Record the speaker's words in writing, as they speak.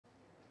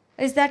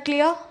Is that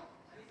clear?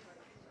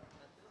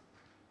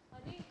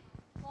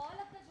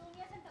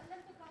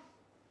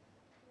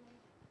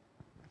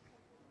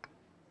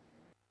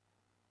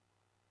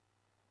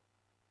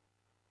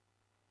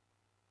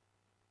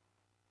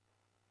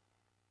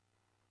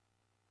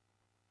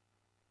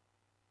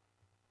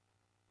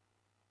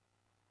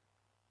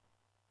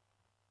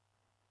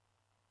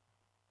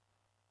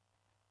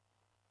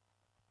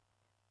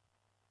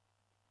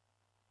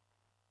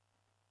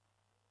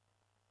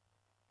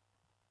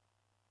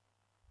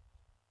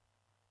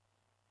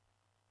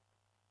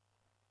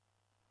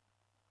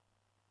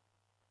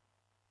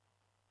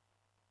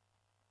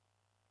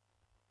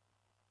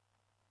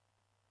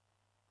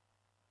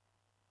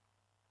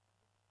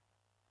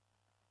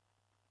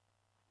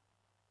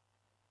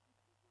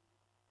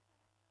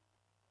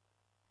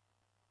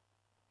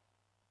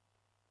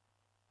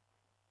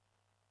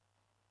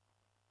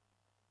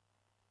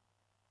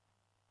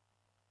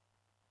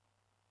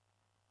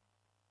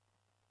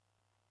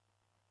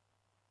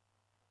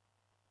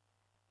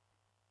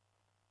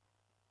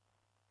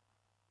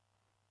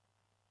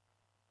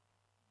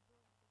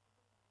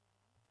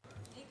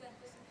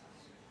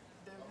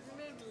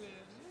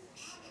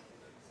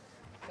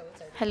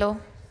 Hello.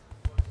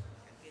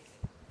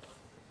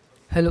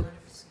 Hello.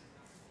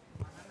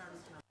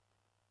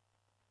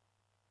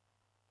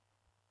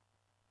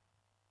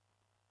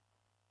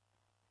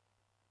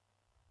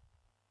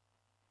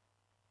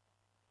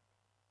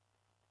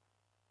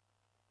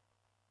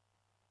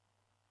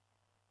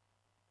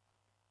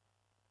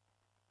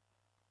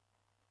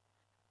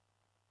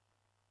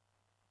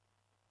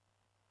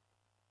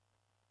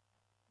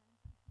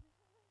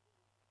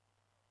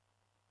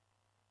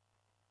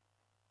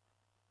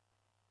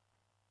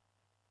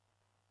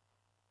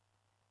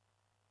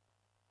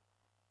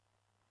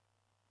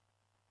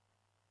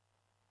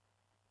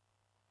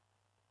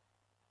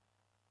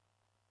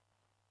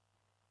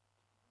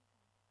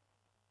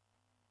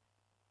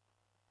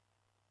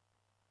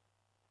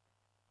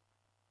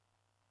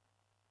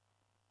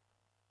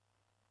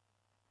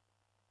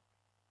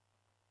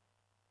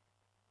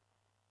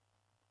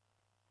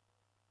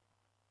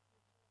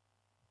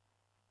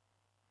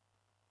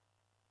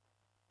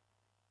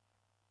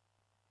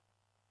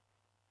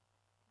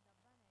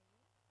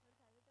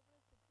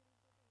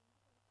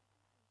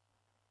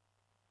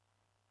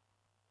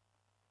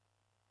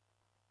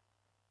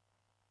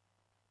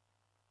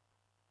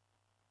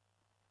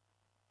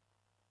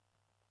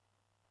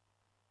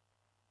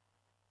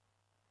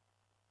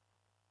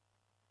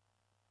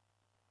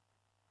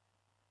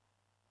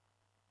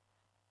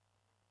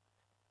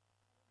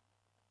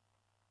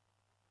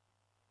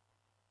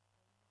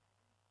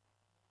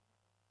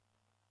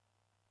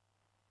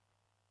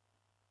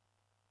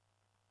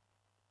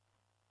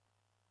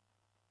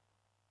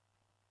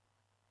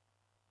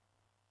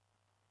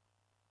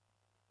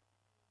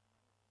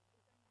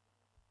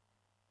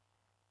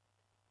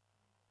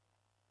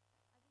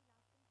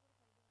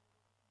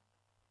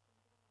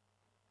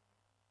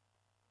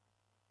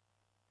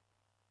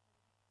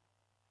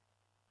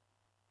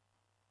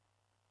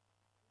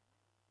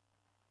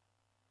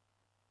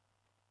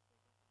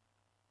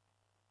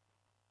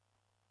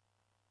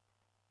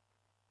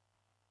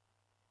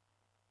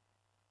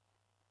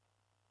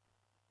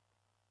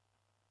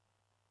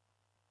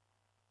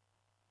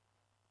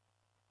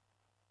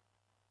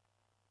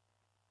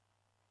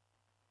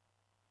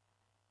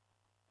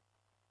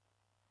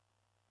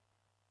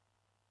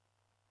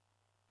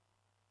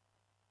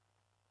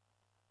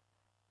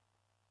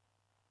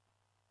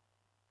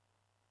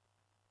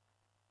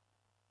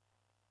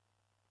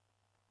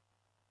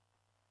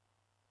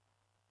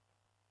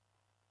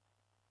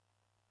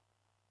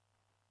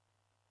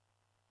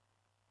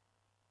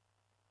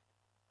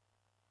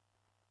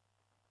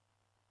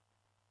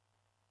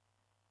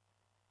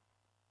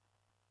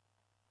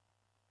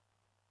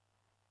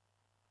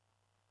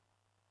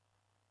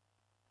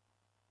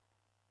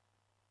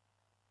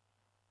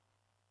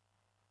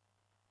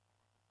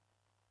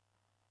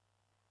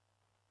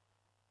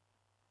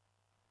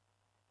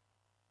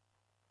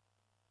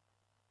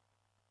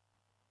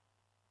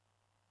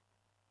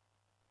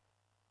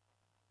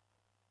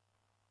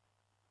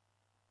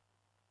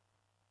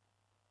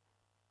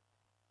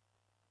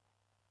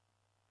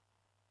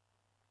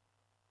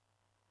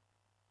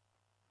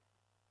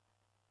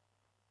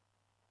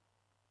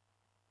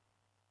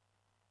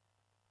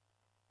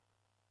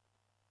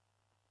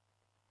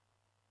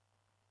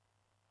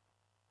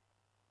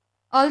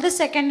 All the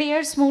second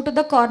years move to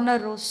the corner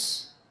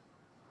rows.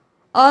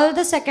 All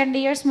the second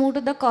years move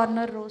to the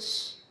corner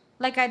rows.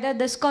 Like either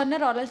this corner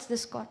or else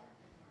this corner.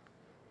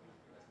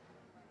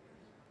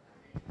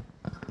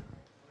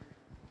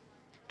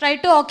 Try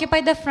to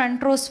occupy the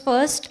front rows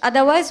first,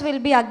 otherwise we'll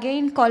be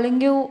again calling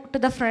you to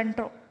the front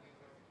row.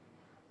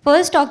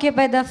 First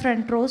occupy the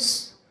front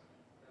rows.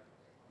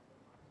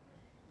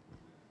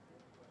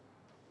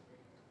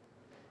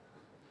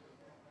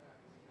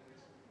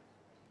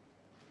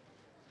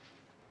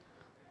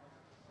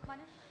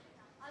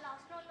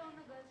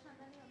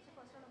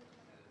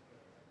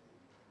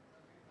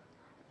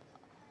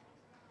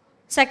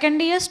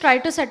 Second years, try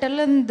to settle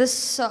in this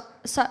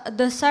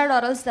side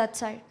or else that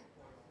side.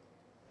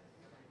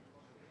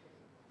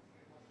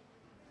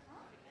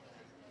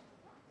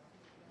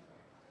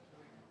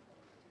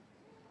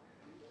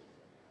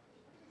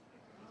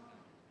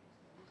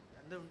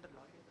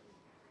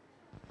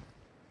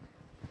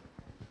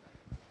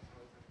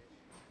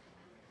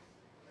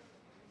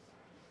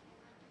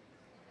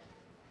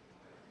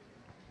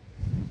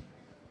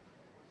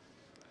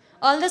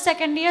 All the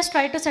second years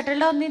try to settle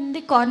down in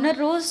the corner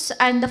rows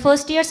and the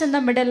first years in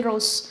the middle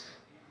rows.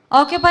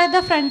 Occupy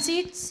the front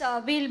seats.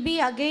 We'll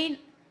be again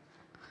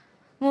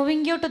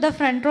moving you to the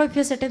front row if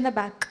you sit in the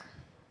back.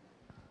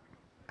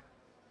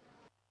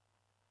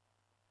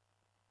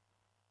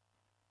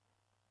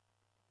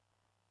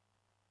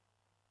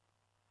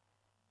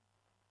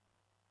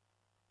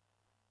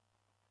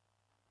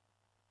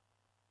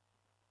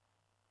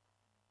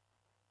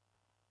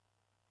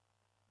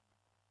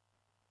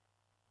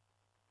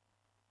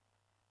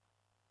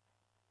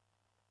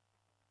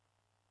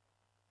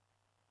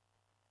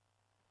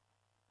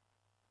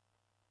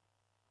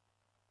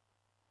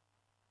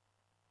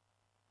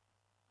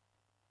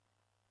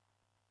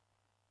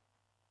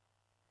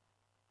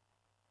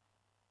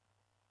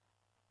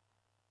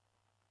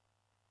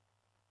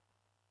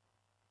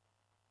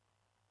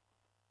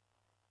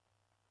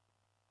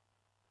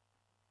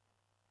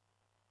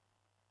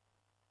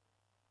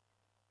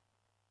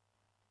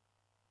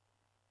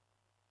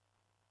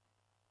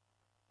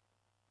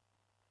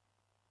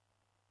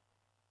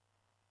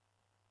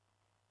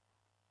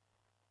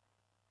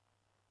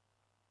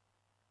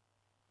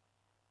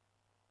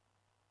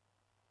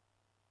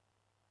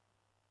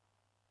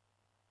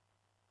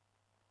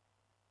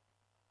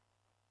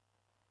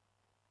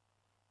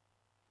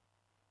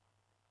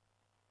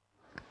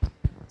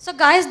 So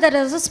guys, there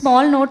is a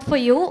small note for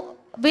you.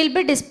 We'll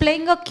be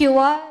displaying a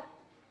QR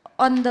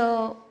on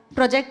the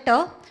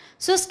projector.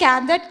 So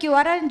scan that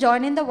QR and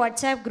join in the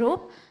WhatsApp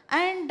group.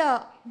 And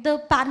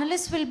the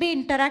panelists will be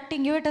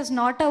interacting you. It is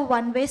not a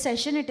one-way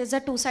session. It is a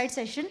two-side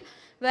session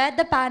where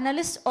the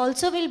panelists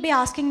also will be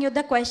asking you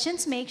the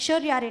questions. Make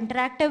sure you are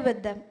interactive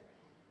with them.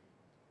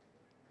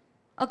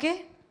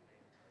 Okay?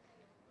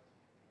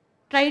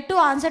 Try to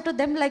answer to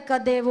them like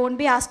they won't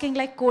be asking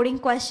like coding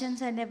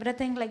questions and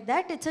everything like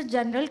that. It's a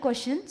general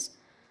questions.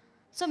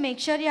 So make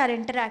sure you are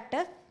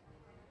interactive.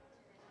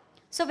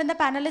 So when the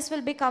panelists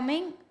will be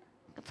coming,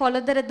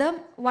 follow the rhythm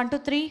 1 2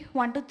 3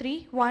 1 2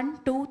 3 1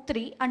 2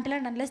 3 until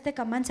and unless they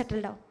come and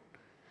settle down.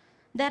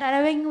 They're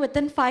arriving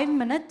within 5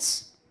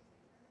 minutes.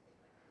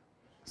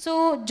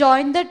 So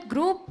join that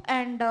group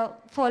and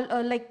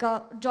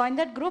join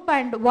that group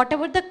and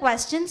whatever the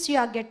questions you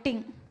are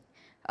getting.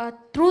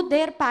 Through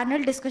their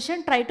panel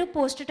discussion, try to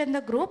post it in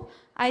the group.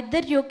 Either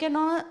you can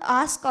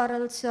ask or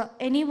else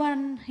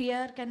anyone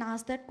here can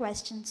ask that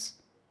questions.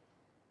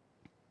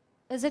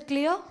 Is it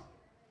clear?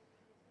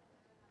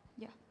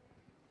 Yeah.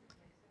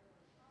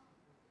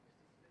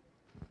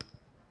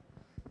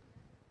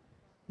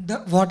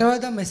 Whatever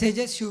the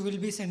messages you will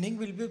be sending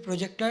will be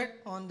projected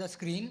on the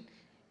screen.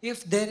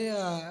 If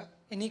there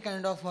any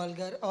kind of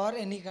vulgar or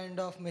any kind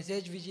of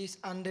message which is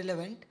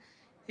irrelevant,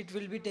 it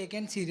will be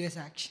taken serious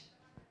action.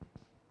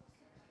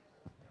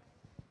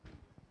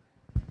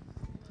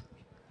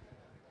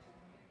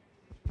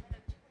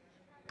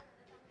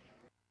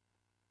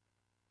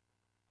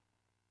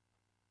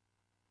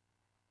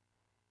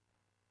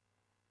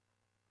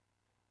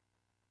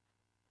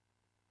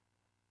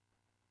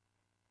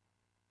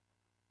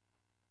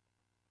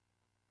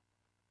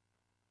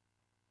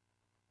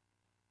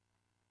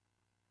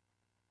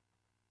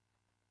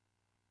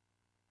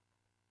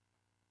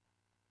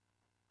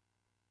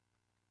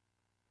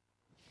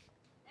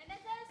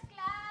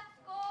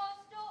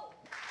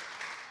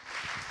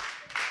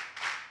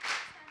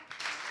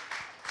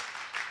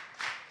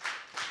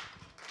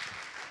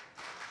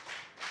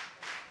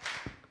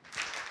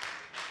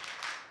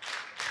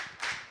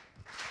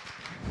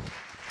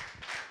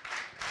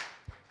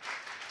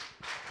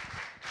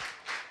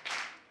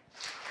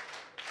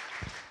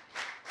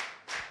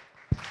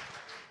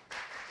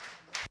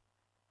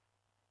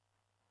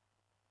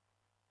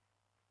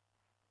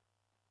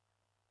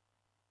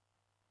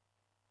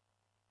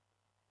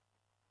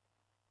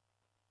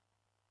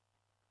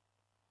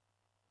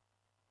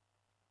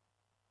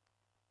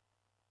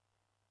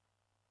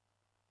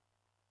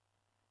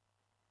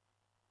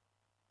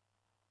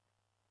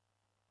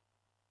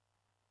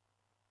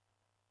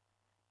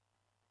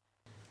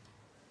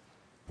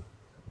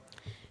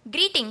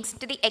 Greetings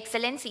to the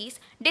Excellencies,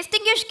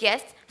 distinguished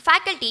guests,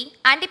 faculty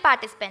and the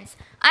participants.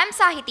 I am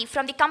Sahiti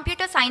from the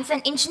Computer Science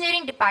and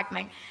Engineering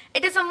Department.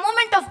 It is a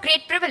moment of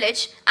great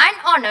privilege and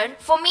honor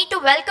for me to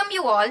welcome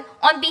you all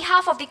on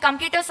behalf of the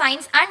Computer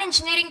Science and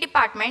Engineering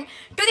Department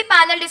to the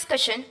panel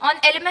discussion on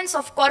elements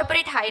of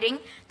corporate hiring,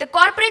 the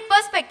corporate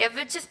perspective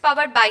which is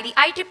powered by the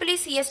IEEE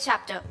CS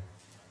chapter.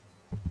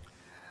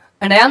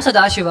 And I am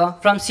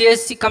Sadashiva from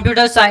CSC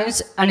Computer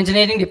Science and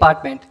Engineering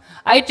Department.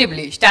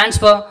 IEEE stands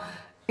for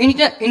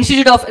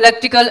Institute of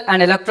Electrical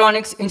and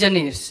Electronics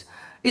Engineers.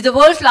 is the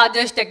world's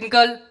largest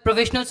technical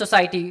professional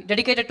society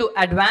dedicated to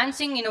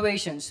advancing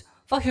innovations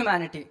for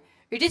humanity.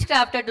 It is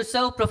crafted to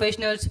serve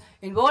professionals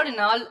involved in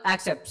all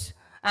aspects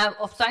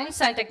of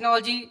science and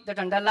technology that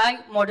underlie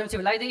modern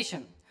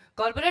civilization.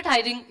 Corporate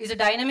hiring is a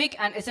dynamic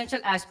and essential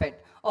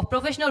aspect of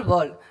professional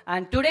world,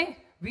 and today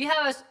we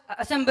have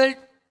assembled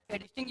a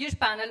distinguished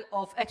panel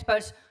of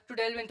experts to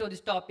delve into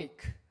this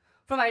topic.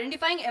 From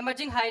identifying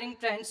emerging hiring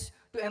trends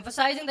to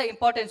emphasizing the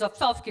importance of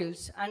soft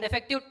skills and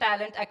effective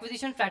talent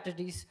acquisition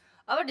strategies,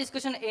 our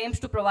discussion aims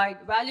to provide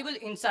valuable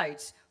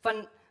insights for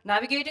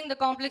navigating the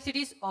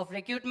complexities of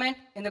recruitment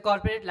in the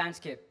corporate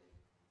landscape.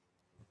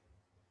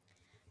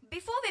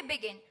 Before we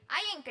begin,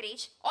 I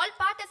encourage all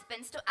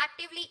participants to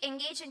actively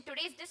engage in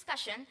today's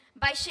discussion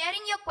by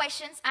sharing your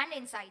questions and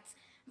insights.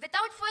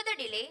 Without further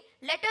delay,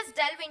 let us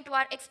delve into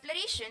our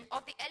exploration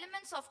of the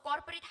elements of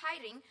corporate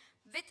hiring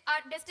with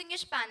our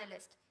distinguished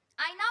panelists.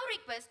 I now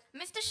request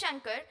Mr.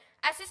 Shankar,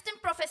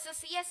 Assistant Professor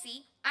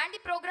CSE and the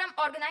Program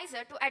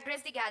Organizer, to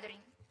address the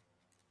gathering.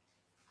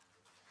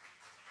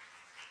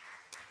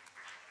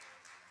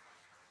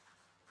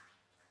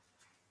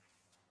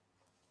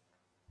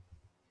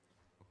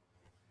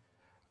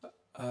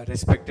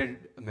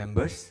 Respected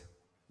members,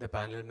 the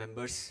panel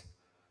members,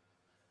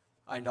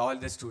 and all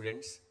the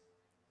students,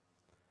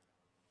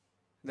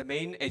 the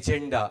main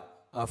agenda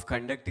of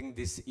conducting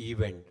this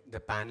event, the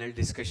panel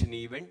discussion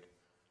event,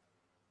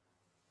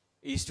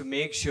 is to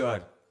make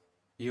sure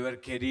your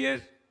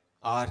career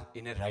are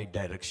in a right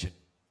direction,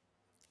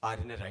 are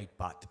in a right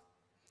path.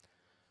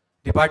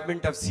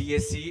 Department of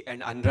CSE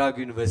and Anurag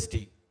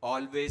University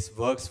always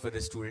works for the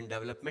student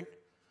development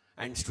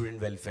and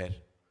student welfare.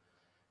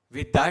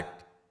 With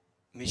that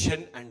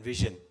mission and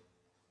vision,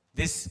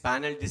 this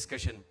panel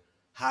discussion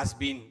has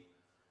been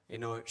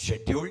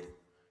scheduled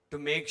to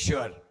make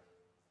sure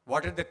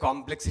what are the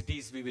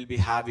complexities we will be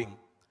having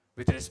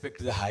with respect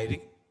to the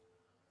hiring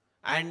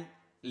and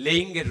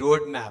laying a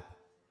roadmap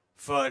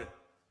for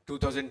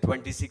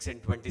 2026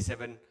 and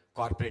 27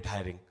 corporate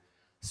hiring.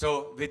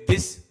 So with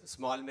this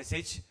small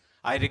message,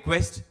 I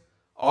request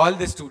all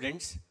the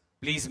students,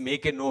 please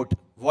make a note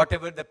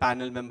whatever the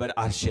panel member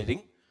are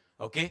sharing,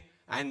 okay?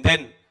 And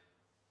then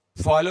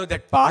follow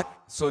that path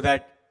so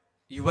that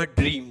your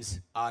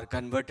dreams are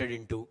converted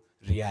into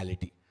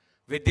reality.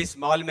 With this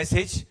small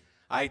message,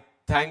 I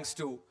thanks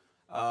to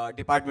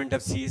Department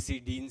of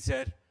CSE, Dean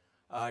Sir,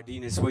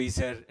 Dean SOE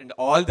Sir, and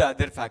all the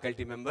other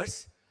faculty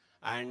members.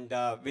 And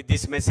with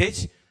this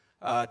message,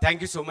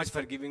 thank you so much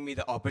for giving me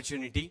the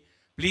opportunity.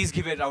 Please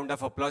give a round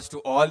of applause to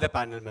all the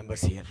panel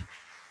members here.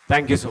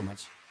 Thank you so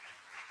much.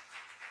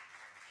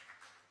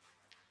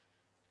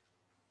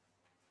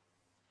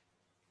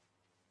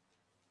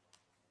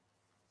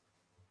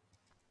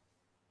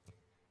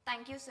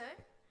 Thank you, sir.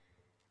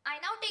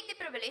 I now take the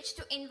privilege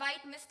to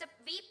invite Mr.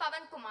 V.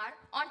 Pavan Kumar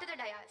onto the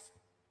dais.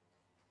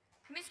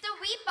 Mr.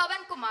 V.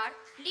 Pavan Kumar,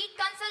 lead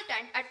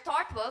consultant at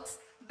ThoughtWorks,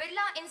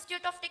 Birla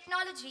Institute of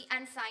Technology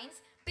and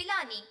Science,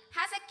 Pilani,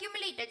 has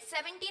accumulated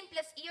 17+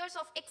 years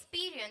of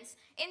experience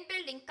in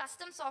building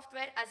custom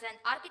software as an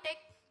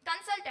architect,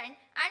 consultant,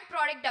 and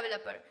product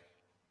developer.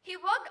 He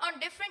worked on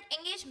different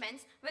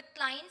engagements with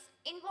clients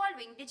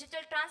involving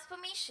digital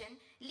transformation,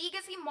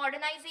 legacy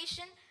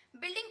modernization,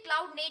 building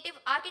cloud-native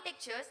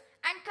architectures,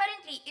 and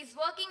currently is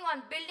working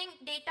on building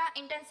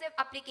data-intensive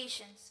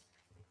applications.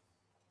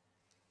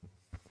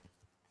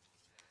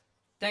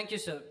 Thank you,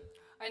 sir.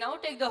 I now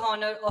take the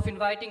honor of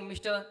inviting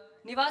Mr.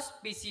 Nivas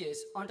PCS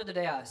onto the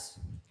dais.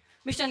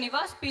 Mr.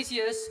 Nivas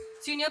PCS,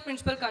 Senior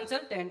Principal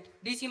Consultant,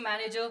 DC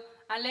Manager,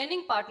 and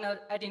Learning Partner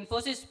at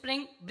Infosys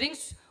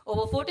brings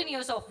over 14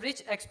 years of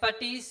rich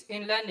expertise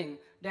in learning,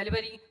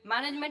 delivery,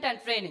 management,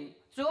 and training.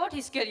 Throughout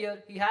his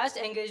career, he has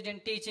engaged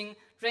in teaching,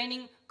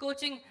 training,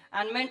 coaching,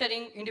 and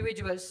mentoring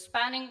individuals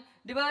spanning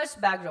diverse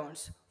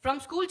backgrounds, from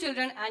school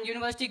children and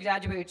university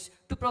graduates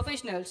to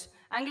professionals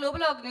and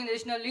global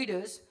organizational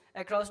leaders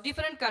across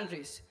different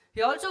countries.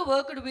 He also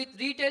worked with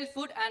retail,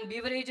 food, and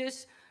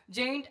beverages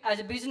giant as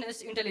a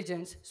business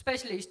intelligence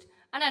specialist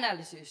and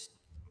analyst.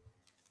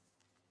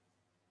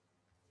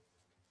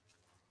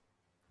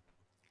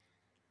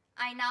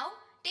 I now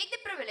take the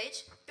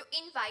privilege to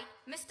invite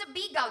Mr.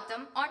 B.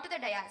 Gautam onto the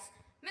dais.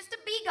 Mr.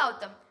 B.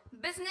 Gautam,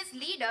 business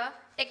leader,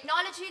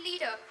 technology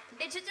leader,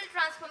 digital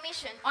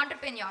transformation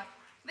entrepreneur.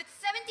 With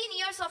 17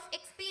 years of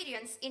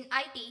experience in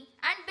IT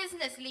and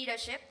business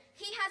leadership,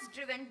 he has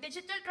driven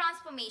digital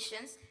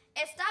transformations,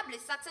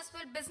 established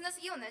successful business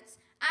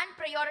units, and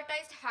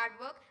prioritized hard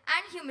work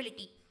and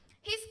humility.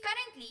 He is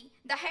currently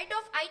the head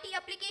of IT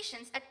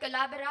applications at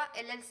Collabora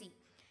LLC.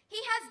 He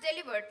has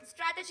delivered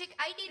strategic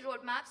IT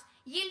roadmaps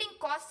yielding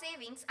cost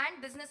savings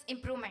and business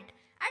improvement.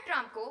 At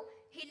Ramco,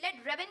 he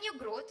led revenue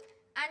growth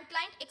and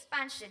client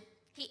expansion.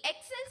 He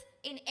excels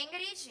in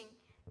engaging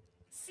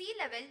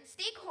C-level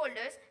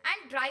stakeholders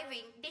and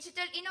driving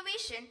digital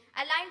innovation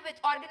aligned with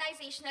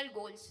organizational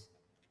goals.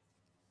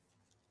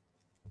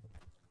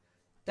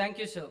 Thank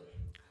you, sir.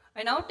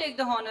 I now take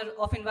the honor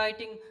of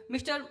inviting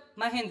Mr.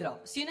 Mahendra,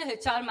 Senior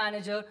HR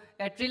Manager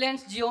at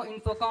Reliance Jio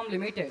Infocom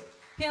Limited.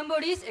 He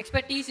embodies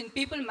expertise in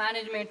people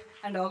management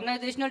and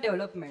organizational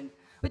development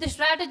with a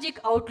strategic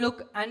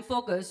outlook and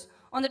focus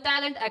on the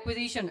talent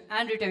acquisition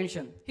and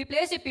retention. He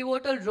plays a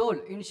pivotal role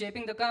in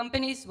shaping the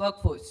company's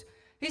workforce.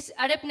 His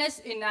adeptness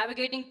in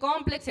navigating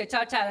complex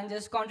HR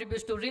challenges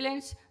contributes to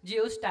Reliance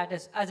Jio's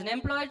status as an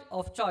employer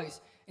of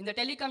choice in the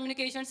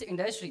telecommunications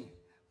industry.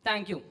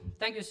 Thank you.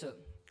 Thank you, sir.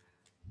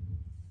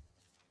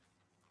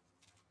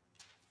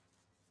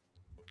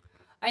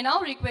 I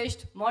now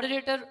request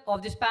moderator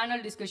of this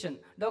panel discussion,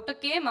 Dr.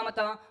 K.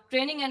 Mamata,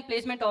 Training and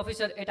Placement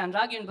Officer at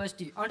Anurag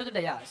University, onto the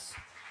dais.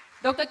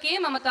 Dr. K.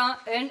 Mamata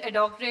earned a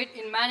doctorate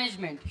in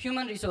Management,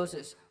 Human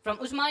Resources from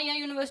Usmania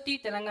University,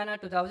 Telangana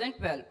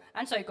 2012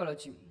 and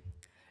Psychology.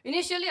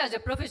 Initially as a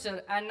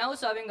professor and now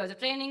serving as a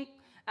Training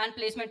and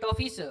Placement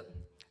Officer.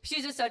 She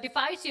is a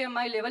certified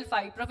CMI Level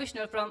 5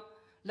 professional from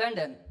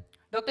London.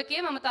 Dr.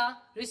 K. Mamata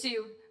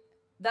received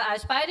the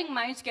Aspiring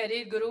Minds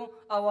Career Guru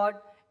Award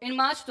in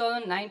March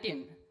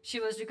 2019. She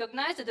was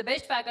recognized as the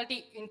best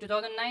faculty in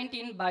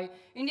 2019 by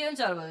Indian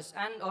Servers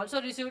and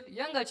also received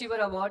Young Achiever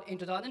Award in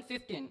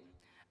 2015.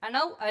 And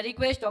now I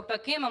request Dr.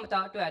 K.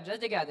 Mamata to address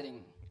the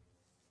gathering.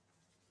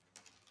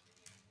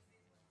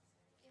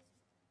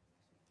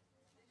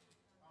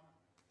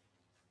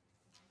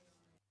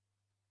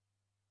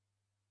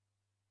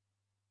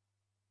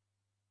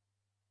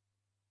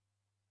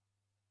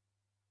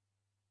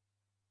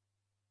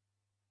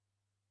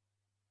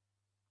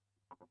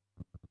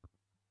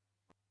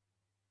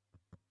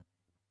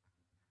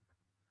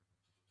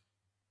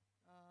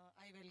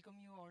 I welcome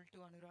you all to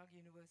Anurag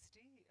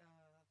University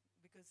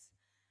because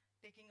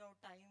taking out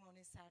time on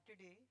a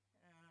Saturday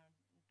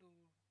to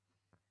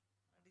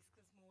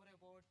discuss more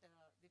about the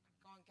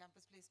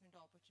campus placement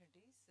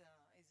opportunities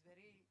is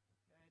very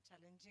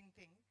challenging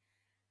thing,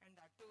 and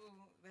that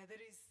too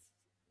weather is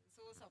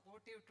so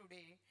supportive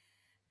today,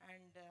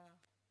 and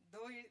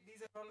though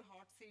these are all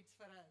hot seats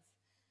for us,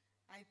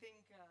 I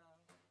think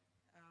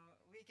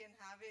we can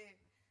have a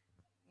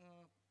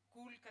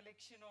cool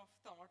collection of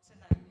thoughts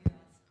and ideas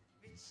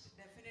which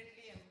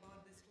definitely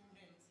empower the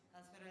students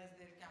as far as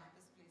their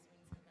campus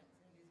placements are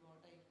concerned is what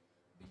I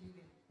believe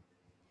in.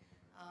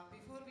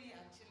 Before we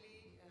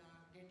actually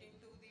get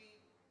into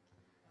the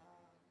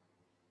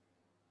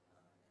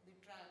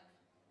track,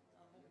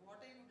 what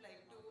I would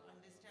like to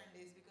understand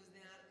is because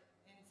they are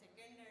in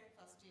second and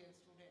first year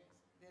students,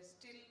 they're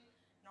still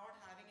not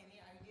having any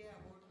idea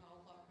about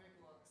how corporate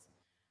works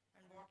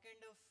and what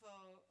kind of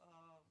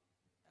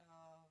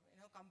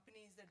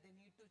companies that they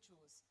need to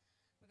choose.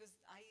 Because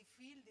I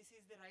feel this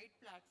is the right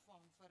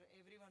platform for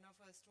every one of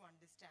us to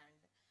understand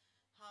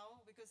how,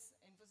 because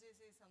Infosys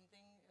is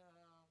something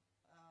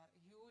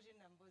huge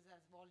in numbers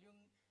as volume,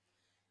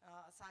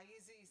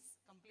 size is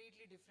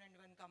completely different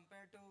when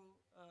compared to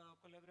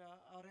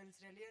Collabora, or else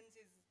Reliance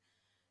is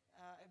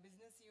a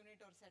business unit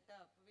or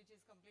setup which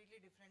is completely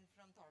different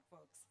from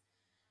ThoughtWorks.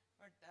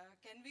 But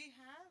can we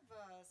have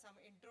some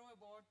intro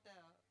about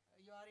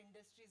your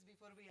industries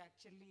before we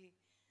actually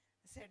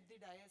set the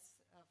dais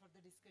for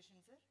the discussion,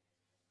 sir?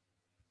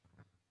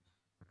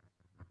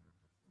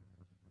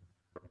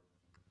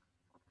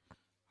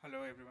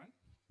 Hello, everyone.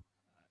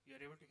 You're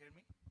able to hear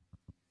me?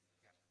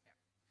 Yeah, yeah.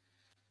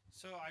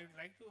 So I would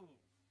like to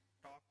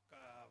talk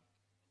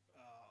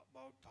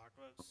about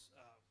ThoughtWorks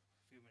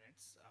few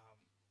minutes.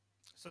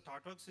 So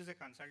ThoughtWorks is a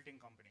consulting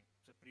company.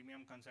 It's a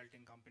premium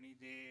consulting company.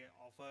 They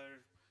offer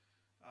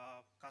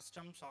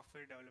custom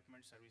software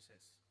development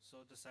services.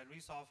 So the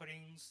service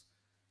offerings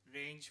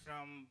range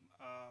from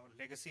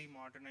legacy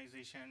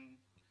modernization,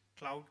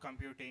 cloud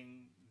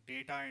computing,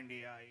 data and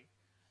AI,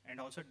 and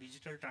also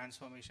digital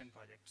transformation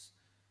projects.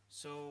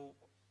 So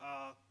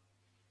I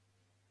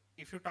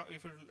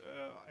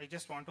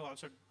just want to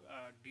also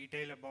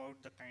detail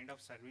about the kind of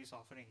service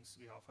offerings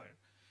we offer.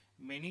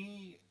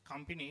 Many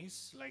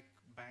companies like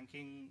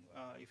banking,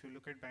 if you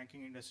look at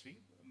banking industry,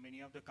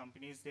 many of the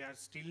companies, they are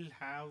still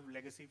have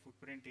legacy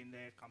footprint in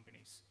their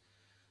companies.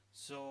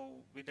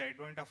 So with the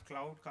advent of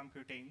cloud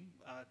computing,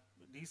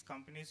 these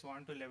companies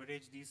want to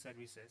leverage these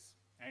services,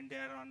 and they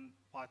are on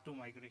path to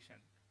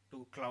migration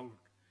to cloud.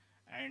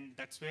 And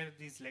that's where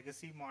these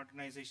legacy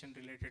modernization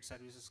related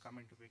services come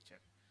into picture.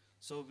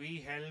 So we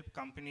help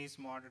companies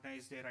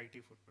modernize their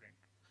IT footprint.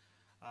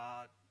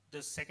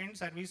 The second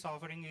service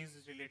offering is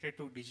related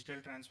to digital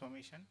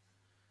transformation.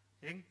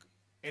 I think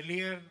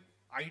earlier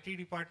IT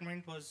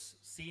department was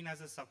seen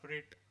as a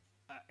separate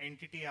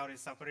entity or a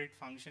separate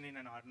function in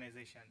an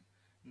organization.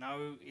 Now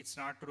it's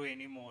not true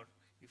anymore.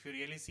 If you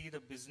really see, the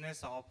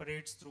business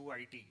operates through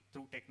IT,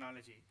 through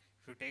technology.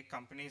 If you take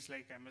companies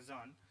like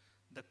Amazon,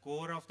 the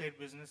core of their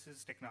business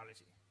is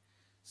technology.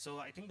 So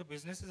I think the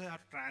businesses are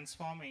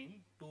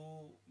transforming to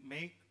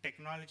make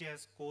technology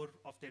as core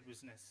of their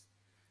business.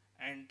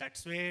 And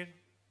that's where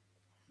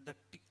the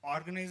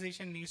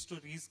organization needs to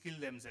reskill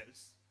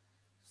themselves.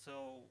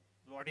 So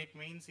what it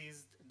means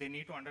is they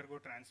need to undergo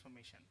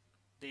transformation.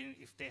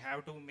 If they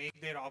have to make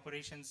their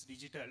operations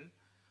digital,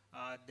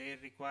 there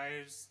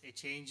requires a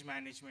change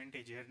management,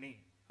 a journey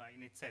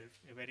in itself,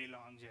 a very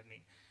long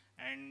journey.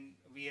 And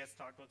we as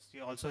ThoughtWorks,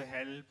 we also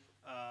help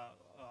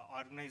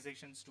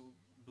organizations to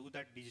do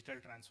that digital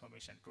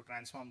transformation, to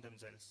transform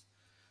themselves.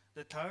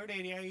 The third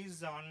area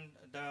is on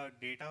the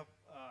data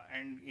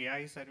and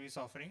AI service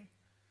offering.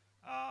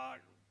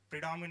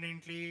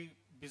 Predominantly,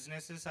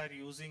 businesses are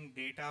using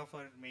data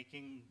for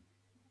making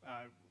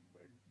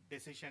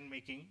decision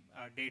making,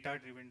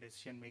 data-driven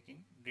decision making.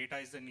 Data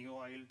is the new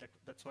oil,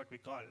 that's what we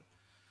call.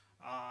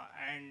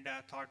 And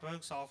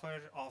ThoughtWorks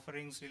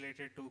offerings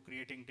related to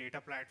creating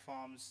data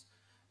platforms,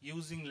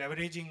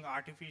 leveraging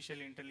artificial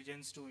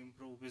intelligence to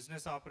improve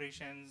business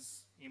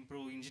operations,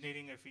 improve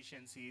engineering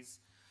efficiencies,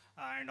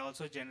 and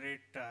also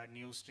generate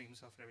new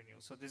streams of revenue.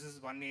 So this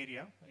is one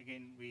area.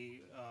 Again,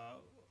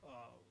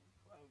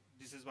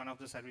 this is one of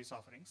the service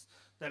offerings.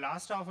 The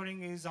last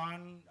offering is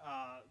on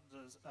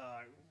the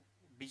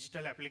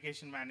digital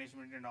application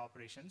management and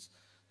operations.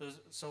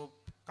 So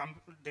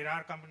there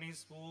are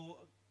companies who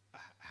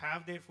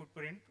have their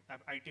footprint,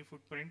 IT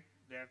footprint,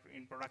 they're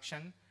in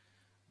production,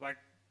 but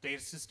their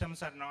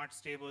systems are not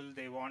stable.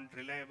 They want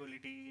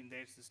reliability in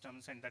their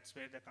systems, and that's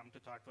where they come to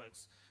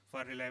ThoughtWorks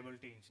for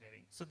reliability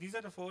engineering. So these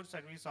are the 4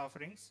 service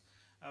offerings.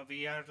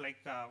 We are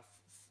like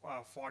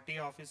 40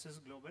 offices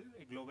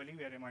globally.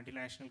 We are a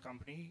multinational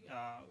company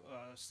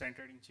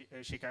centered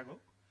in Chicago.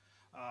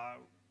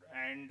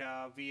 And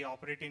we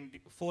operate in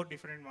 4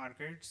 different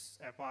markets: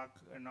 APAC,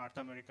 North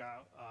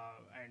America,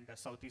 and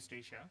Southeast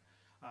Asia,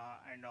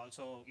 and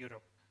also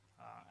Europe.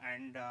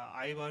 And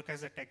I work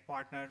as a tech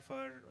partner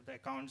for the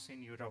accounts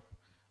in Europe.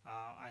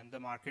 I'm the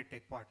market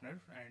tech partner,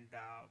 and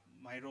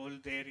my role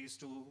there is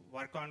to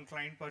work on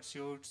client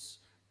pursuits,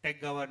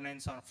 tech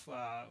governance of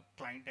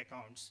client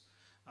accounts,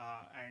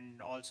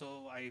 and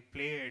also I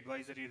play an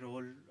advisory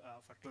role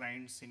for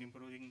clients in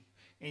improving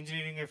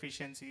engineering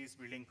efficiencies,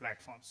 building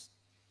platforms.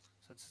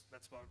 So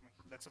that's about me.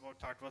 That's about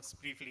ThoughtWorks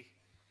briefly.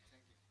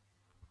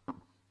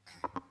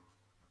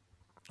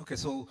 Okay,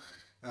 so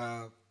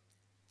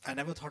I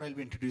never thought I'll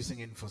be introducing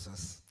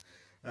Infosys.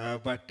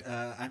 But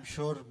I'm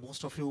sure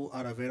most of you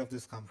are aware of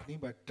this company,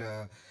 but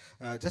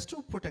just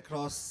to put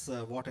across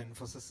what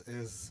Infosys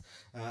is,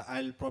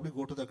 I'll probably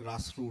go to the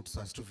grassroots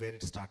as to where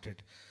it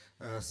started.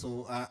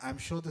 So I'm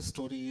sure the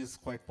story is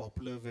quite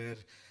popular,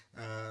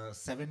 where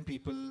 7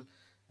 people,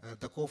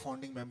 the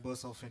co-founding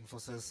members of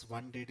Infosys,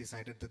 one day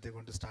decided that they're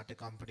going to start a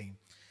company.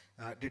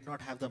 Did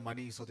not have the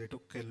money, so they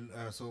took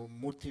so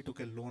Murthy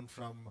took a loan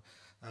from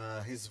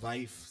his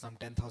wife, some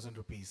 10,000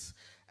 rupees,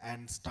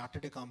 and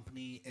started a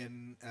company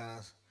in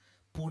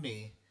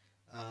Pune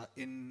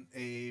in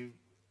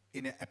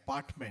an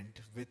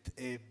apartment with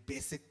a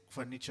basic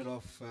furniture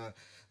of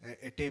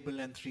a table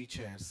and 3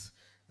 chairs.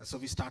 So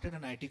we started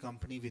an IT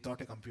company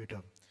without a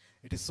computer.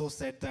 It is so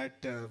sad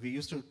that we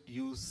used to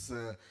use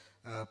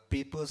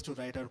papers to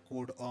write our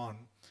code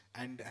on,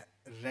 and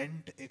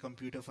rent a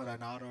computer for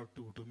an hour or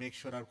 2 to make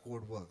sure our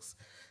code works.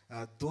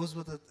 Those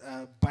were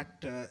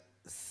the,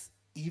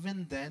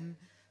 even then,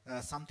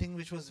 something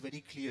which was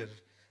very clear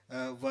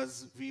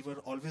was we were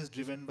always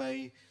driven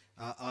by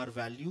our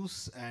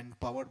values and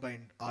powered by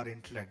our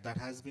intellect. That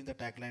has been the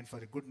tagline for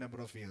a good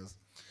number of years.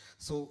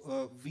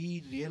 So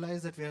we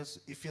realized that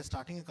if we are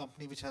starting a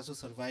company which has to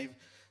survive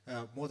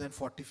more than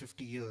 40,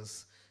 50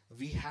 years,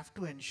 we have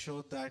to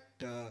ensure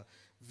that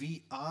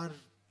we are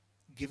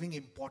giving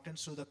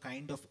importance to the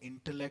kind of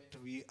intellect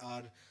we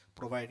are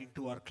providing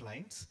to our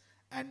clients,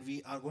 and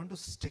we are going to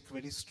stick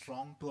very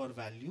strong to our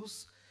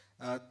values.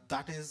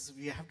 That is,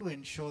 we have to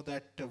ensure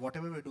that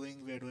whatever we are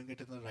doing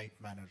it in the right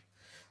manner.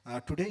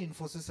 Today,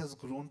 Infosys has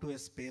grown to a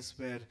space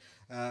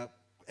where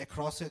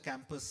across your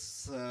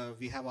campus,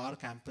 we have our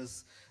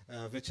campus,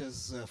 which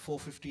is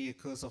 450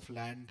 acres of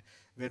land,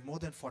 where more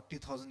than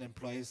 40,000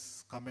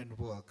 employees come and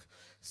work.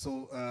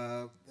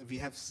 So we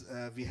have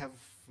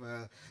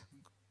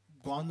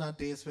gone are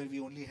days where we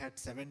only had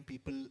 7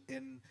 people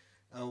in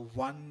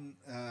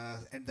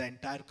in the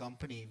entire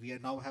company. We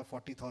now have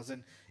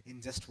 40,000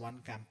 in just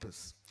one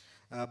campus.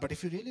 But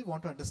if you really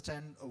want to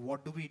understand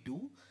what do we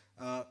do,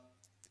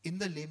 in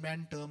the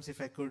layman terms,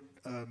 if I could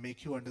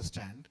make you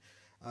understand,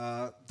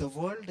 the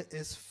world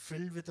is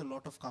filled with a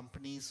lot of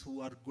companies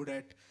who are good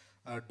at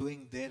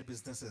doing their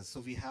businesses. So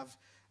we have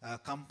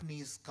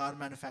companies, car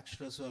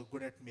manufacturers who are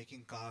good at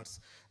making cars.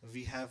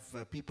 We have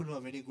people who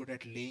are very good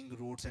at laying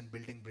roads and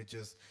building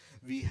bridges.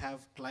 We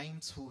have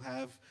clients who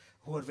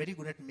are very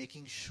good at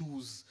making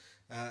shoes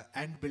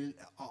and build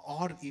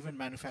or even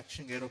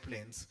manufacturing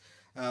aeroplanes.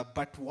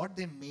 But what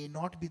they may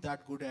not be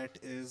that good at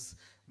is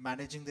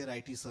managing their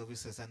IT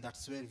services, and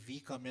that's where we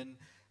come in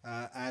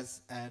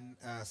as an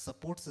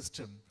support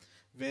system,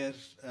 where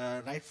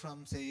right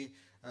from, say,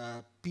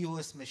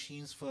 POS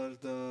machines for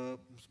the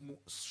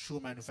shoe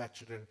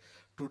manufacturer,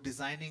 to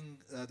designing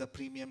the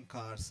premium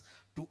cars,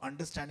 to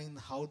understanding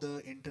how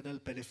the internal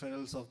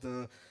peripherals of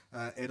the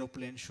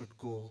aeroplane should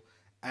go,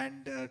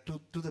 and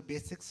to the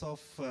basics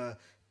of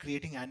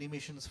creating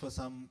animations for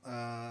some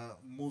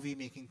movie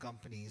making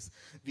companies.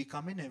 We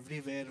come in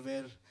everywhere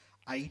where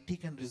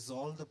IT can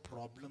resolve the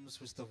problems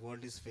which the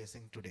world is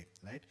facing today,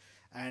 right?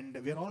 And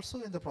we are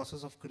also in the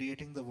process of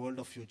creating the world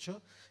of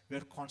future. We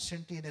are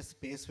constantly in a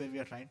space where we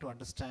are trying to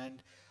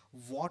understand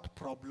what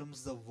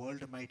problems the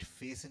world might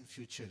face in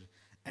future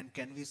and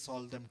can we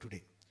solve them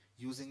today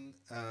using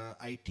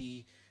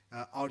IT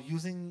or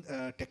using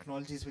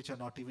technologies which are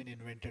not even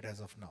invented as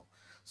of now.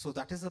 So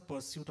that is a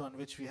pursuit on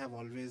which we have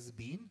always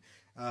been,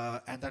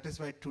 and that is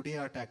why today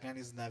our tagline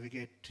is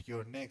Navigate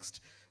Your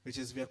Next, which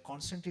is we are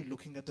constantly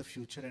looking at the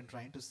future and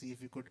trying to see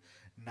if we could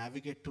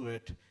navigate to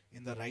it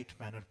in the right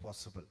manner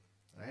possible.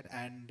 Right?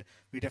 And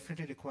we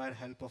definitely require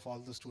help of all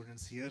the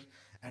students here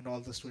and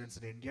all the students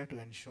in India to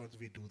ensure that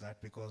we do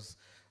that, because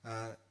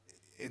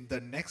in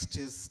the next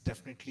is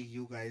definitely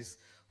you guys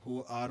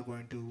who are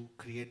going to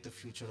create the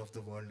future of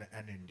the world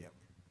and India.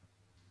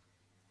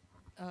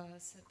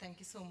 Sir, thank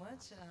you so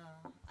much.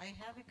 I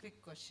have a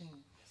quick question.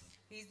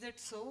 Is that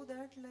so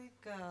that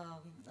like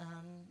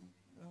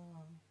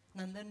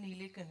Nandan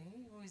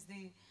Nilekani, who is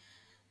the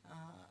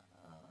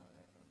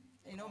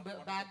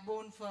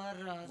backbone for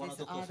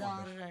this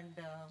Aadhaar and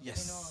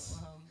Yes.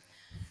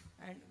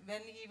 and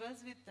when he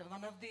was with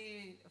one of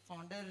the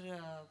founder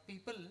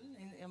people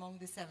among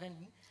the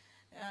 7,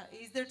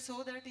 is that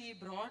so that he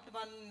brought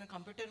one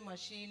computer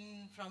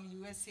machine from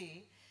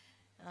USA,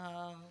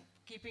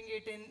 keeping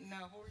it in,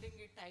 holding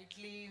it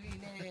tightly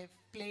in a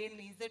plane,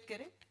 is that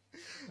correct?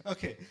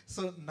 Okay,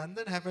 so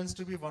Nandan happens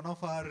to be one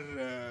of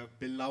our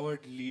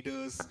beloved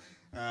leaders,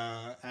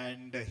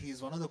 and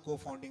he's one of the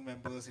co-founding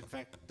members. In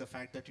fact, the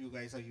fact that you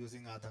guys are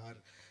using Aadhaar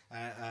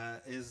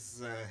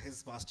is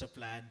his master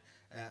plan,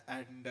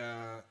 and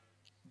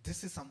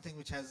this is something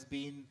which has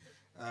been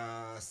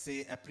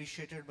say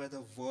appreciated by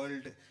the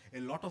world. A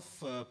lot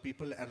of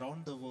people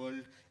around the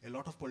world, a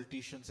lot of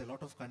politicians, a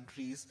lot of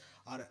countries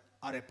are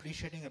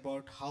appreciating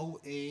about how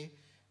a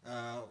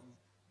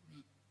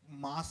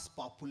mass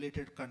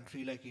populated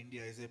country like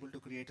India is able to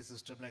create a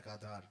system like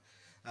Aadhaar.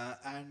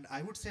 And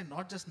I would say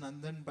not just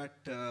Nandan, but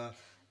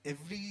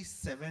every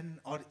 7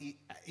 or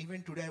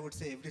even today I would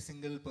say every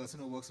single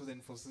person who works with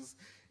Infosys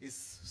is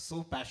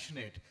so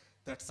passionate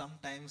that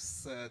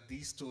sometimes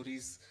these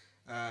stories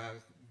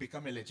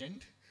become a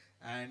legend.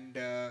 And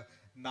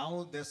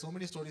now there's so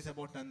many stories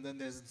about Nandan,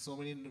 there's so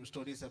many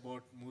stories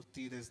about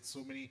Murthy, there's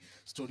so many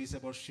stories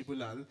about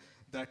Shibulal,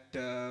 that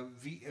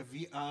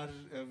we are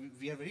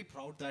very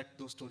proud that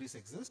those stories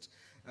exist,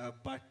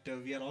 but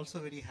we are also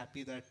very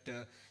happy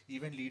that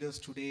even leaders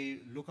today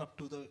look up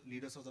to the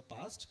leaders of the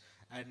past,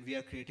 and we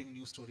are creating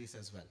new stories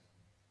as well.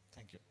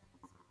 Thank you.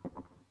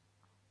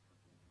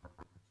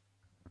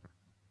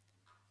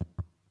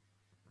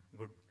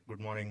 Good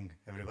morning,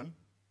 everyone.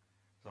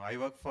 So I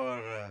work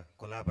for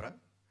Collabra.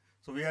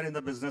 So we are in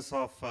the business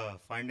of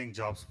finding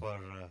jobs for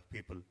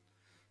people.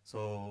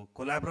 So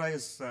Collabra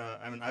is,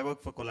 I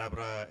work for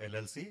Collabra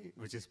LLC,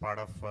 which is part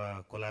of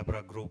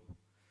Collabra Group.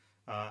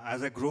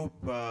 As a group,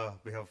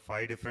 we have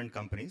 5 different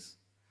companies.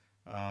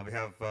 We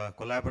have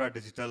Collabra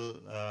Digital,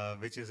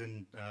 which is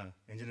in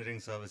engineering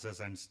services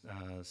and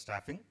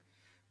staffing,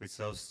 which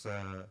serves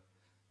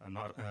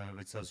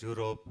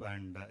Europe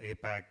and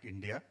APAC,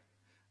 India.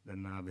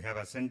 Then we have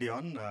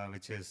Ascendion,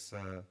 which is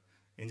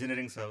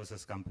engineering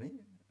services company.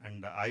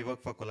 And I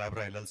work for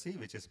Collabra LLC,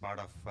 which is part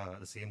of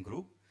the same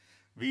group.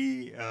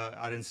 We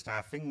are in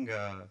staffing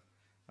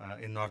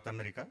in North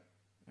America,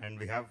 and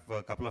we have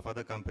a couple of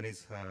other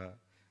companies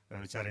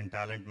which are in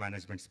talent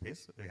management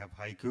space. We have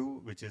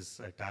HiQ, which is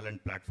a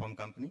talent platform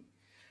company,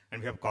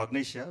 and we have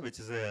Cognitia, which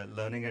is a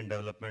learning and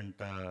development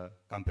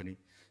company.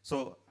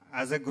 So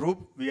as a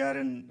group, we are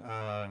in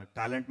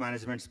talent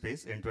management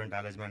space, end-to-end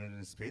talent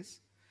management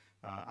space.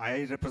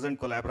 I represent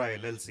Collabra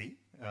LLC,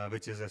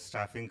 which is a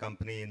staffing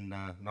company in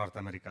North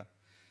America.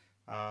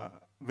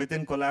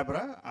 Within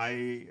Collabra,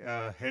 I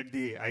head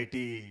the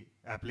IT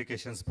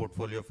applications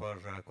portfolio for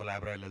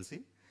Collabra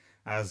LLC,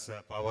 as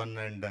Pawan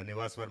and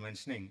Nivas were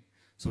mentioning.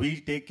 So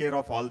we take care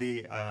of all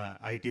the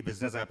IT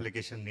business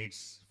application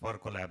needs for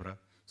Collabra,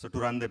 so to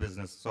run the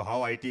business. So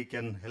how IT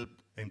can help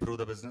improve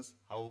the business,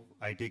 how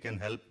IT can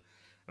help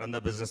run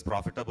the business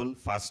profitable,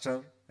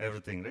 faster,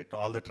 everything, right?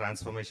 All the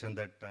transformation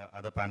that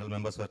other panel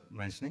members were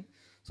mentioning.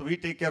 So we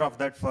take care of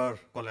that for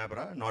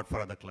Collabra, not for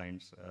other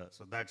clients.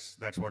 So that's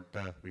what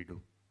we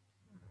do.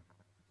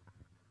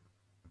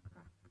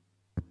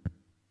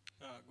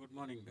 Good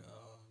morning.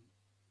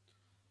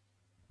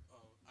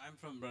 I'm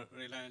from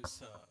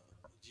Reliance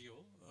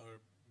Jio.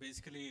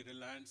 Basically,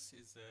 Reliance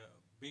is a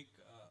big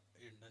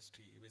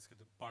industry,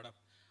 basically part of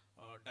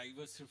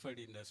diversified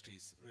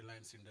industries,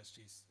 Reliance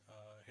Industries,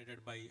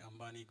 headed by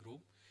Ambani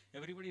Group.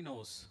 Everybody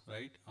knows,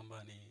 right?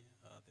 Ambani,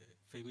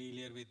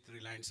 familiar with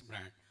Reliance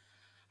brand.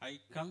 I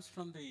comes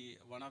from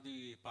one of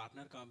the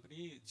partner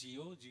company,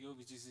 Jio,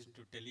 which is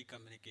into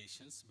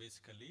telecommunications,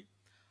 basically.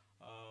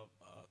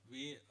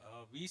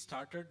 We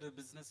started the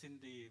business in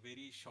the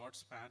very short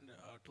span.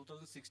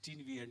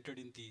 2016, we entered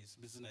in this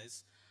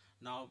business.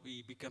 Now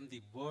we become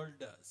the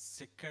world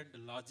second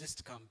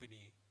largest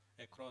company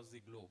across the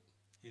globe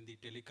in the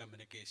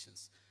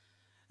telecommunications.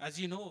 As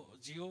you know,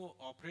 Geo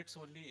operates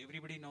only,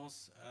 everybody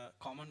knows,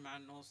 common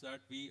man knows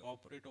that we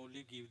operate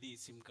only give the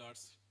SIM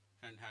cards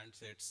and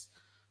handsets.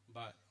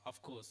 But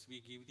of course,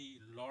 we give the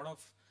lot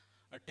of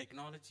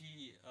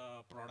technology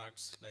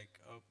products like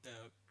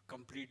the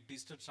complete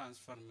digital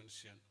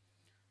transformation.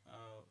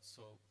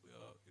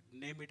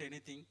 Name it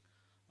anything.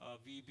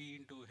 We be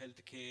into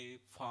healthcare,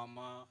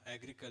 pharma,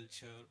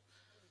 agriculture.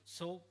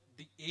 So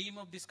the aim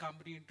of this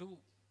company into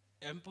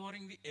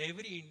empowering the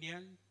every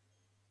Indian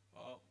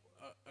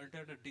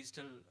under the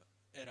digital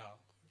era,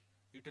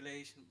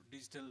 utilization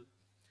digital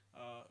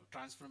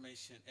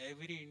transformation.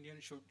 Every Indian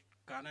should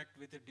connect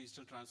with the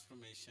digital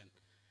transformation,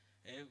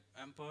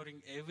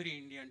 empowering every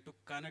Indian to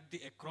connect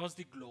across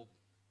the globe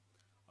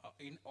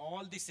in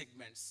all the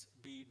segments,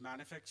 be it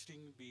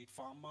manufacturing, be it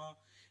pharma,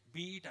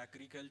 be it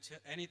agriculture,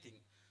 anything.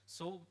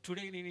 So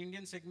today in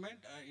Indian segment,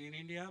 in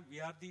India, we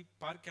are the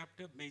per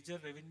capita major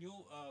revenue,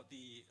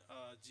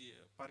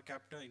 per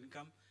capita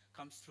income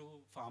comes through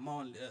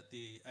pharma,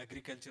 the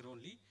agriculture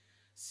only.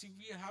 See,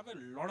 we have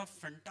a lot of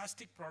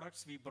fantastic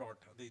products we brought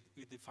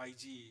with the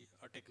 5G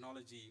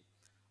technology.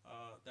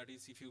 That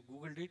is, if you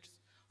Googled it,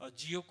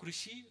 Geo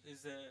Krishi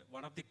is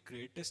one of the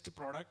greatest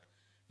product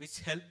which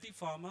help the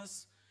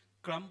farmers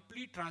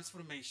complete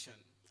transformation,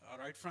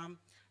 right from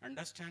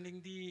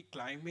understanding the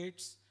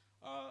climates,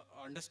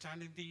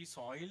 understanding the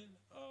soil,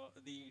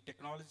 the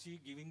technology,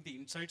 giving the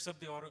insights of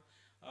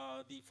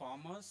the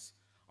farmers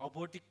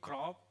about the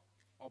crop,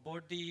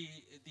 about the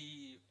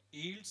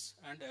yields,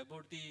 and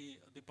about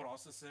the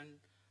process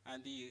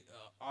and the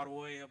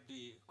ROI of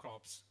the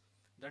crops.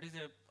 That is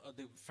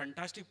the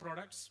fantastic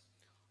products.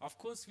 Of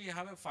course, we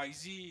have a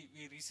 5G.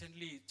 We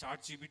recently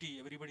ChatGPT.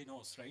 Everybody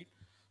knows, right?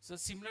 So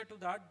similar to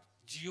that,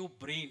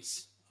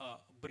 GeoBrains,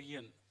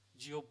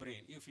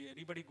 GeoBrain. If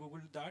anybody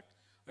Google that,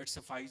 it's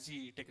a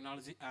 5G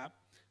technology app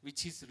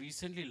which is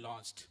recently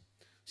launched.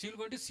 So you're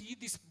going to see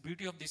this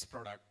beauty of this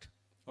product.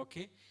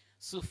 Okay.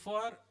 So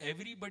for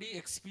everybody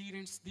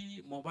experience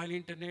the mobile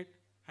internet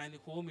and the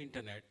home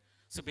internet.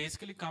 So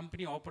basically,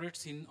 company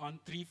operates on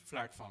 3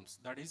 platforms.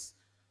 That is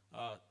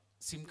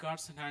SIM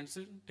cards and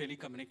handset,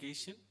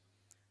 telecommunication,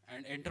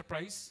 and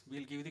enterprise.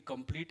 Will give the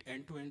complete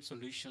end-to-end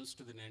solutions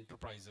to the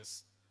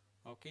enterprises.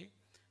 Okay.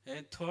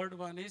 And third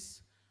one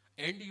is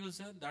end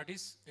user. That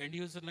is end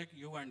user like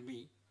you and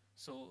me.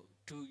 So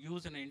to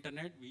use an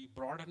internet, we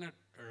broaden it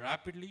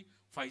rapidly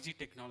 5G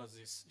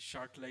technologies,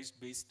 short-lived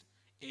based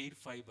air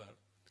fiber,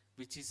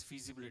 which is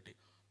feasibility.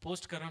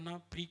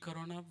 Post-corona,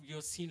 pre-corona, we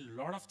have seen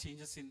a lot of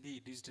changes in the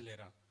digital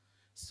era.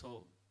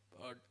 So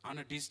on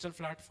a digital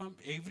platform,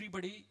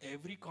 everybody,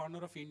 every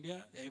corner of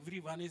India,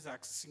 everyone is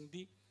accessing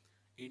the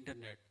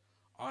internet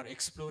or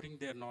exploring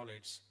their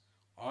knowledge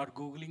or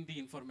Googling the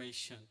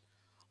information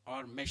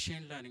or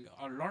machine learning,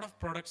 or a lot of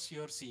products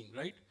you are seeing,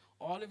 right?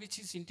 All of which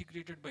is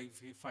integrated by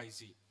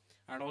 5G.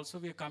 And also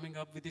we are coming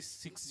up with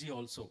this 6G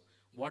also.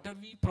 Whatever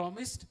we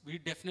promised, we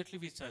definitely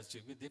will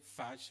achieve with the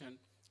fashion,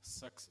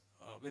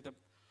 with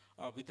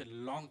a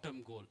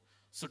long-term goal.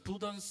 So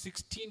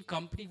 2016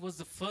 company was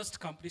the first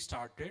company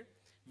started.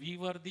 We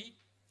were the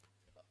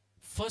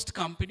first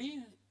company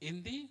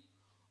in the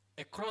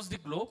across the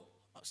globe,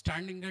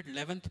 standing at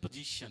 11th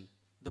position,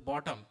 the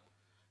bottom.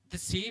 The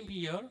same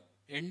year,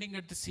 ending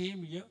at the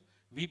same year,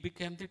 we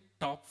became the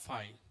top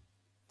 5.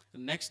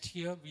 Next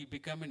year, we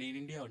become in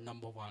India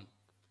number 1,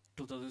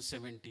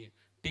 2017.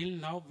 Till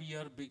now, we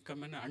are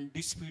becoming an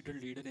undisputed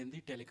leader in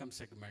the telecom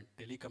segment,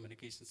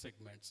 telecommunication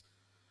segments.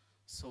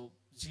 So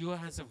Geo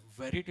has a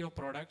variety of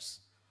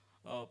products.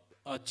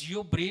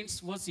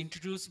 GeoBrains was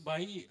introduced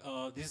by,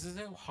 this is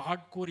a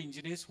hardcore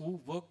engineers who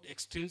worked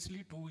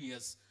extensively 2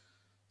 years.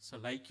 So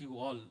like you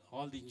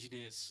all the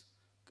engineers,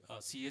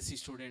 CSE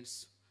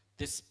students,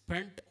 they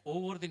spent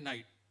over the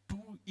night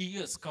 2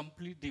 years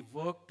complete the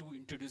work to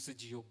introduce a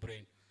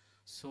GeoBrain.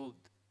 So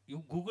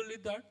you Google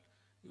it that,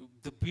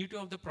 the beauty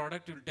of the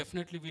product will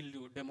definitely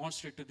will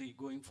demonstrate to the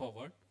going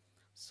forward.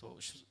 So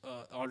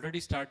already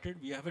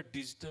started, we have a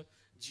digital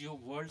Geo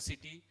World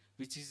City,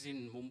 which is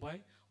in Mumbai.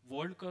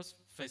 World-class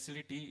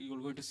facility, you're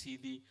going to see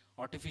the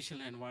artificial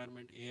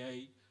environment,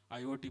 AI,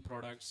 IoT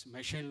products,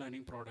 machine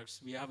learning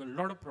products. We have a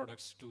lot of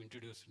products to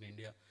introduce in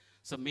India.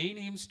 So main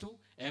aims to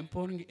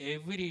empowering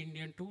every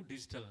Indian to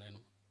digital.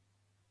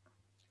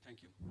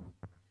 Thank you.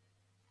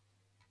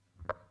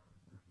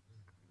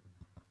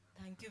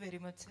 Thank you very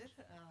much, sir.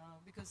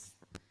 Because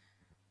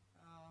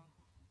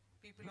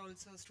people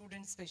also,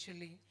 students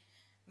especially,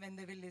 when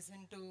they will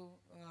listen to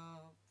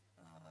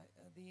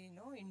the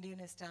Indian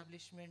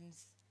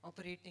establishments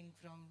operating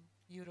from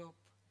Europe,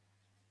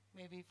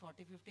 maybe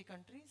 40-50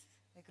 countries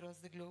across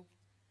the globe,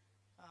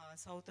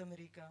 South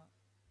America,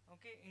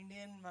 okay,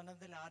 Indian, one of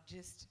the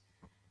largest,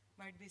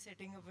 might be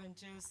setting up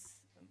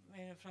ventures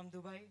from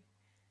Dubai,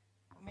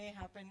 may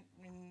happen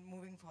in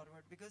moving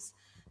forward, because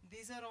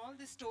these are all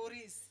the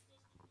stories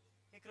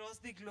across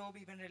the globe.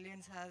 Even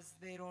Reliance has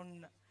their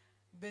own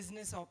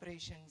business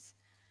operations.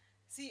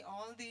 See,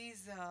 all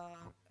these,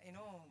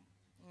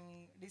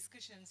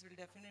 discussions will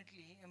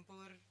definitely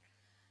empower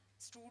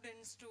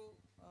students to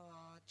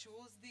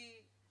choose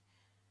the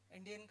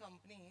Indian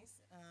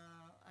companies,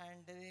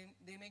 and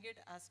they may get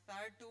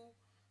aspired to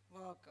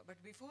work.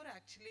 But before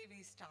actually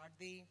we start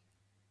the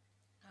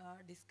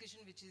discussion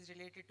which is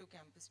related to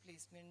campus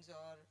placements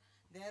or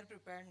their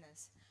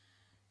preparedness,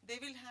 they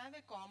will have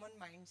a common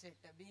mindset.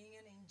 Being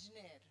an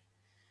engineer,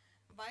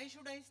 why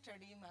should I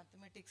study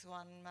mathematics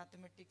 1,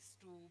 mathematics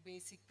 2,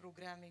 basic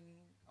programming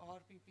or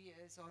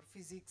PPS or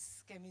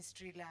physics,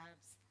 chemistry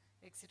labs,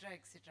 etc.,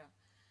 etc.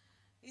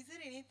 Is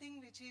there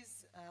anything which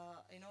is,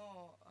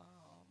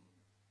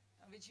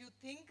 which you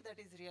think that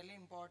is really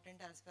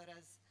important as far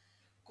as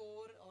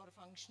core or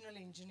functional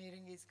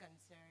engineering is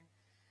concerned?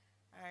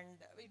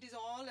 And it is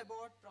all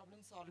about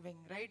problem solving,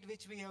 right,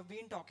 which we have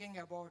been talking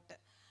about.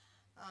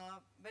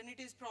 When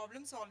it is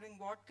problem solving,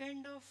 what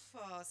kind of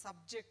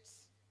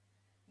subjects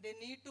they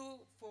need to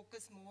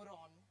focus more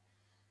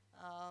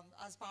on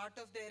as part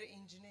of their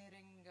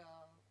engineering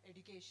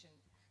education?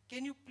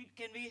 Can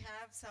we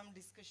have some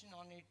discussion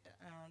on it?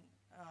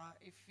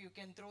 If you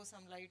can throw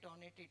some light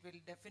on it, it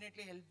will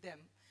definitely help them,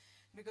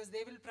 because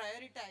they will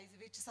prioritize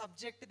which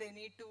subject they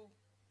need to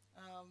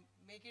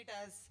make it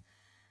as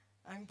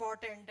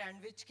important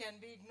and which can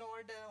be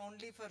ignored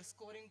only for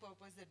scoring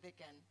purpose that they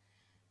can.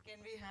 Can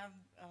we have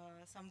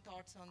some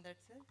thoughts on that,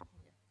 sir?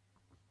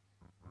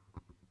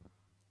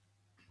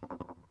 Yeah.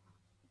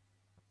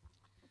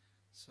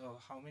 So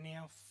how many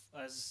of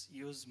us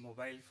use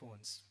mobile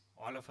phones?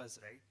 All of us,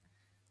 right?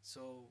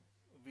 So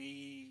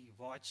we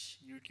watch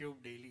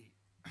YouTube daily.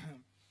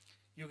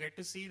 You get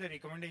to see the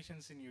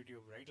recommendations in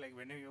YouTube, right? Like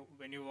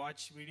when you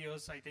watch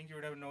videos, I think you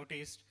would have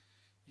noticed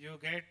you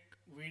get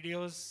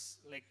videos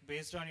like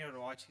based on your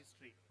watch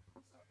history.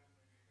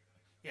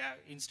 Yeah,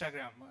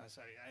 Instagram.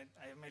 Sorry,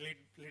 I am a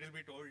little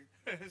bit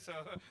old, so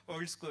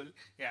old school.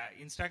 Yeah,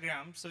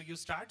 Instagram. So you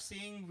start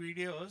seeing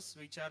videos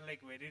which are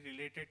like very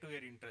related to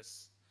your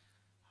interests.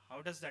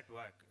 How does that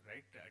work,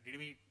 right? Did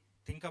we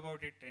think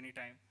about it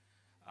anytime?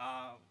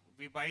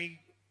 We buy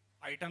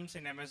items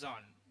in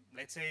Amazon.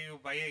 Let's say you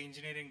buy an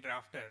engineering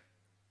drafter.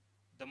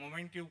 The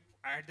moment you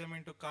add them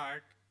into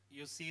cart,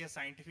 you see a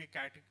scientific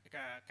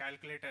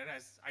calculator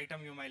as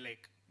item you might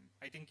like.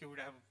 I think you would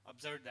have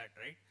observed that,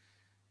 right?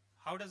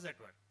 How does that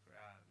work?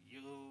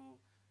 You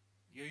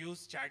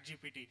use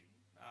ChatGPT.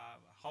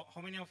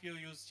 How many of you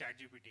use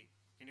ChatGPT?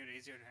 Can you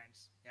raise your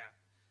hands? Yeah.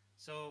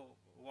 So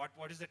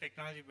what is the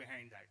technology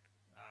behind that?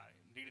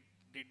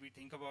 Did we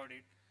think about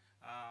it?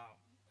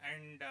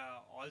 And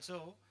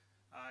also,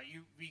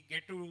 we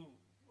get to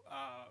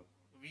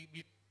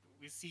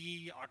we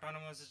see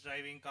autonomous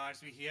driving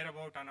cars. We hear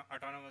about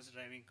autonomous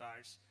driving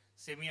cars,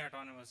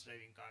 semi-autonomous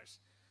driving cars.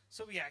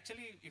 So we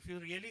actually, if you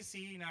really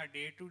see in our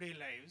day-to-day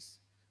lives,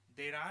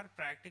 there are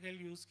practical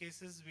use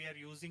cases. We are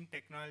using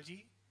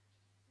technology.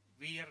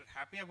 We are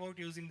happy about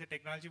using the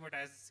technology, but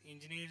as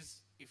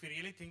engineers, if you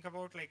really think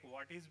about like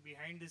what is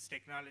behind these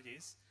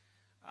technologies,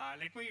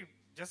 let me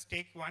just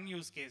take one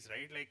use case,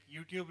 right? Like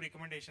YouTube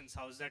recommendations,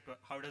 how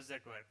does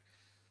that work?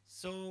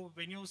 So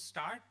when you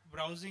start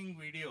browsing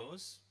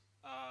videos,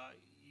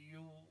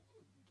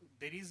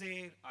 there is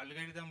a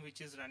algorithm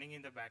which is running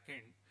in the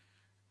backend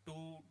to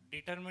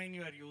determine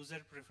your user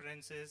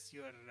preferences,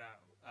 your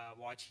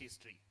watch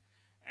history.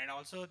 And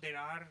also there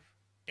are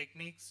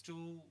techniques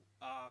to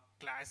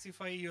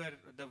classify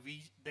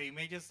the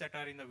images that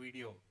are in the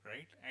video,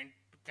 right? And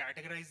to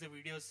categorize the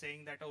videos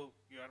saying that, oh,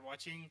 you are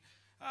watching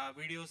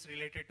videos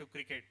related to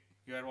cricket,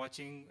 you are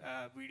watching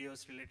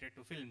videos related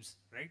to films,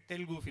 right?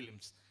 Telugu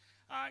films.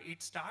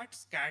 It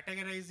starts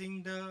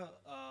categorizing the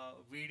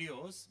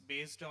videos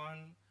based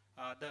on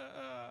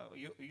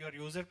your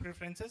user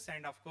preferences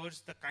and of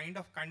course the kind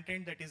of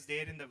content that is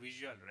there in the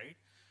visual, right?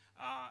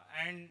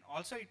 And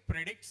also it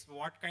predicts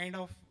what kind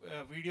of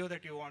video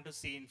that you want to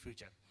see in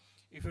future.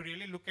 If you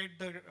really look at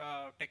the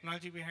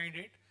technology behind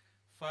it,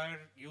 for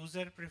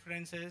user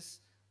preferences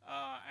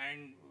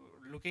and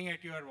looking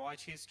at your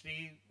watch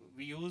history,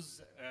 we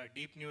use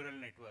deep neural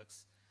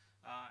networks.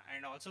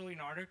 And also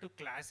in order to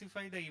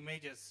classify the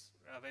images,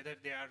 whether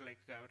they are like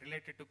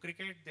related to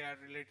cricket, they are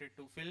related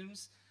to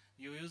films,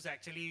 you use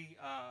actually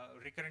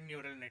recurrent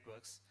neural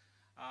networks.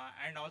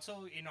 And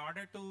also in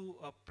order to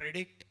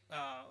predict,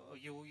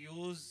 you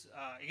use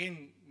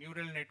again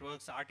neural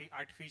networks,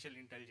 artificial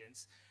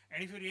intelligence.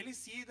 And if you really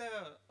see the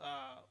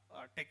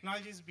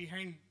technologies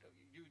behind,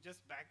 you just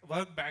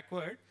work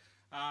backward,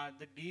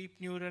 the deep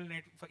neural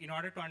in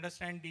order to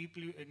understand deep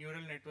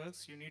neural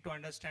networks, you need to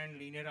understand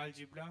linear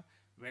algebra,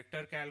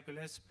 vector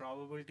calculus,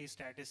 probability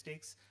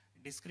statistics,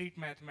 discrete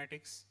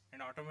mathematics,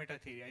 and automata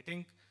theory. I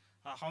think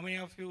how many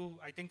of you,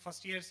 I think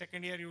first year,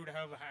 second year, you would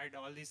have had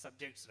all these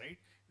subjects, right?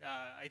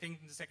 I think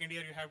in the second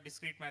year you have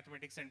discrete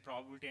mathematics and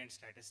probability and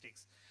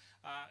statistics.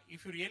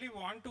 If you really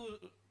want to,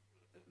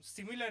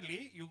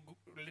 similarly, you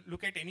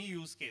look at any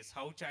use case,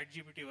 how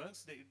ChatGPT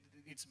works,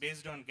 it's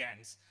based on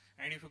GANs.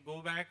 And if you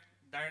go back,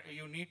 that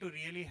you need to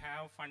really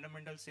have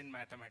fundamentals in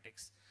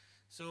mathematics.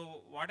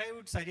 So what I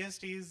would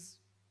suggest is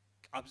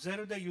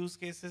observe the use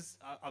cases,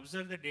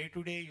 observe the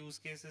day-to-day use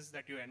cases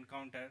that you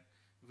encounter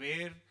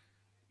where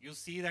you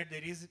see that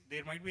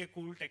there might be a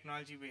cool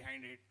technology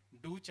behind it.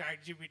 Do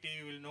ChatGPT,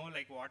 you will know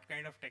like what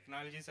kind of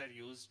technologies are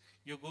used.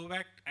 You go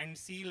back and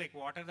see like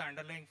what are the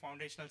underlying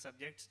foundational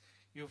subjects.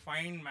 You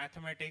find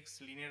mathematics,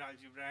 linear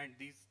algebra, and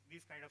these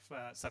kind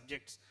of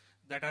subjects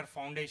that are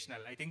foundational.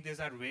 I think these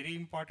are very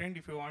important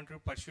if you want to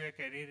pursue a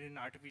career in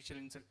artificial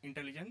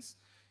intelligence.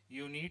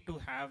 You need to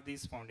have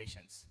these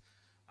foundations.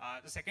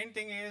 The second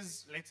thing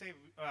is, let's say,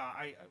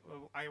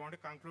 I want to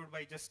conclude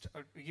by just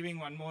giving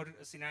one more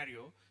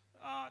scenario.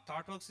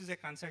 ThoughtWorks is a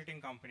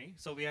consulting company,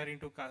 so we are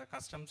into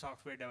custom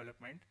software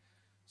development.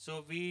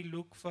 So we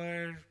look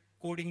for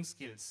coding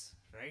skills,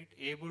 right?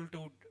 Able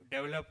to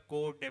develop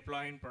code,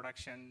 deploy in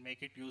production,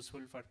 make it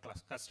useful for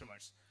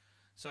customers.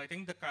 So I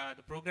think the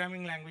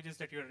programming languages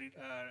that you're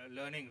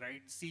learning,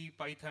 right? C,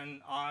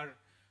 Python, R,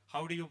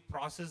 how do you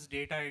process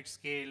data at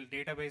scale,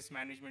 database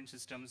management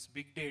systems,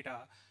 big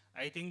data.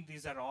 I think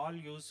these are all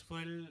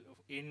useful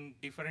in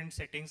different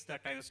settings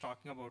that I was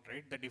talking about,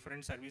 right? The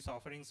different service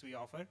offerings we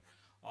offer.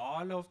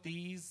 All of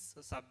these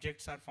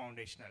subjects are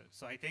foundational.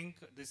 So I think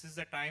this is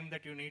the time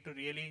that you need to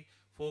really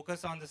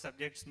focus on the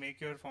subjects,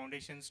 make your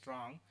foundation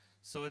strong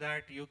so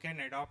that you can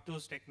adopt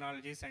those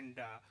technologies and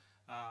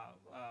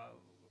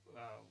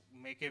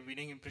make a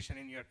winning impression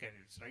in your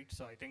careers, right?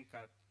 So I think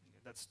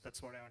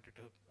that's what I wanted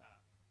to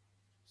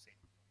say.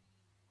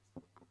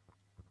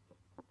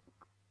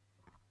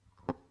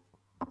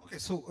 Okay,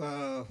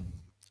 so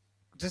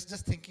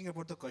just thinking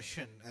about the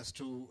question as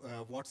to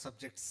what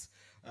subjects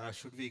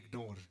should we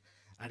ignore,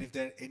 and if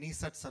there are any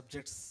such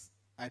subjects,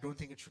 I don't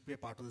think it should be a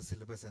part of the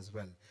syllabus as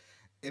well.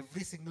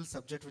 Every single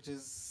subject which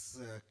is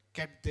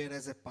kept there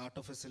as a part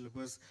of a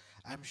syllabus,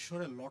 I'm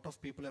sure a lot of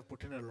people have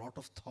put in a lot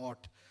of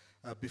thought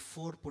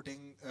before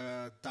putting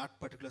that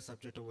particular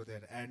subject over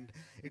there, and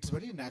it's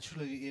very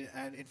natural.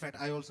 And in fact,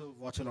 I also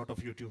watch a lot of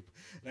YouTube,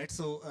 right?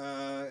 So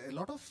a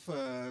lot of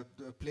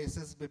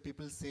places where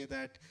people say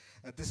that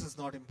this is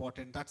not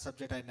important, that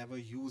subject I never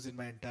use in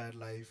my entire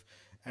life,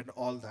 and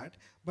all that.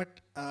 But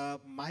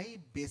my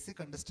basic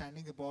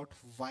understanding about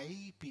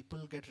why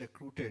people get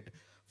recruited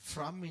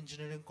from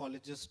engineering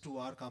colleges to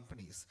our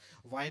companies,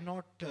 why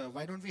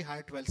don't we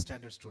hire 12th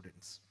standard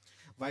students?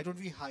 Why don't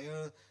we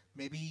hire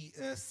maybe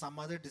some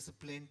other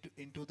discipline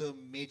into the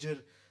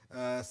major,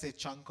 say,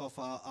 chunk of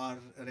our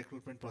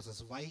recruitment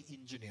process? Why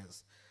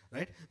engineers,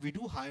 right? We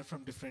do hire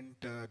from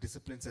different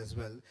disciplines as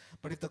well.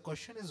 But if the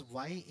question is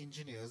why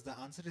engineers, the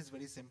answer is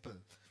very simple.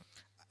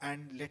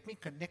 And let me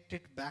connect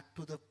it back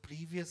to the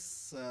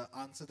previous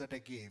answer that I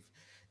gave.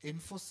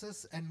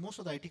 Infosys and most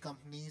of the IT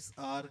companies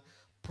are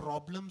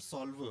problem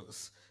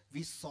solvers.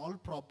 We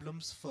solve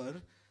problems for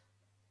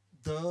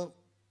the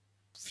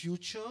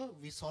future,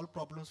 we solve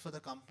problems for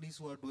the companies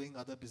who are doing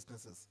other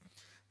businesses,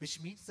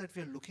 which means that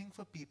we are looking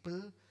for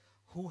people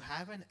who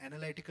have an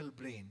analytical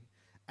brain.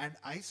 And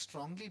I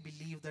strongly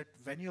believe that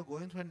when you're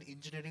going to an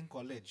engineering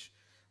college,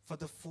 for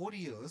the 4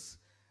 years,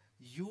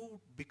 you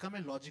become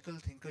a logical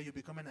thinker, you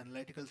become an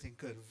analytical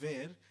thinker,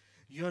 where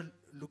you're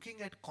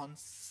looking at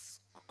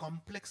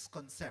complex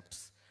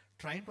concepts,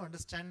 trying to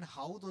understand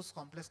how those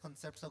complex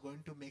concepts are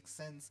going to make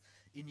sense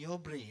in your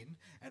brain,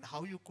 and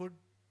how you could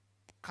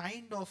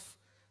kind of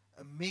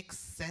make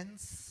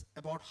sense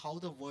about how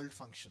the world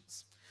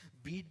functions.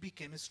 Be it be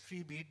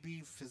chemistry, be it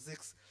be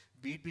physics,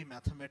 be it be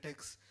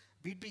mathematics,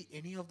 be it be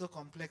any of the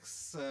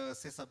complex,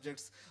 say,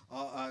 subjects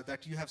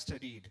that you have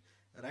studied,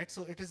 right?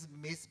 So it is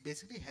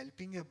basically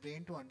helping your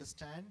brain to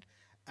understand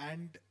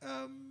and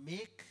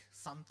make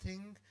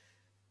something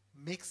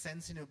make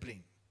sense in your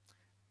brain,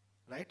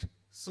 right?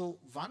 So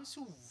once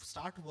you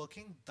start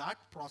working, that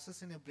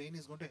process in your brain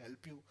is going to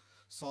help you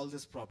solve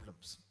these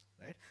problems.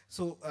 Right?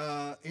 So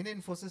in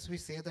Infosys, we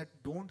say that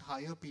don't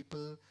hire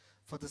people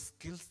for the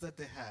skills that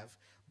they have,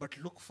 but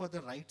look for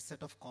the right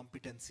set of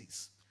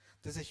competencies.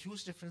 There's a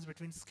huge difference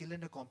between skill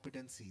and a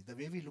competency. The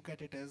way we look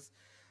at it is,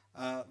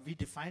 we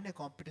define a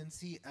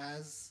competency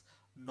as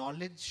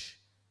knowledge,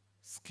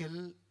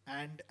 skill,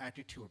 and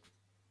attitude.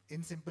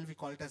 In simple, we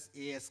call it as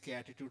ASK,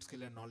 attitude,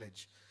 skill, and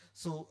knowledge.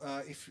 So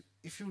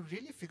if you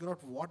really figure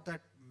out what that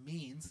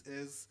means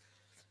is,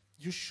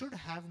 you should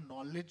have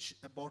knowledge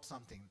about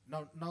something.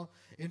 Now,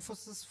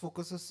 Infosys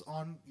focuses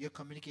on your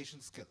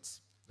communication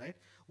skills, right?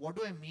 What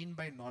do I mean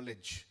by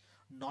knowledge?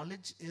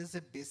 Knowledge is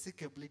a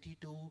basic ability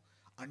to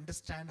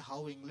understand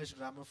how English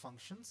grammar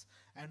functions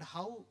and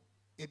how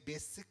a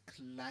basic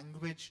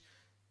language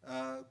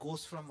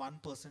goes from one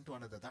person to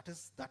another.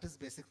 That is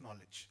basic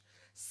knowledge.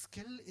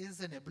 Skill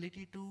is an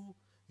ability to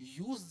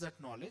use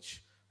that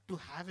knowledge to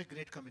have a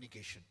great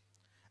communication.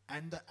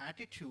 And the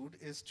attitude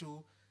is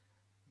to,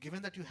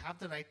 given that you have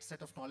the right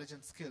set of knowledge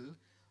and skill,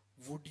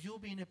 would you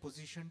be in a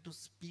position to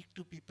speak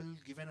to people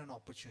given an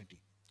opportunity,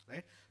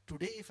 right?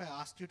 Today, if I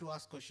asked you to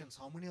ask questions,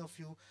 how many of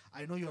you,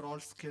 I know you're all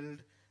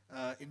skilled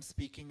in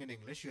speaking in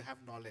English, you have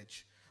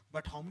knowledge,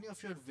 but how many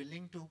of you are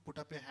willing to put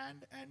up a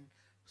hand and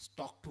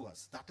talk to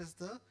us? That is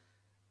the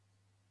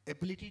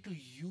ability to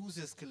use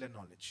your skill and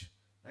knowledge,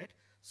 right?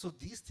 So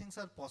these things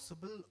are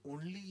possible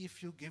only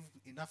if you give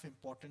enough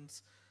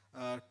importance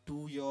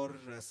to your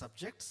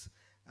subjects,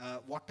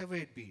 whatever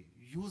it be,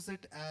 use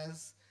it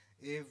as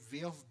a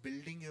way of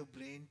building your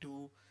brain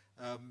to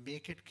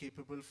make it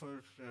capable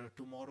for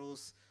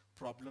tomorrow's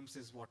problems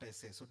is what I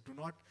say. So do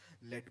not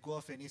let go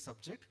of any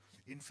subject.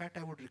 In fact,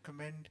 I would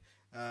recommend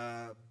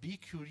be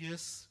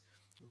curious,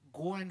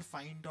 go and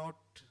find out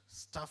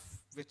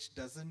stuff which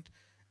doesn't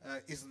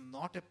is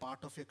not a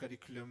part of your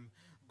curriculum.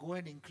 Go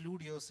and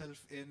include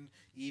yourself in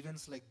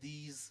events like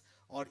these,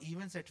 or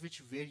events at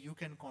which where you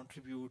can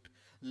contribute,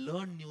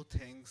 learn new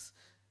things,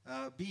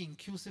 be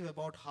inclusive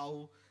about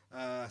how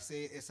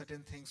say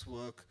certain things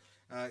work.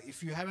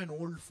 If you have an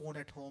old phone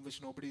at home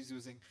which nobody is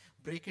using,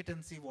 break it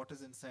and see what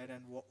is inside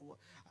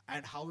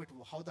and how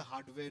the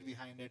hardware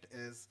behind it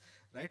is,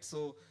 right?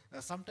 So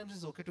sometimes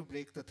it's okay to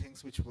break the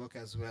things which work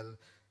as well.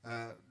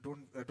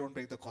 Don't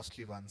break the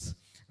costly ones,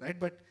 right?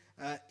 But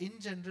in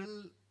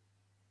general,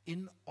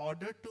 in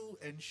order to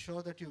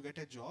ensure that you get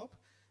a job,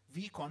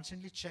 we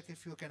constantly check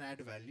if you can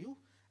add value,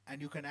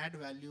 and you can add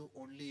value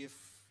only if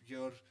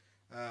your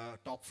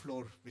top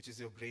floor, which is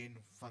your brain,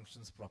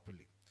 functions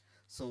properly.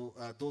 So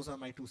those are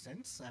my 2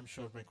 cents. I'm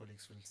sure my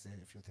colleagues will say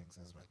a few things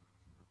as well.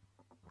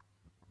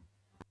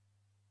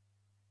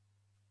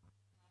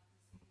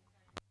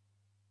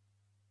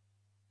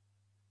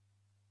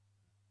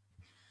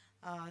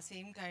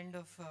 Same kind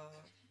of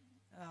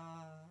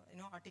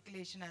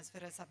articulation as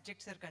far as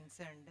subjects are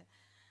concerned.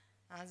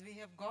 As we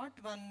have got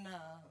one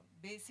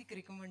basic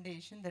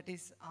recommendation, that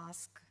is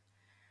ask.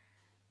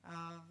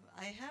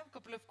 I have a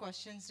couple of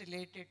questions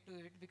related to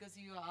it, because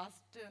you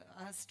asked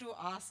us to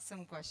ask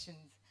some questions.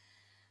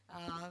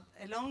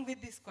 Along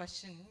with this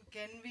question,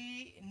 can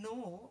we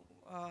know,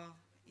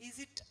 is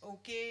it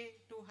okay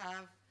to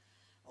have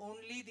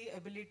only the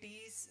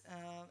abilities,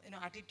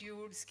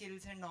 attitude,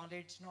 skills and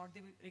knowledge, not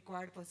the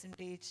required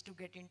percentage to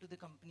get into the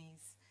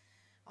companies?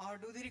 Or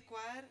do they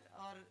require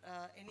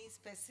any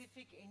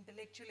specific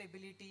intellectual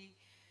ability?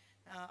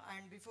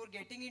 And before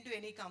getting into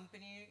any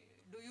company,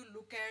 do you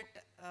look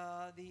at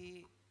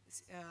the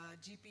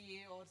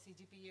GPA or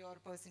CGPA or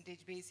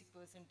percentage, basic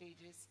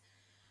percentages,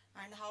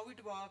 and how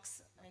it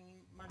works in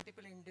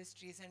multiple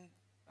industries? And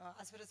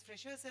as far as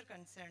freshers are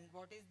concerned,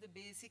 what is the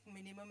basic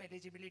minimum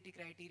eligibility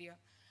criteria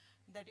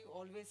that you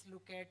always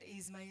look at,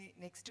 is my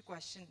next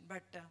question.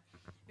 But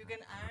you can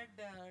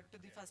add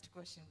to the first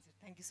question, sir.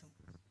 Thank you so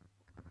much.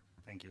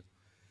 Thank you.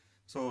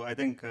 So I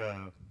think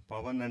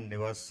Pawan and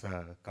Nivas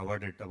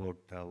covered it about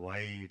why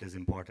it is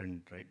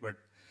important, right? But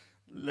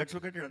let's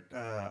look at it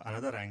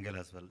another angle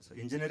as well. So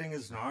engineering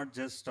is not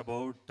just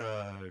about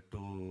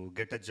to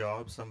get a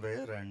job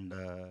somewhere and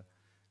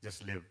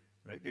just live,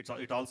 right?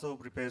 It also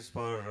prepares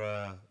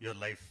for your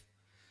life.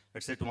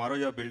 Let's say tomorrow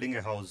you're building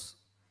a house.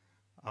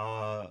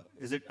 I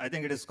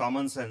think it is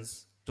common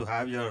sense to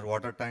have your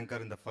water tanker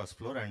in the first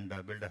floor and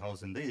build a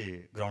house in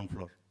the ground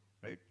floor,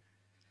 right?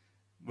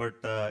 But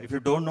if you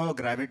don't know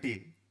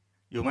gravity,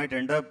 you might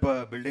end up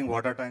building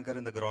water tanker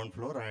in the ground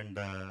floor and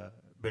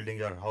building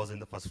your house in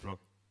the first floor,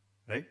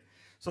 right?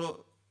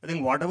 So I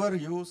think whatever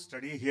you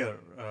study here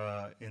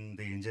in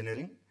the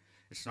engineering,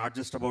 it's not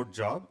just about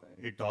job,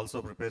 it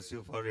also prepares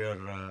you for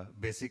your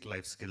basic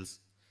life skills.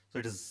 So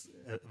it is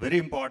very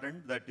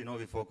important that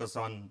we focus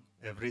on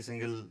every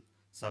single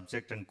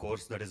subject and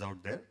course that is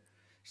out there.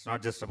 It's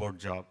not just about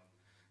job.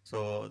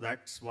 So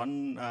that's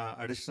one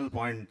additional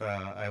point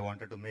I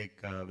wanted to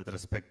make with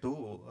respect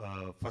to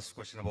first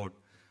question about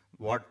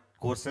what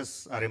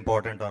courses are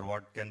important or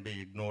what can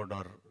be ignored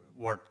or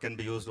what can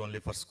be used only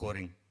for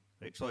scoring,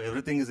 right? So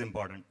everything is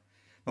important.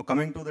 Now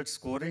coming to that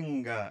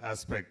scoring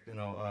aspect,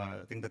 I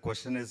think the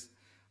question is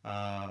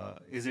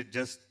it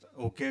just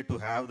okay to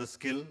have the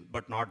skill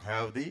but not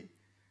have the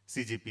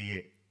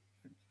CGPA?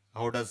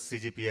 How does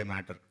CGPA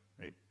matter,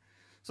 right?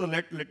 So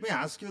let me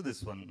ask you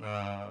this one.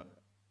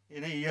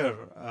 In a year,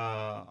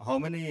 how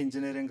many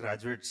engineering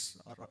graduates,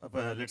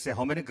 let's say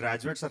how many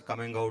graduates are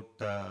coming out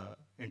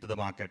into the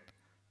market?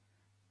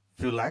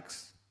 Few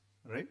lakhs,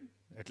 right?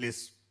 At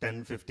least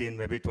 10, 15,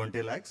 maybe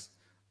 20 lakhs.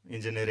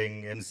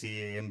 Engineering,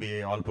 MCA,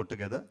 MBA, all put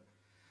together.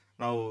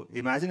 Now,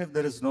 imagine if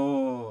there is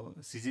no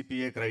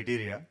CGPA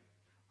criteria,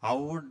 how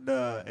would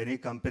any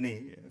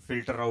company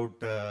filter out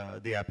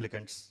the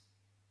applicants,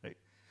 right?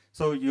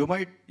 So you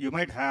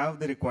might have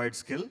the required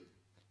skill,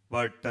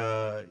 but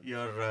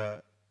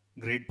your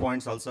grade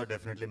points also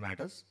definitely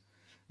matters,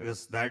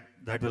 because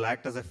that will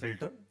act as a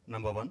filter,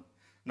 number one.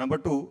 Number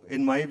two,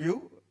 in my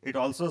view, it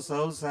also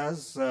serves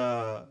as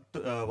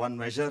one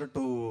measure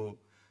to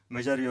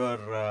measure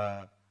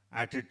your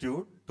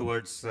attitude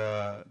towards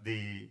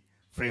the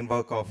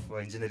framework of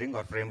engineering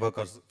or framework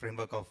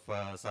of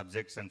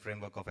subjects and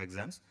framework of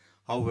exams.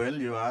 How well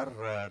you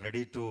are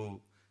ready to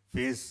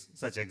face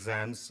such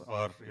exams,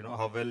 or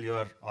how well you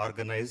are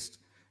organized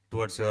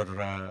towards your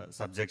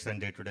subjects and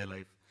day-to-day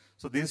life.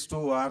 So these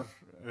two are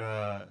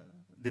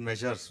the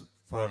measures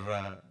for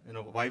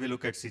why we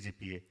look at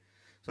CGPA.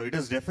 So it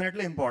is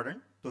definitely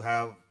important to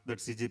have that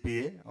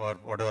CGPA or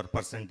whatever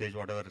percentage,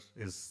 whatever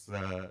is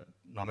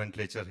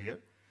nomenclature here,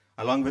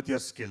 along with your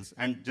skills.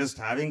 And just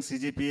having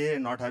CGPA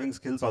and not having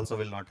skills also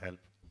will not help.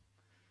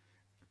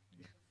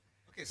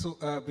 Okay, so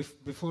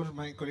before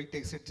my colleague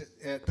takes it,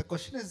 the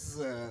question is,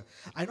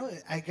 I know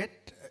I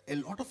get a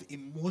lot of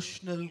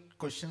emotional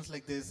questions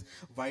like this.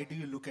 Why do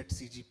you look at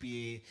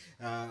CGPA?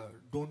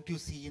 Don't you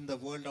see in the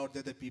world out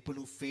there the people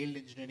who failed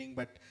engineering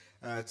but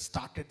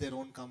started their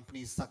own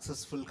companies,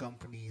 successful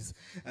companies,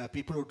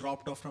 people who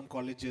dropped off from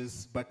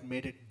colleges but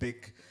made it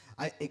big?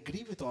 I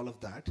agree with all of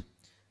that.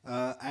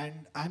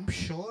 And I'm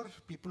sure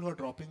people who are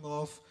dropping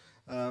off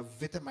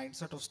with a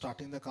mindset of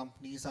starting the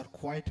companies are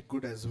quite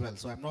good as well.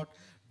 So I'm not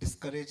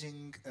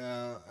discouraging,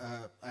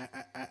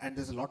 and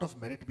there's a lot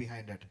of merit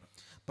behind it.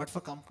 But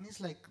for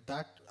companies like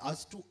that,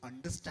 us to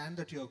understand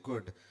that you're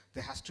good,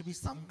 there has to be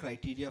some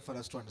criteria for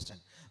us to understand.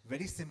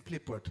 Very simply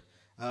put,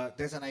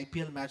 there's an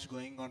IPL match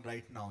going on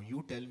right now.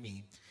 You tell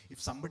me,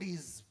 if somebody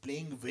is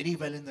playing very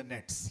well in the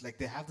nets, like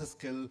they have the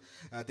skill,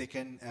 they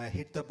can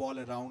hit the ball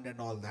around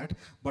and all that,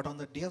 but on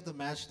the day of the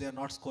match, they're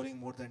not scoring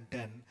more than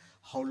 10,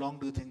 how long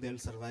do you think they'll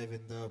survive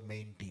in the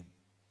main team?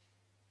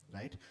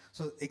 Right?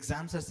 So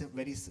exams are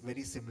very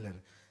similar.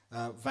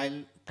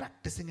 While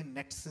practicing in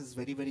nets is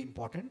very, very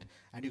important,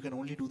 and you can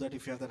only do that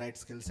if you have the right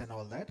skills and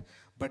all that,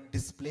 but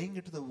displaying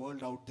it to the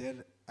world out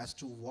there as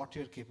to what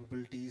your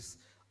capabilities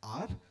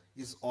are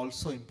is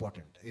also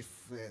important.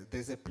 If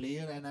there's a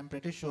player, and I'm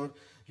pretty sure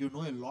you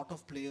know a lot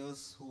of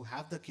players who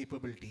have the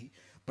capability,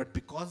 but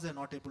because they're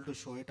not able to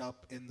show it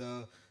up in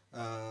the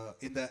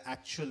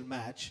actual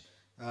match,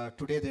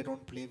 today they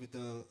don't play with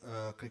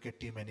the cricket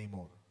team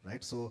anymore,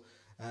 right? So,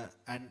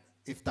 and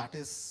if that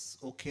is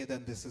okay,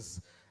 then this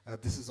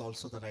is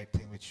also the right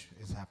thing which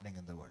is happening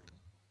in the world.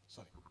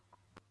 Sorry.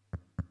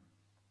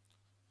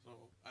 So,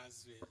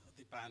 as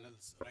the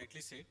panels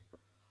rightly said,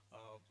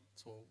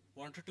 so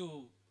wanted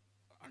to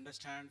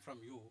understand from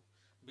you,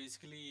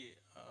 basically,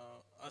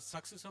 a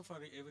success of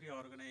every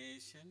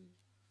organization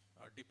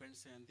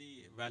depends on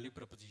the value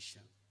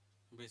proposition,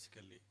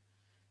 basically,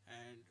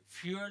 and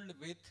fueled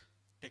with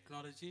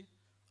technology,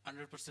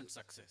 100%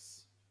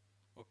 success.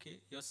 Okay,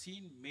 you're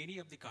seeing many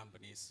of the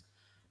companies.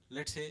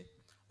 Let's say,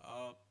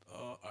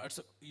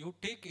 you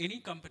take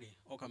any company,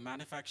 okay,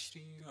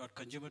 manufacturing or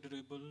consumer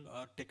durable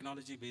or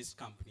technology-based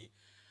company.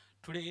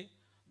 Today,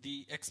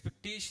 the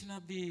expectation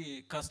of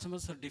the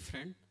customers are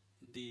different.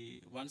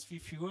 Once we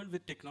fuel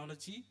with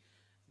technology,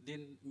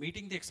 then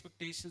meeting the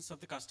expectations of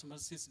the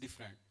customers is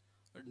different.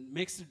 It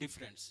makes a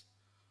difference.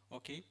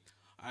 Okay,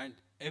 and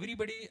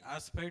everybody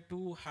aspire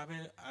to have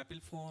an Apple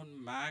phone,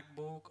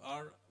 MacBook,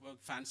 or a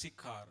fancy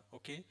car.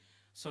 Okay.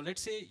 So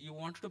let's say you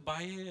wanted to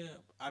buy an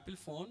Apple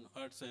phone,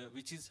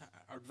 which is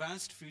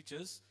advanced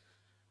features.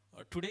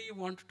 Today you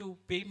want to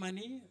pay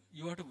money,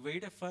 you have to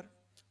wait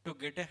to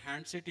get a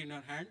handset in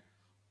your hand,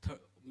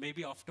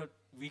 maybe after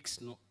weeks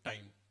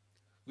time.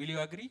 Will you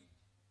agree?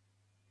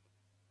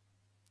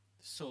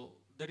 So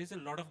there is a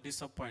lot of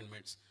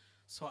disappointments.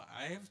 So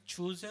I have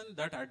chosen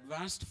that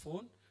advanced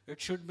phone.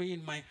 It should be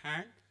in my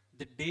hand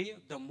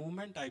the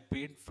moment I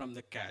paid from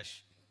the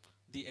cash.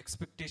 The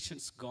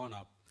expectations gone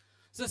up.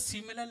 So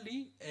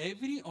similarly,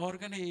 every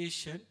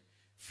organization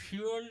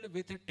fueled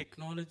with a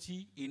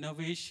technology,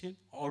 innovation,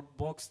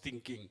 out-box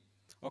thinking.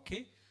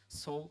 Okay,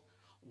 so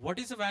what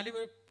is the value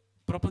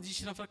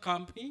proposition of a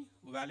company?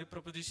 Value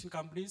proposition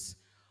companies,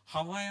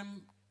 how I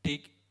am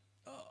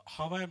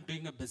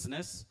doing a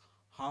business,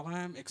 how I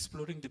am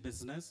exploring the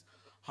business,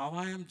 how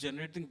I am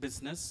generating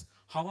business,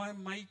 how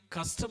my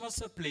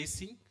customers are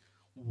placing,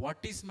 what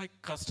is my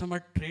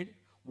customer trend,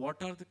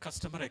 what are the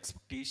customer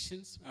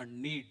expectations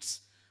and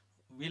needs.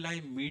 Will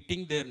I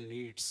meeting their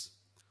needs?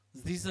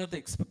 These are the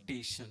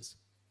expectations.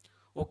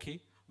 Okay,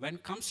 when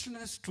it comes to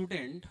a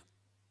student,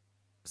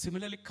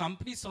 similarly,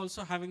 companies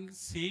also having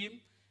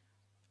same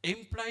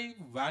employee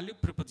value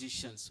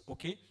propositions.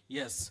 Okay,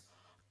 yes,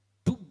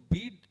 to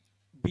be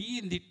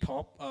in the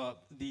top,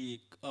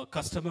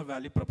 customer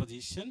value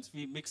propositions,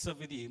 we mix up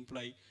with the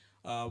employee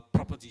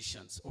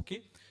propositions.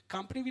 Okay,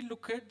 company will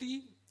look at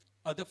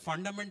the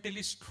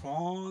fundamentally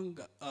strong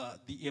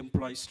the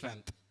employee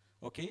strength.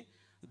 Okay.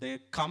 They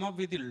come up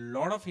with a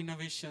lot of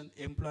innovation,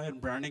 employer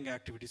branding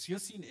activities.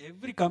 You've seen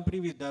every company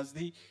which does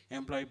the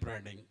employer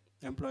branding.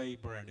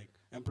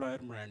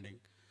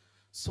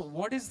 So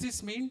what does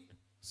this mean?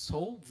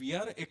 So we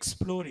are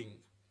exploring,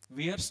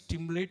 we are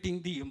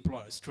stimulating the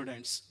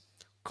students.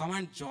 Come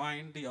and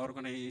join the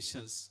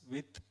organizations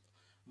with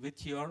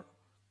your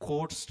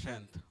core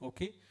strength.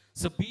 Okay.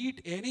 So be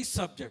it any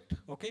subject.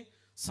 Okay.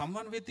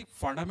 Someone with the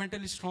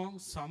fundamentally strong,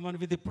 someone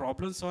with the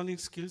problem solving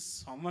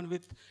skills, someone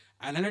with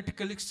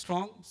analytically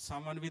strong,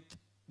 someone with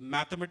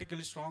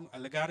mathematically strong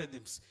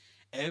algorithms.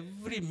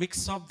 Every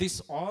mix of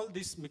this, all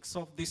this mix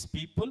of these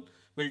people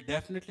will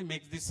definitely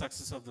make the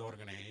success of the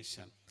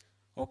organization.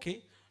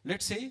 Okay,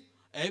 let's say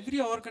every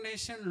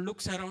organization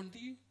looks around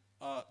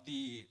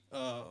the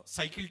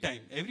cycle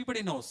time.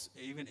 Everybody knows,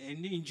 even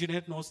any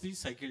engineer knows the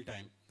cycle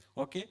time.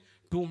 Okay,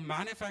 to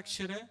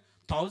manufacture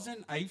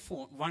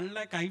 1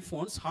 lakh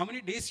iPhones, how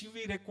many days you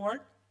will require?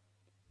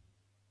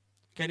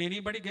 Can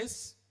anybody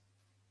guess?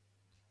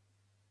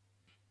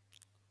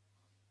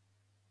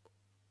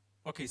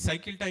 Okay,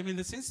 cycle time in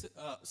the sense,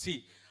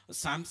 see,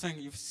 Samsung,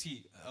 if you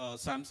see,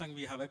 Samsung,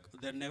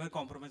 they're never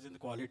compromise in the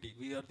quality.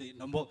 We are the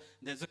number,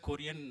 there's a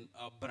Korean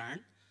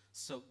brand,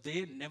 so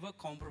they never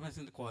compromise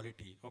in the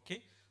quality,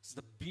 okay?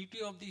 So the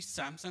beauty of the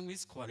Samsung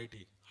is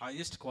quality,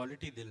 highest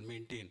quality they'll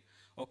maintain,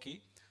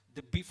 okay?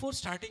 Before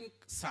starting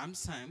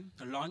Samsung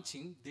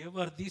launching, there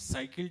were the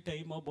cycle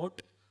time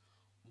about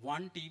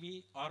one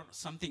TV or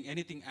something,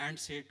 anything,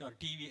 handset or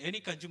TV, any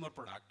consumer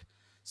product.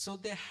 So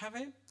they have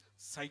a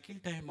cycle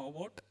time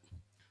about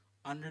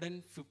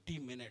 150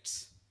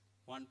 minutes,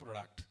 one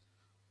product.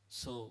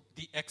 So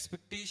the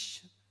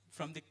expectation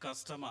from the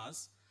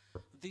customers,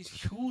 the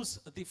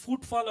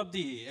footfall of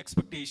the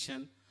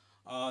expectation,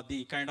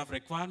 the kind of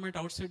requirement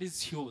outside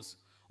is huge.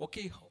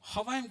 Okay,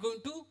 how I am going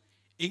to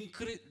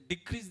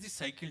decrease the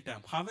cycle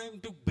time? How I am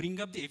to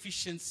bring up the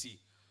efficiency?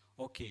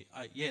 Okay,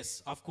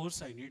 yes, of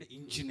course I need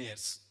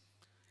engineers.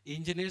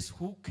 Engineers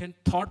who can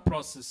thought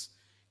process,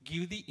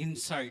 give the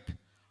insight,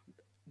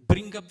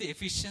 bring up the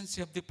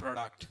efficiency of the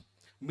product,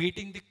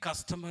 meeting the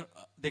customer,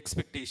 the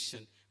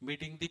expectation,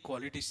 meeting the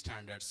quality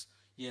standards.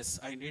 Yes,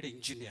 I need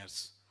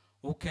engineers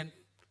who can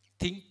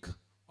think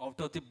out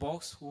of the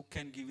box, who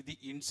can give the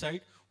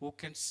insight, who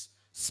can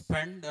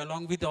spend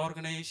along with the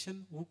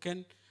organization, who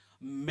can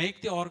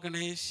make the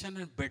organization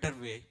in a better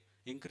way,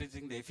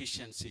 increasing the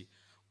efficiency,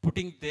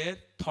 putting their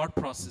thought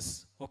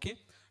process, okay?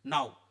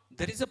 Now,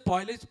 there is a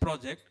pilot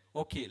project,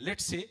 okay,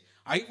 let's say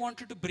I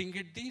wanted to bring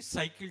it the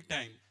cycle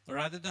time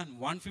rather than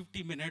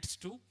 150 minutes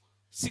to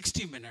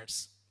 60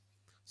 minutes.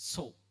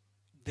 So,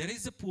 there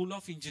is a pool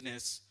of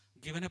engineers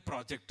given a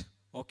project,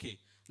 okay.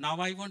 Now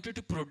I wanted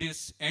to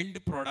produce end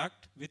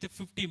product with a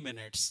 50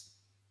 minutes,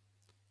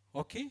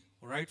 okay,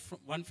 right from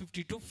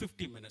 150 to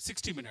 50 minutes,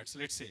 60 minutes,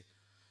 let's say.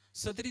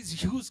 So there is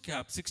huge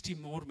gap, 60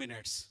 more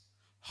minutes.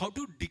 How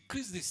to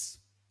decrease this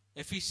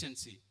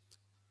efficiency,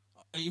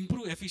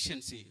 improve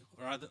efficiency,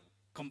 rather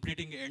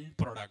completing end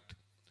product.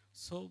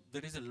 So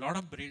there is a lot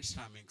of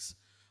brainstormings.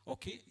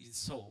 Okay,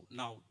 so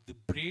now the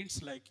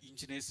brains like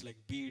engineers like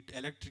be it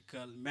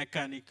electrical,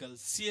 mechanical,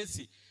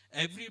 CSE,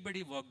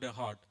 everybody worked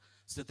hard.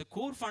 So the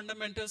core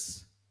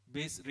fundamentals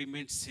base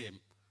remains same.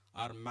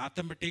 Our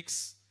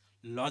mathematics,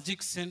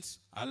 logic sense,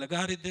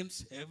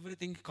 algorithms,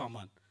 everything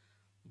common.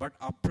 But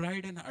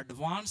applied and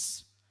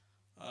advanced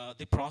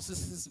the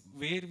processes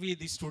where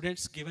the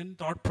students given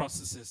thought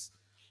processes,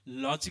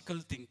 logical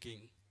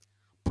thinking,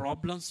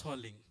 problem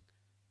solving,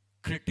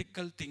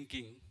 critical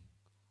thinking,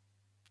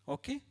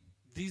 okay?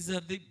 These are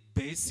the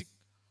basic,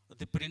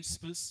 the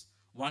principles.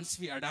 Once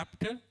we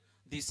adapted,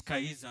 the sky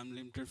is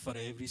unlimited for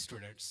every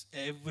students,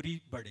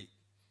 everybody.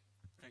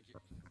 Thank you.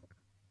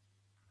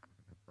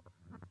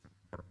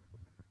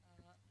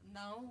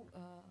 Now,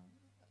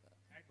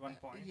 At one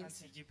point yes, on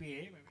sir.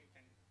 CGPA, maybe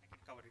I can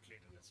cover it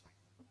later, that's fine.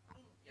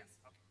 Yes,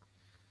 okay.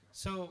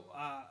 So,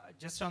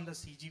 just on the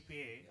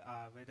CGPA,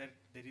 whether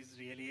there is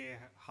really a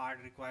hard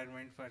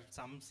requirement for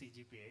some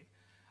CGPA,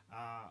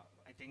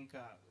 I think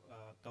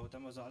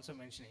Gautam was also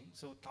mentioning.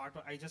 So,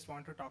 I just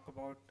want to talk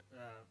about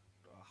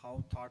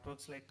how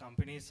ThoughtWorks like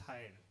companies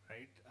hire,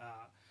 right?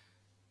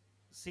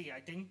 See, I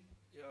think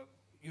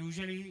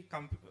usually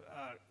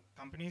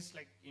companies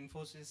like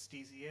Infosys,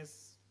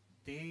 TCS,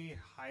 they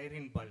hire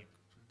in bulk.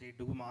 They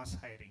do mass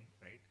hiring,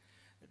 right?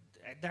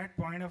 At that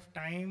point of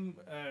time,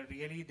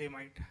 really they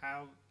might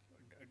have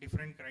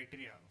different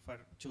criteria for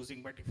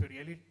choosing. But if you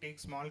really take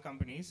small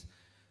companies,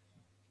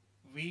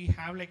 we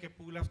have like a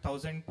pool of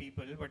 1,000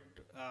 people, but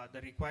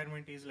the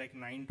requirement is like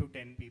 9 to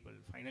 10 people.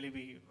 Finally,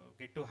 we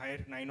get to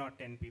hire 9 or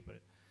 10 people.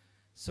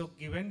 So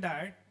given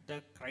that,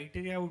 the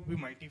criteria would be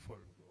multifold.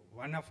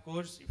 One, of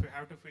course, if you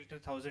have to filter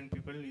 1,000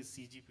 people is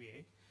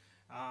CGPA.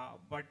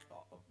 But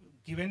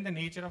given the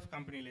nature of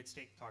company, let's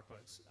take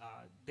ThoughtWorks,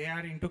 they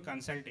are into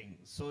consulting.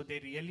 So they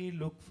really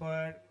look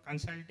for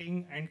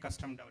consulting and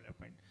custom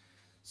development.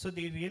 So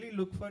they really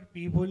look for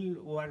people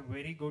who are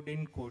very good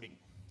in coding,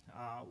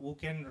 who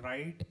can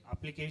write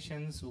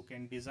applications, who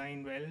can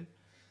design well,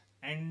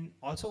 and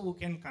also who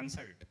can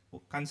consult.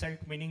 Consult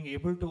meaning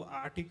able to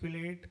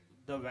articulate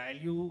the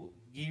value,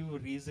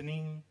 give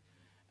reasoning,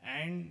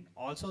 and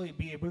also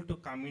be able to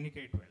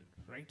communicate well,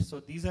 right?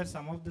 So these are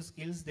some of the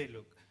skills they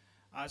look.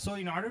 So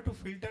in order to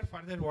filter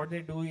further, what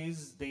they do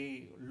is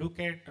they look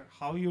at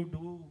how you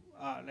do,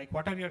 like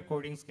what are your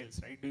coding skills,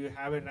 right? Do you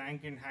have a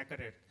rank in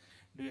HackerEarth?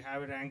 Do you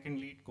have a rank in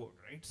Lead Code,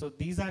 right? So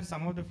these are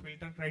some of the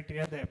filter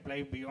criteria they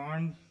apply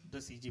beyond the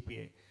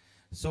CGPA.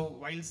 So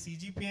while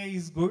CGPA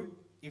is good,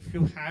 if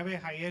you have a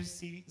higher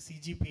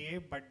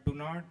CGPA but do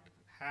not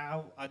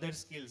have other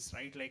skills,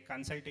 right, like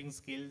consulting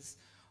skills,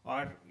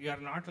 or you are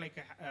not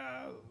like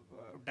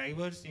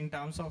diverse in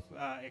terms of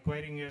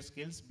acquiring your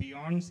skills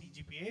beyond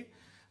CGPA,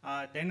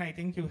 then I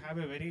think you have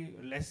a very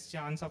less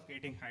chance of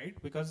getting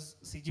hired, because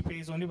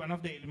CGPA is only one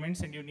of the elements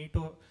and you need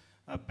to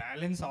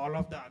balance all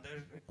of the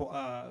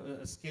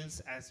other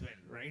skills as well,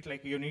 right?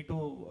 Like you need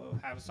to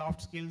have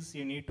soft skills,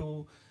 you need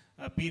to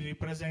be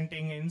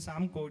representing in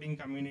some coding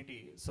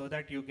community so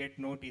that you get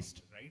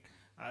noticed,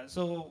 right?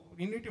 So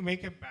you need to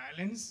make a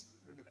balance.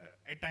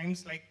 At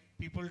times, like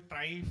people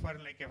try for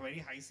like a very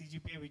high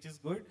CGPA, which is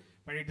good,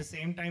 but at the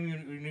same time,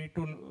 you need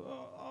to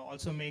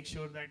also make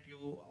sure that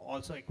you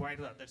also acquire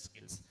the other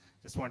skills.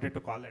 Just wanted to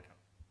call that out.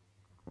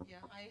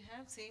 Yeah, I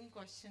have same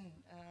question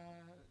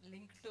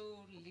linked to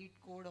lead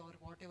code or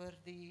whatever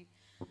the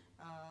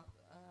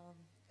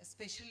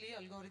especially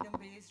algorithm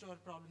based or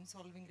problem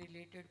solving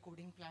related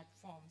coding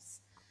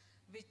platforms,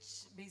 which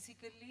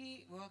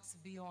basically works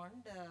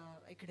beyond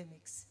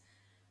academics.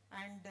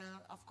 And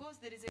of course,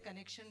 there is a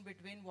connection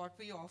between what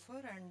we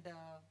offer and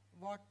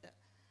what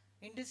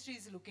industry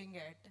is looking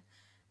at.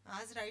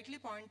 As rightly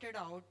pointed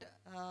out,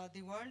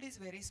 the world is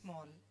very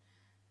small,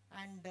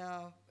 and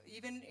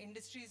even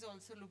industry is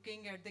also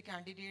looking at the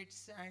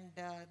candidates, and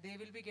they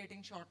will be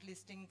getting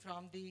shortlisting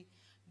from the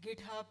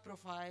GitHub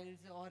profiles,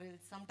 or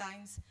else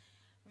sometimes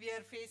we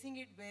are facing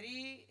it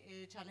very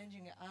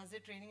challenging. As a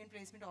training and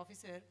placement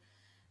officer,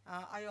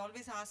 I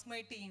always ask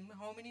my team,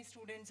 how many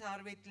students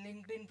are with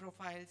LinkedIn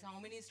profiles, how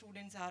many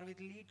students are with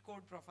lead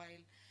code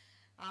profile,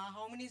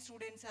 how many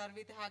students are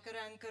with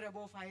HackerRanker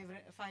above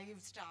five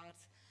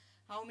stars,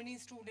 how many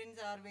students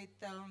are with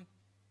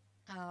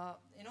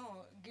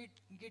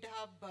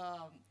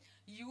GitHub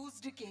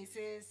used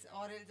cases,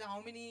 or else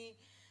how many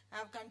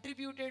have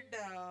contributed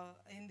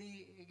in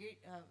the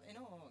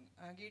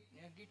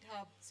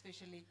GitHub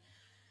especially.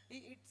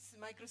 It's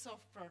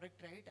Microsoft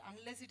product, right?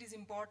 Unless it is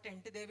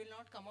important, they will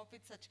not come up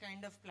with such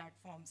kind of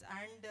platforms,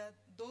 and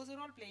those are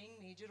all playing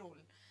major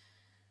role.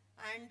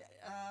 And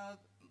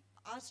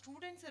our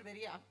students are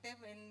very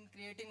active in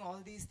creating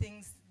all these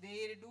things.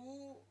 They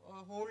do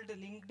hold a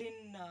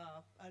LinkedIn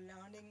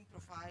learning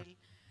profile,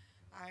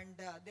 and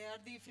they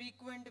are the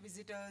frequent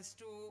visitors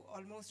to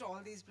almost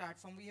all these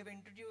platforms. We have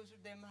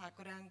introduced them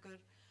HackerRanker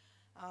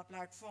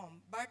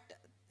platform, but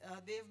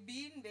they've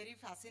been very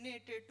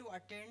fascinated to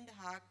attend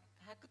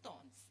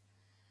hackathons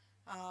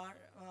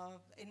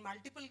in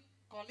multiple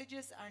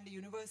colleges and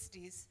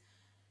universities.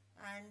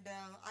 And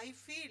I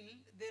feel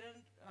there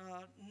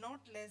are not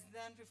less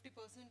than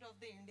 50% of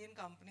the Indian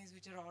companies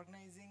which are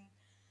organizing,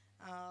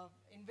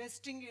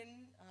 investing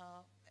in,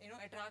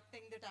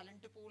 attracting the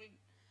talent pool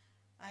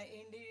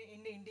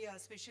in India,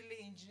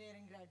 especially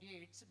engineering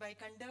graduates, by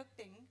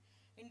conducting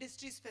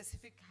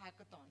industry-specific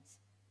hackathons.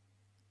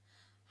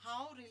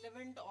 How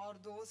relevant are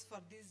those for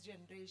this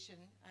generation?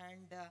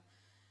 And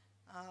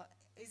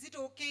is it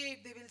okay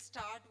if they will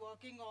start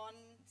working on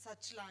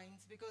such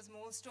lines? Because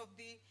most of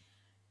the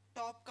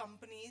top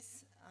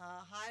companies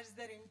hires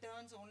their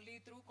interns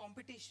only through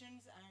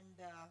competitions and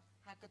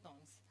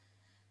hackathons.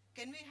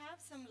 Can we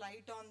have some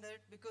light on that?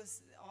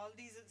 Because all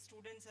these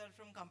students are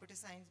from computer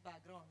science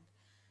background.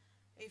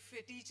 If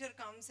a teacher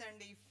comes and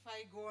if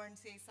I go and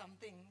say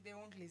something, they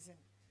won't listen.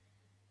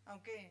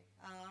 Okay,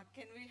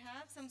 can we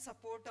have some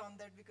support on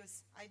that?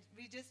 Because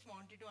we just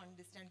wanted to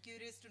understand,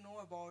 curious to know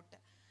about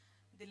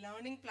the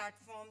learning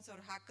platforms or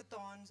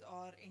hackathons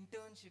or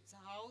internships,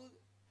 how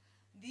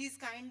these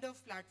kind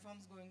of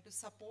platforms going to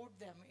support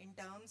them in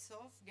terms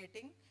of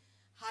getting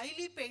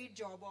highly paid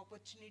job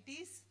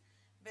opportunities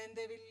when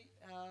they will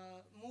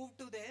move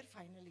to their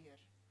final year.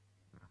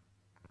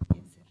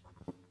 Yes, sir.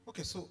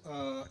 Okay, so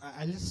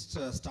I'll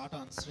just start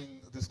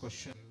answering this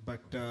question,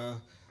 but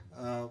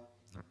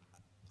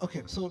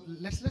okay, so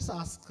let's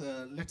ask,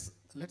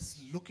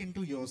 let's look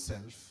into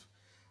yourself.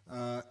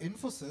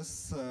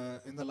 Infosys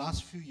in the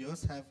last few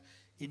years have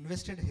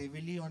invested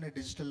heavily on a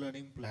digital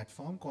learning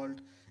platform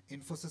called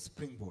Infosys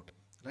Springboard,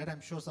 right?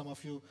 I'm sure some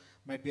of you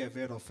might be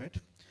aware of it.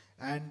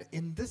 And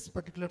in this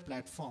particular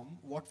platform,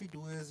 what we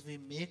do is we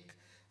make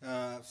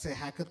say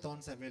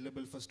hackathons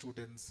available for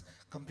students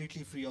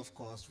completely free of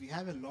cost. We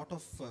have a lot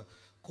of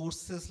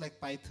courses like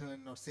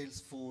Python or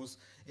Salesforce,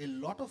 a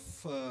lot of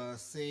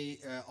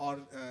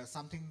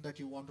something that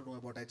you want to know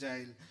about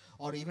Agile,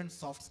 or even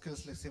soft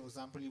skills. Let's say, for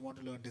example, you want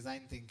to learn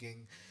design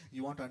thinking,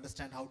 you want to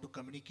understand how to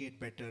communicate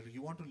better,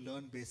 you want to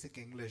learn basic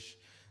English,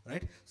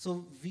 right?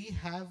 So we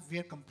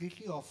are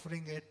completely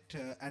offering it,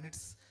 and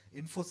it's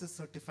Infosys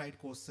certified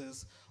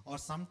courses, or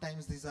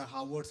sometimes these are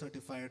Harvard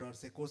certified or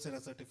say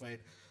Coursera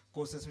certified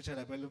courses which are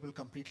available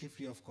completely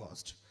free of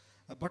cost.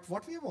 But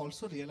what we have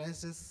also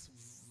realized is,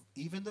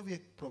 even though we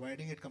are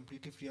providing it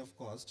completely free of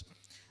cost,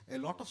 a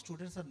lot of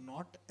students are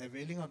not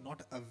availing or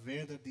not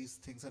aware that these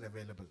things are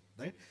available,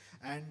 right?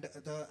 And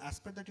the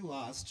aspect that you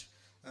asked,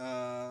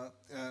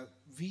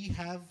 we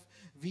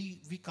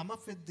come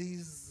up with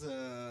these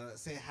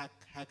say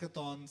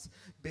hackathons,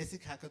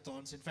 basic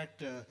hackathons. In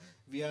fact,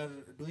 we are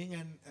doing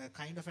a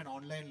kind of an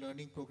online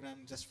learning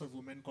program just for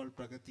women called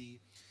Pragati.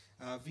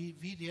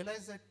 We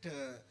realize that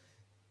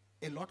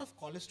a lot of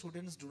college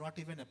students do not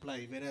even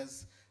apply,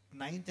 whereas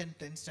 9th and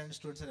 10th standard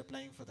students are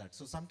applying for that.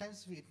 So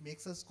sometimes it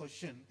makes us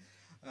question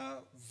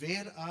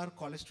where are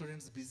college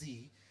students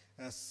busy,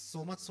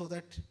 so much so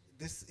that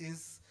this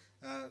is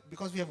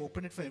because we have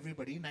opened it for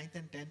everybody. 9th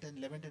and 10th and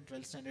 11th and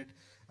 12th standard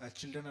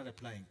children are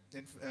applying.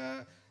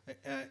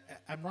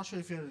 I'm not sure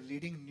if you're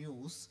reading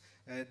news.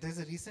 There's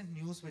a recent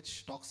news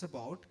which talks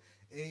about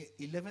a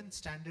 11th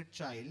standard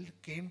child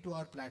came to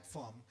our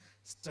platform,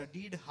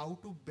 studied how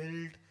to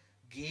build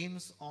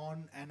games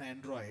on an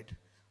Android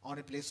on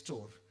a Play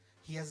Store.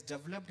 He has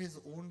developed his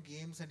own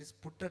games and is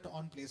put it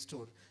on Play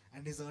Store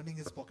and is earning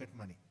his pocket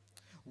money.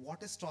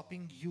 What is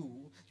stopping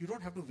you? You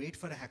don't have to wait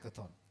for a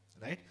hackathon,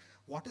 right?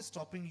 What is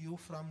stopping you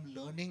from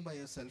learning by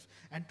yourself?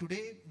 And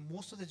today,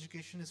 most of the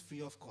education is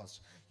free of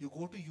cost. You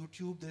go to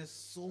YouTube, there's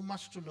so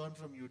much to learn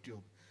from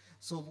YouTube.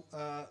 So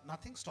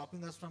nothing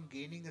stopping us from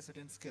gaining a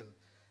certain skill.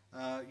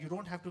 You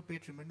don't have to pay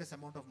tremendous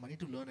amount of money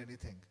to learn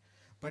anything.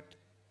 But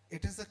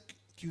it is a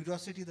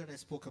curiosity that I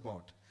spoke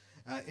about.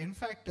 In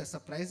fact,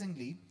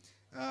 surprisingly,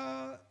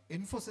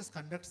 Infosys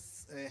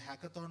conducts a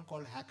hackathon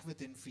called Hack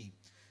with Infi,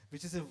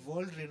 which is a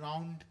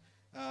world-renowned,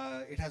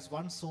 it has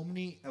won so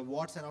many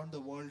awards around the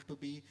world to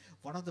be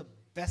one of the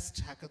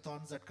best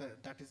hackathons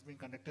that is being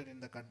conducted in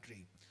the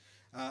country.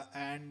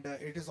 And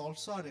it is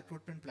also a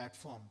recruitment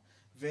platform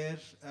where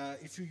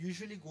if you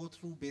usually go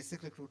through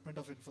basic recruitment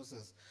of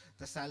Infosys,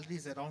 the salary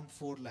is around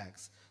 4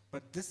 lakhs.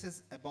 But this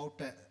is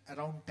about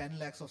around 10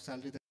 lakhs of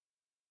salary.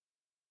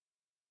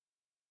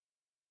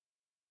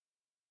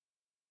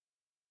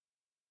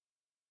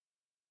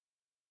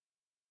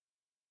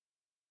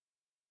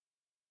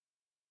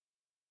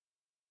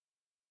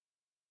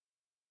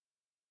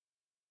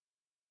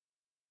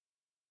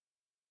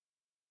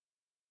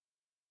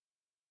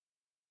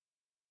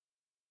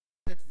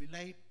 Will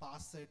I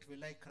pass it?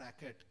 Will I crack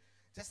it?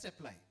 Just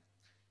apply.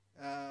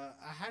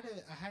 I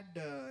had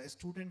a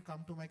student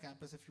come to my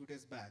campus a few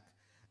days back,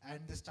 and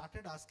they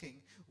started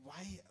asking,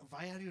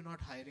 why are you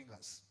not hiring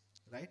us,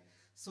 right?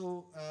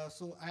 So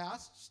I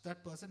asked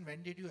that person,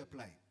 when did you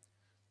apply?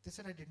 They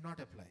said, I did not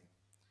apply.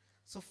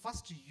 So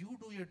first you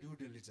do your due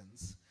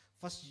diligence.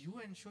 First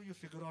you ensure you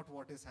figure out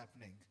what is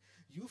happening.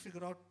 You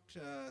figure out,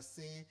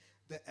 say,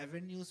 the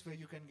avenues where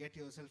you can get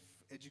yourself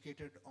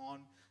educated on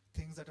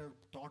things that are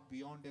taught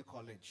beyond your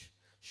college.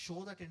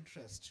 Show that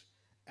interest,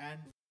 and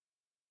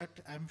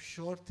I'm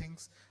sure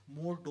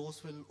more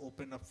doors will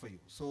open up for you.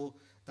 So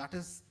that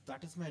is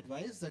my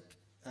advice, that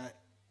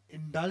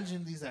indulge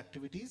in these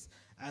activities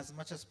as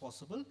much as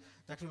possible.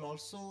 That will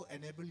also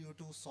enable you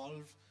to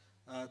solve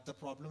the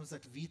problems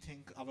that we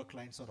think our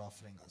clients are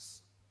offering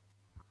us.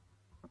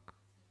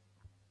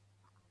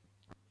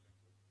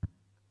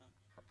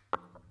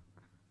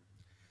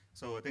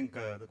 So I think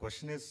the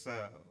question is,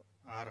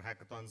 are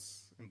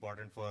hackathons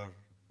important for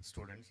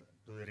students?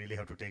 Do they really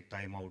have to take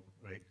time out,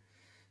 right?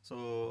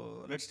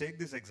 So let's take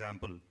this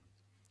example.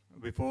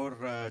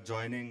 Before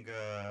joining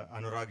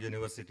Anurag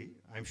University,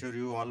 I'm sure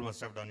you all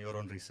must have done your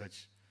own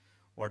research.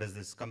 What is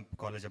this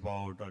college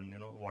about, and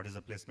what is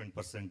the placement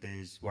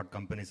percentage, what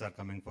companies are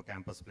coming for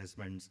campus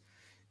placements.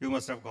 You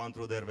must have gone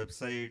through their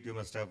website, you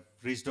must have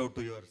reached out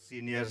to your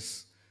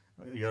seniors,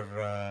 your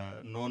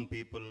known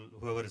people,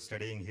 whoever is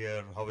studying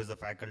here, how is the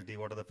faculty,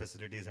 what are the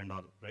facilities and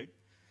all, right?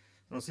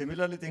 Now,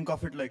 similarly, think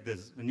of it like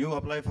this. When you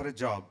apply for a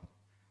job,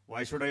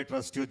 why should I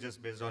trust you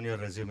just based on your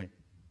resume,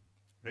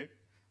 right?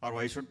 Or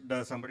why should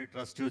somebody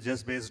trust you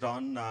just based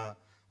on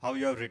how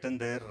you have written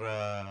their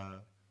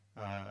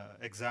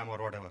exam or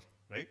whatever,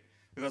 right?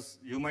 Because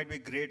you might be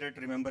great at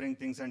remembering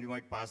things and you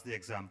might pass the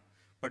exam,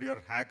 but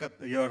your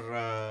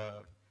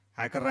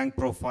HackerRank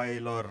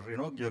profile, or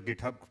your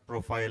GitHub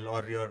profile,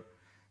 or your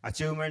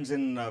achievements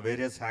in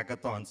various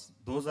hackathons,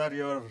 those are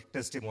your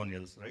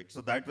testimonials, right?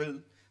 So that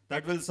will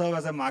serve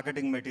as a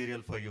marketing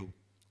material for you,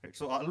 right?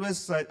 So always,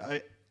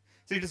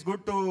 see, it is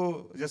good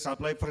to just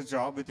apply for a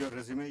job with your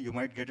resume. You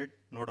might get it,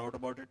 no doubt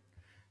about it.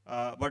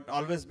 But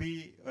always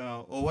be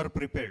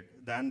over-prepared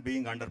than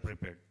being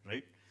under-prepared,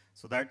 right?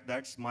 So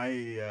that's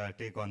my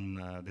take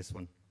on this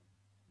one.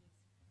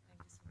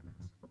 Yes, thank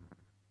you so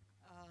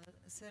much.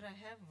 Sir, I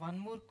have one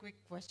more quick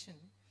question,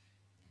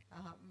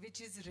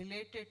 which is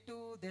related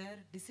to their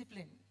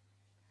discipline.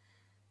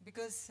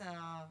 Because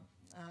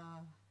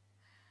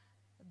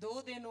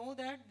though they know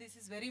that this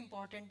is very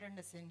important and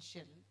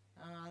essential,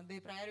 they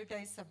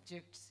prioritize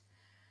subjects.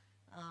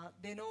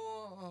 They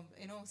know,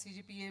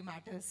 CGPA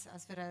matters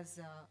as far as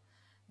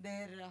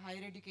their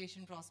higher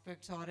education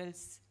prospects, or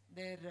else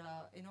their,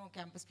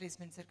 campus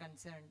placements are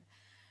concerned.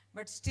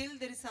 But still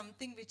there is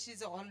something which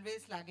is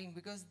always lagging,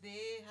 because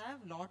they have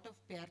lot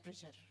of peer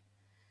pressure.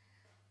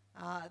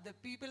 The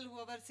people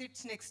whoever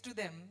sits next to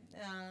them,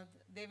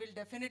 they will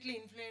definitely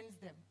influence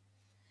them.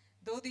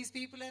 Though these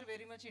people are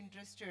very much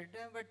interested,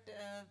 but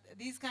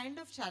these kind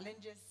of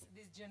challenges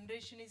this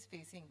generation is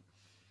facing.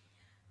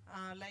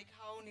 Like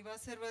how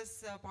Nivas sir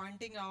was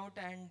pointing out,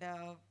 and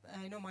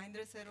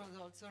Mahendra sir was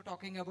also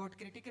talking about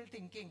critical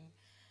thinking.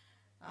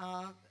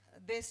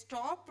 They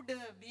stopped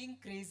being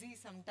crazy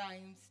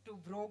sometimes to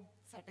broke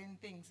certain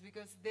things,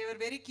 because they were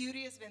very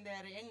curious when they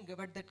are young,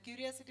 but that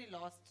curiosity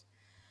lost.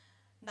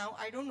 Now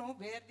I don't know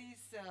where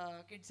these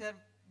kids are,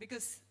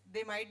 because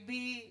they might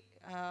be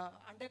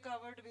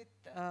undercovered with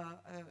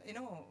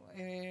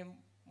a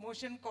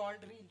motion called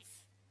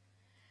reels.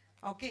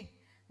 Okay.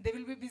 They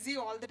will be busy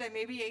all the time.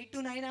 Maybe 8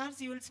 to 9 hours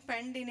you will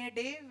spend in a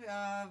day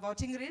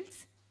watching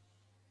reels.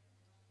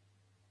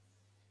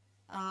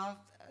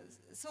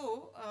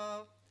 So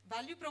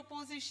value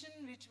proposition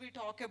which we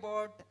talk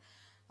about,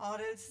 or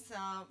else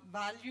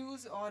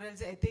values or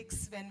else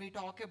ethics when we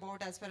talk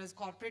about as far as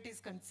corporate is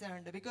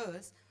concerned,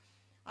 because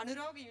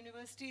Anurag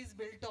University is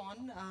built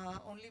on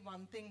only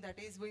one thing, that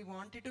is we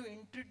wanted to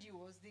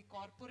introduce the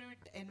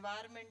corporate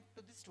environment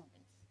to the students.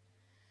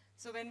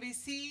 So when we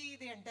see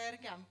the entire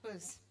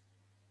campus,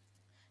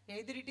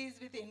 either it is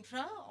with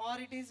infra or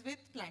it is with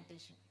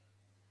plantation.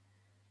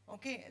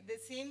 Okay, the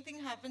same thing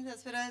happens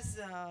as far as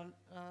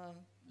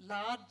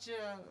large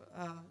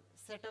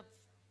set of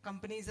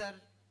companies are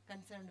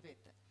concerned with.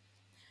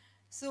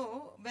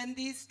 So when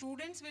these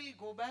students will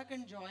go back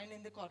and join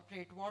in the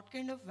corporate, what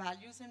kind of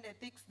values and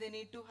ethics they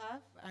need to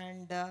have,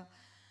 and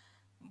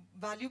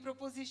value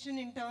proposition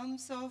in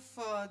terms of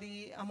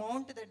the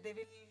amount that they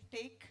will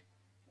take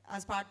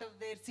as part of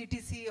their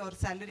CTC or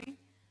salary,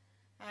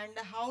 and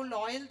how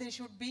loyal they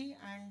should be,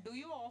 and do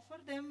you offer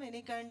them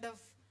any kind of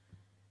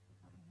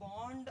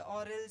bond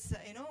or else,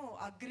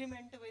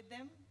 agreement with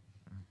them?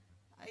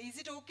 Is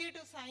it okay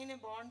to sign a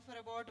bond for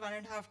about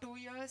 1.5 to 2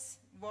 years?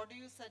 What do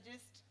you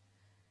suggest?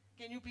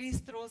 Can you please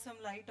throw some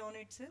light on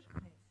it, sir?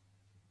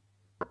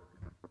 Yes.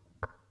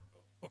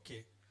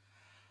 Okay.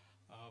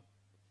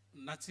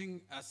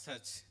 Nothing as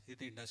such in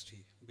the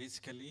industry.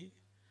 Basically,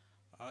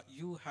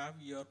 you have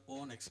your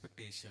own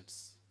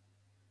expectations.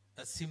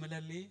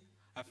 Similarly,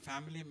 a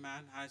family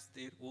man has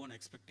their own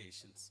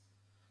expectations.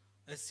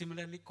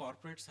 Similarly,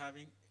 corporates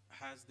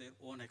has their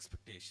own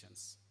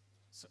expectations.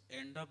 So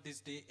end of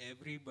this day,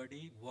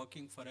 everybody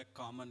working for a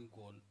common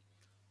goal.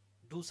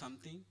 Do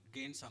something,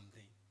 gain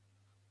something.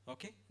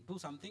 Okay, do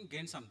something,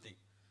 gain something.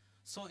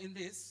 So in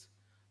this,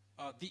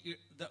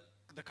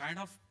 the kind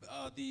of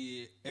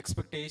the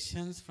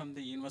expectations from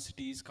the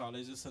universities,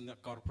 colleges, and the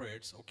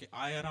corporates. Okay,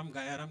 ayaram,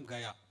 gayaram,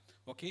 gaya.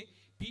 Okay,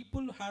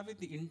 people having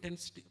the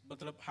intensity,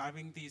 but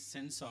having the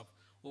sense of,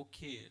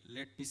 okay,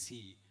 let me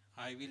see,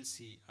 I will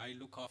see, I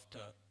look after,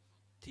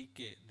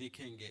 theeke,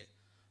 dekhenge.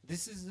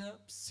 This is the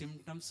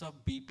symptoms of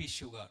BP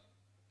sugar.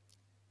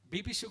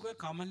 BP sugar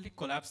commonly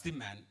collapses the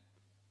man.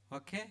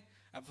 Okay.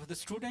 For the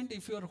student,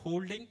 if you are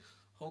holding,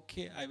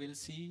 okay, I will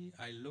see,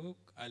 I'll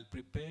look, I'll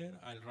prepare,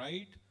 I'll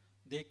write,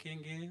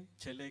 dekhenge,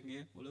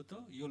 chalenge,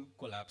 you'll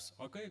collapse.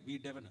 Okay, we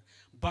never know.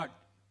 But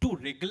to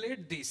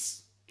regulate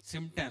these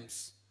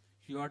symptoms,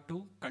 you are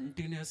to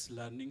continuous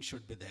learning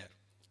should be there.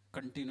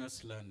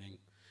 Continuous learning.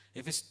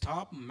 If you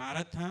stop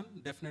marathon,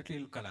 definitely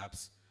you'll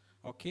collapse.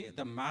 Okay,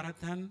 the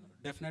marathon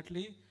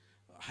definitely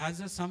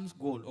has some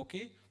goal.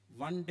 Okay,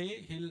 one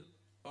day he'll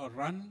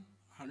run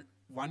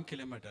 1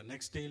 kilometer,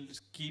 next day he'll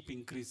keep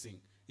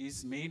increasing.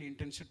 His main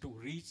intention to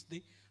reach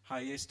the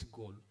highest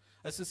goal.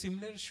 As a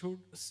similar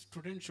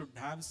student should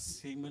have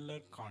similar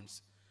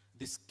cons,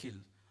 the skill,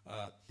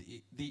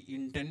 the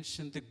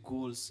intention, the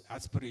goals,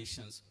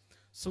 aspirations.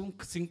 So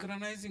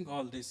synchronizing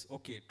all this,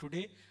 okay,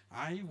 today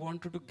I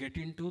wanted to get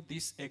into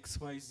this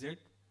XYZ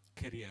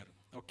career,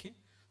 okay.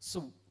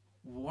 So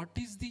what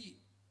is the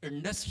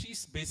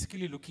industries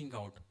basically looking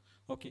out?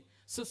 Okay,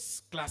 so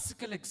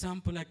classical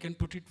example I can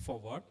put it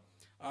forward.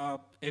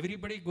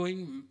 Everybody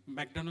going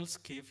McDonald's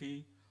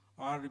cafe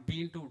or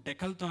been to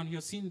Decathlon.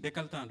 You've seen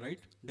Decathlon, right?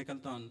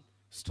 Decathlon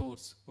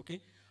stores, okay.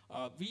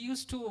 We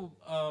used to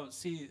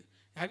see,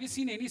 have you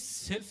seen any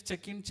self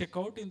check-in,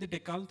 check-out in the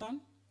Decathlon?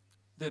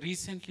 The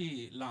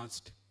recently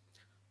launched,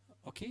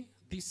 okay,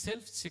 the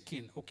self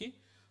check-in, okay.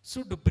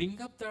 So to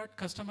bring up that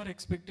customer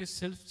expected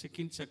self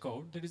check-in,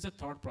 check-out, there is a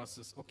thought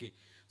process, okay.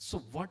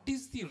 So what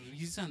is the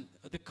reason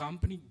the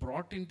company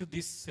brought into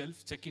this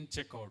self check-in,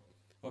 check-out,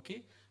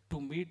 okay, to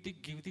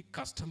give the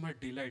customer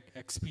delight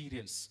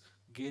experience,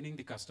 gaining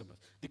the customers.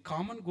 The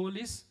common goal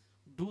is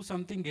do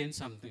something, gain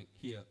something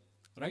here,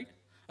 right?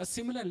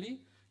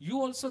 Similarly,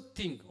 you also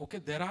think, okay,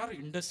 there are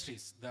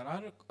industries, there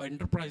are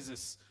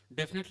enterprises,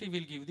 definitely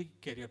will give the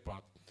career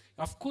path.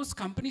 Of course,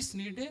 companies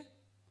need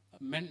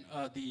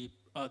the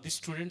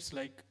students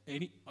like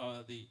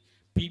the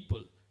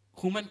people.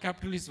 Human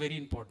capital is very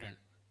important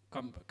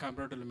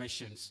compared to the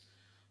machines.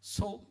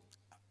 So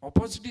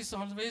opportunity is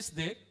always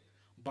there,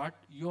 but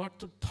your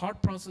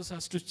thought process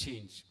has to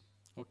change,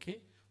 okay?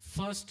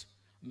 First,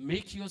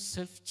 make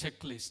yourself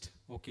checklist,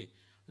 okay?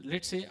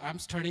 Let's say I'm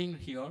studying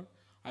here,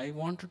 I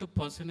wanted to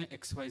pursue an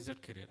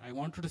XYZ career. I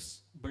wanted to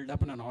build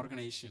up an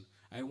organization.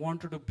 I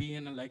wanted to be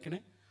an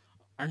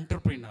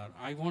entrepreneur.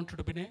 I wanted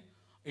to be an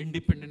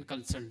independent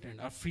consultant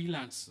or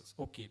freelance.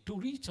 Okay, to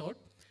reach out,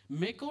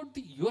 make out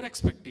your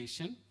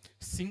expectation,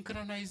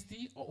 synchronize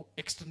the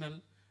external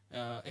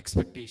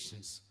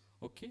expectations.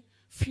 Okay,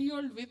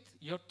 fueled with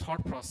your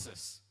thought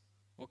process.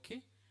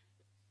 Okay,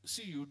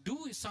 so you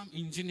do some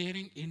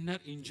engineering, inner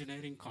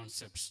engineering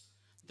concepts.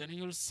 Then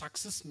your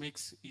success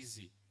makes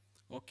easy.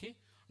 Okay.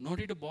 No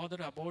need to bother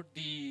about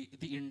the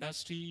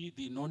industry,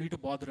 no need to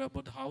bother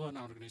about how an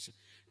organization.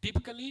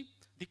 Typically,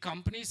 the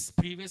companies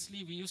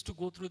previously, we used to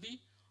go through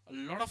a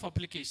lot of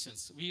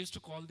applications. We used to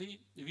come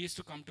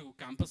to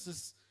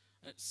campuses,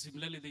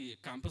 similarly the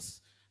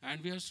campus,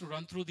 and we used to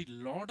run through the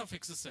lot of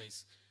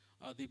exercise.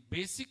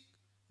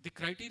 The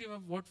criteria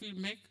of what we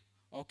make,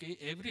 okay,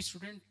 every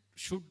student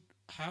should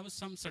have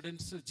some certain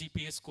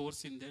GPA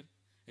scores in their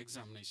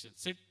examination.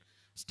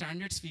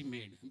 standards we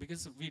made,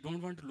 because we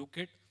don't want to look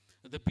at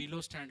the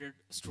below standard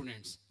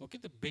students. Okay,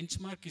 the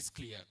benchmark is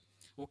clear.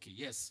 Okay,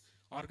 yes,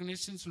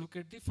 organizations look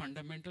at the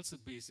fundamentals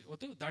of basic,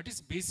 okay, that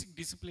is basic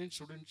discipline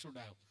students should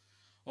have.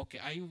 Okay,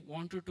 I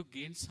wanted to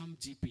gain some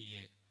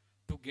GPA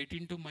to get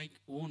into my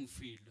own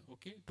field,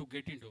 okay, to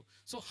get into.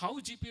 So how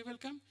GPA will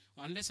come?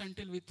 Unless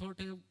until without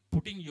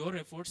putting your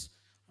efforts,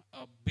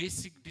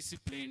 basic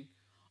discipline,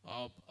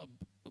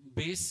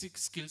 basic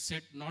skill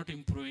set not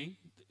improving,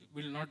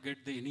 will not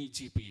get the any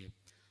GPA.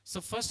 So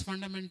first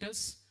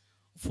fundamentals,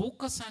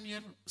 focus on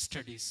your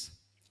studies,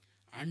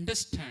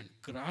 understand,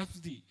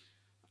 grasp the,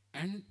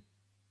 and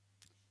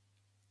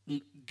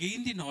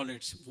gain the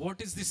knowledge.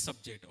 What is this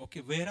subject?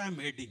 Okay, where I'm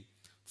heading?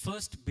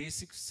 First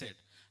basic set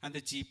and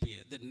the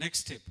GPA. The next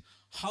step,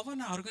 how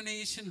an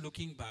organization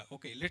looking back,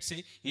 okay, let's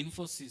say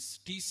Infosys,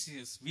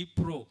 TCS,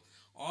 Wipro,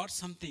 or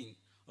something,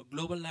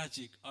 Global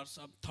Logic, or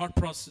some thought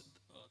process,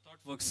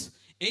 ThoughtWorks,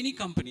 any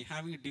company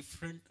having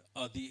different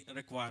the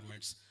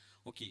requirements.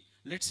 Okay,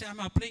 let's say I'm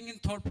applying in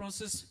thought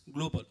process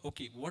global.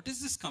 Okay, what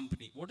is this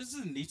company? What is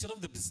the nature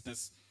of the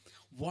business?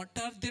 What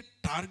are they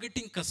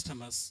targeting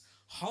customers?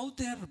 How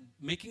they are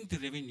making the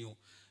revenue?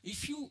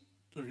 If you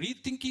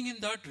rethinking in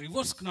that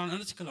reverse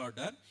chronological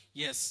order,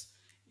 yes,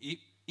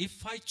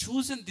 if I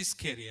choose in this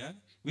career,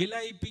 will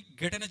I be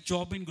getting a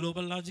job in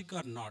Global Logic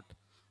or not?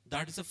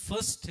 That is the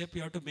first step.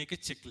 You have to make a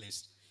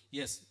checklist.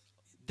 Yes,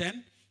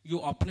 then you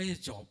apply a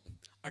job,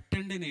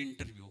 attend an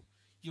interview.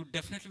 You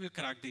definitely will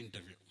crack the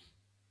interview.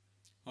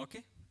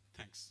 Okay,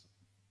 thanks.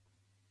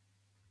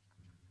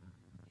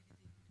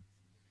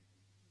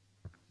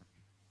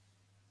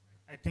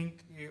 I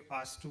think you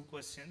asked two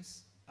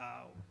questions.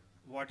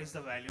 What is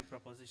the value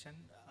proposition?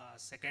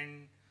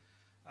 Second,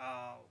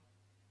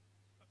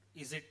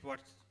 is it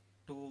worth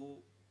to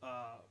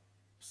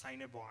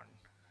sign a bond,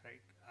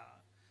 right?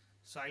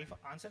 So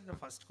I'll answer the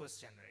first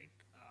question, right?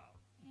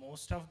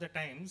 Most of the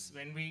times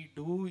when we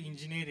do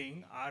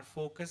engineering, our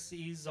focus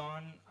is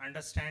on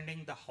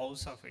understanding the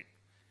hows of it.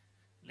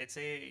 Let's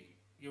say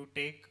you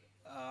take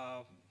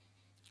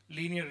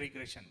linear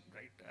regression,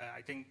 right?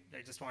 I think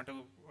I just want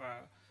to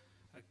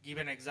give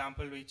an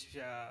example which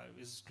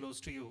is close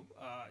to you.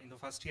 In the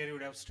first year, you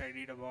would have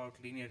studied about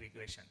linear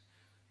regression.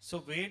 So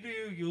where do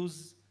you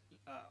use,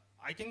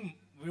 I think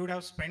we would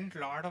have spent a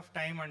lot of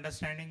time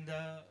understanding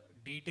the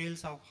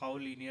details of how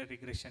linear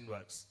regression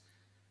works.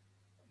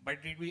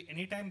 But did we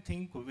anytime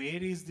think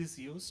where is this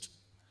used?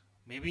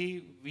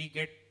 Maybe we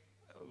get,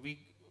 we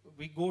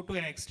go to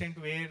an extent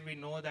where we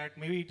know that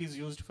maybe it is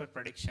used for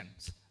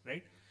predictions,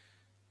 right?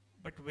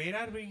 But where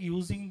are we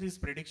using these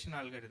prediction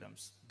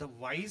algorithms? The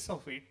whys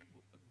of it,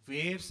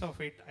 wheres of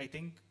it, I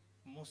think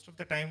most of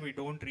the time we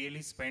don't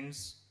really spend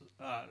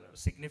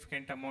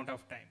significant amount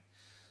of time.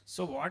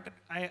 So what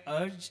I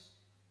urge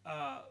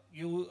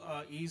you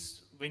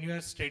is when you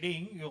are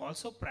studying, you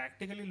also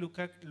practically look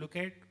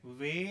at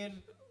where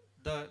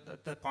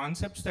the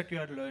concepts that you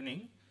are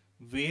learning,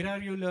 where are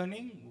you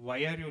learning, why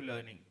are you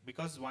learning?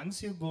 Because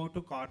once you go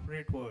to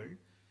corporate world,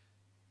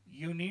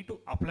 you need to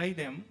apply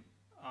them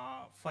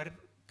for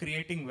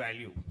creating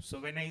value. So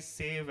when I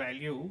say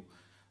value,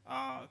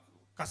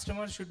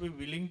 customers should be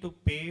willing to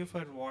pay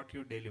for what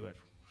you deliver,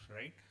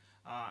 right?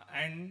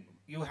 And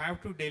you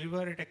have to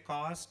deliver at a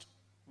cost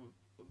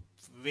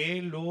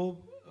way low,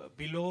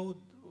 below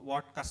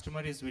what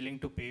customer is willing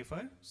to pay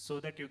for, so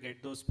that you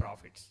get those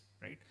profits,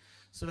 right?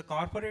 So the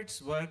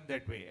corporates work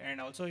that way.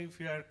 And also if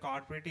your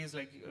corporate is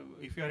like,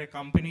 if you are a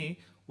company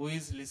who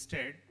is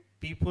listed,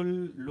 people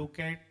look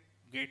at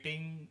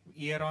getting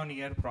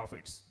year-on-year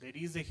profits. There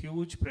is a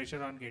huge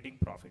pressure on getting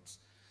profits.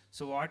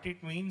 So what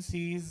it means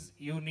is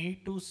you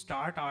need to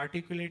start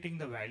articulating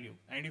the value.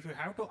 And if you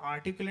have to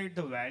articulate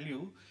the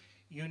value,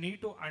 you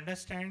need to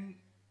understand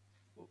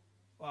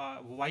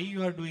why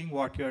you are doing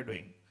what you are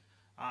doing.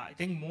 I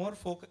think more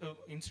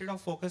instead of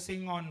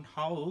focusing on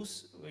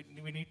hows,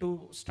 we need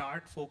to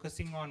start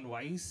focusing on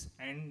whys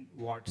and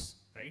whats,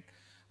 right?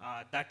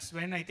 That's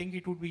when I think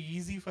it would be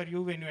easy for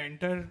you when you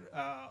enter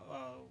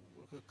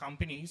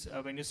companies,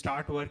 when you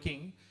start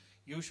working,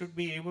 you should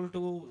be able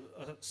to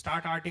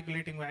start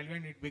articulating value,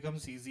 and it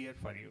becomes easier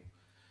for you.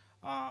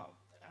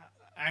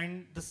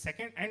 And the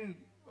second, and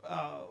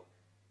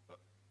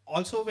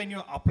also when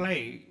you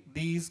apply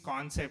these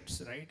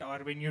concepts, right,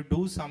 or when you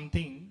do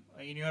something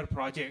in your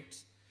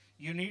projects,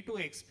 you need to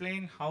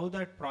explain how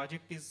that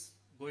project is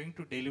going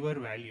to deliver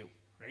value,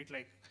 right?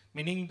 Like,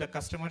 meaning the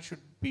customer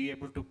should be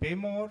able to pay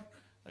more.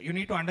 You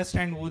need to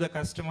understand who the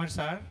customers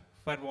are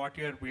for what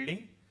you are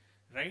building,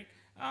 right?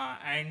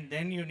 And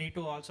then you need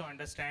to also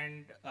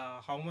understand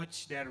how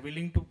much they are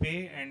willing to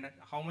pay and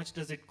how much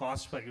does it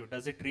cost for you.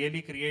 Does it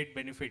really create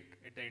benefit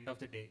at the end of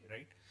the day,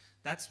 right?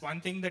 That's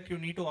one thing that you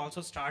need to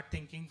also start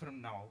thinking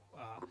from now.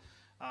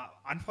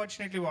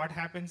 Unfortunately, what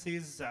happens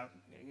is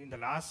in the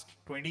last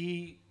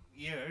 20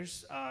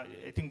 years,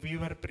 I think we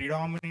were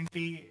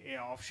predominantly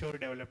offshore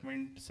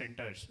development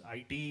centers.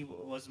 IT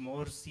was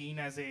more seen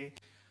as a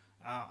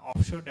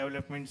offshore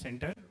development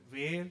center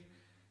where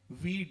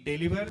we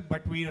deliver,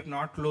 but we are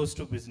not close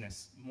to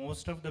business.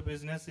 Most of the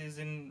business is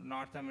in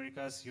North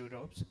America's,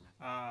 Europe's.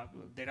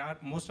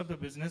 Most of the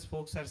business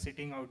folks are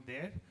sitting out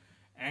there,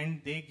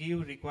 and they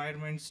give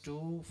requirements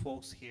to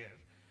folks here.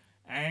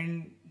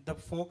 And the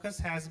focus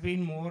has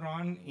been more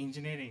on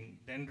engineering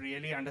than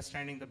really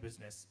understanding the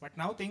business. But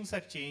now things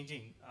are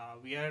changing.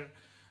 We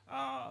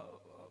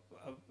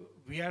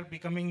are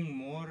becoming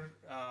more,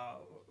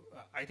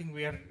 I think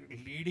we are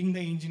leading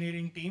the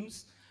engineering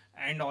teams,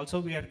 and also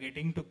we are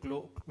getting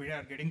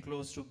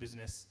close to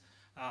business.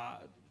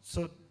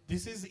 So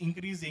this is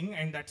increasing,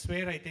 and that's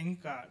where I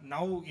think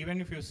now, even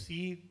if you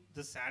see,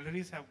 the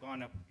salaries have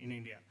gone up in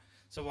India.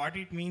 So what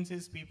it means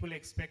is people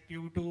expect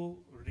you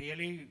to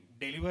really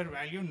deliver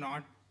value,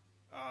 not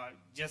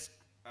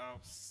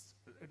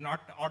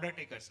not order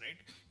takers, right?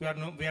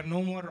 We are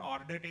no more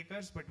order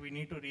takers, but we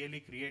need to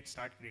really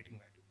start creating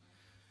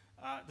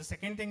value. The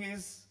second thing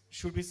is,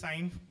 should we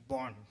sign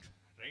bond,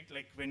 right?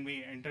 Like when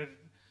we enter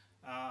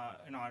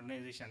an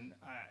organization,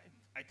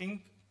 I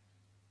think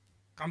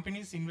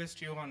companies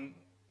invest on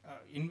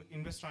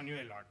you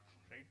a lot,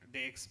 right?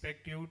 They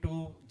expect you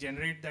to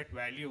generate that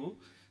value.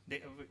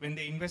 When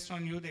they invest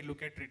on you, they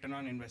look at return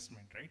on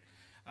investment, right?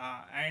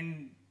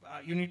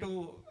 You need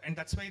to, and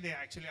that's why they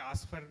actually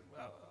ask for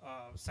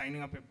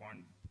signing up a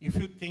bond. If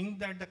you think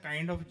that the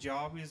kind of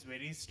job is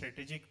very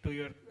strategic to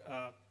your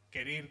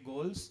career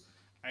goals,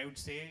 I would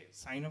say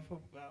sign up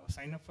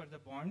for the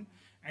bond.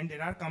 And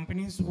there are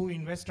companies who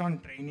invest on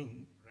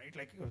training, right?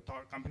 Like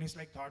companies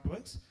like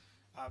ThoughtWorks.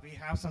 We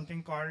have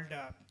something called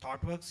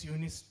ThoughtWorks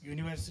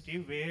University,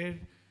 where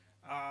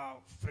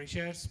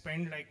freshers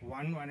spend like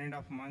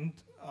 1.5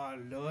 months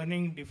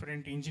learning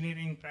different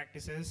engineering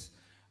practices.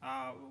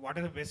 What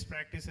are the best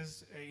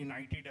practices in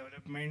IT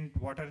development?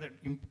 What are the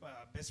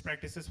best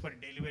practices for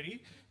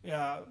delivery?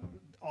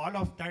 All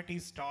of that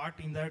is taught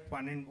in that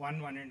 1.5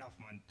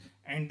 month.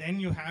 And then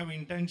you have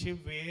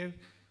internship where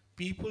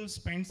people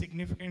spend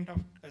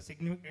a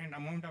significant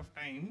amount of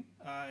time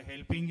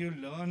helping you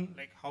learn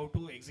like how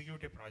to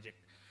execute a project.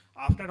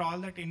 After all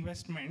that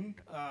investment,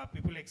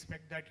 people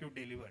expect that you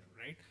deliver,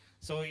 right?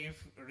 So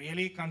if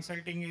really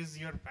consulting is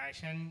your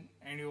passion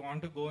and you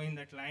want to go in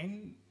that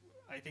line,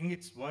 I think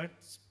it's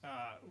worth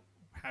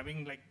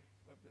having like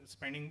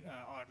spending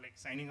or like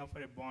signing up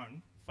for a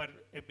bond for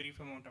a brief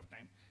amount of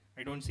time.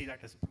 I don't see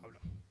that as a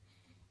problem.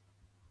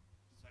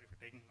 Sorry for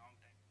taking a long time.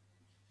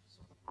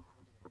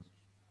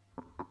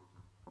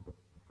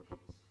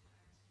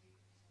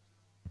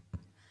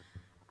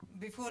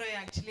 Before I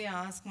actually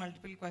ask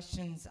multiple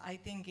questions, I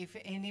think if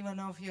any one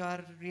of you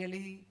are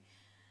really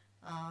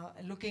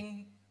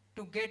looking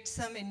to get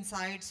some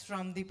insights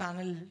from the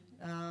panel,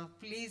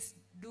 please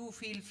do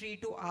feel free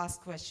to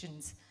ask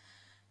questions,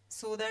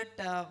 so that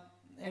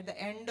at the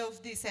end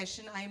of the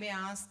session, I may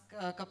ask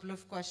a couple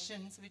of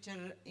questions which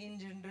are in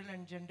general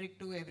and generic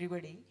to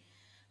everybody.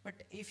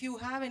 But if you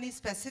have any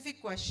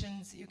specific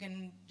questions, you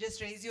can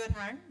just raise your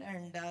hand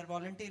and our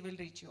volunteer will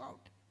reach you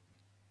out.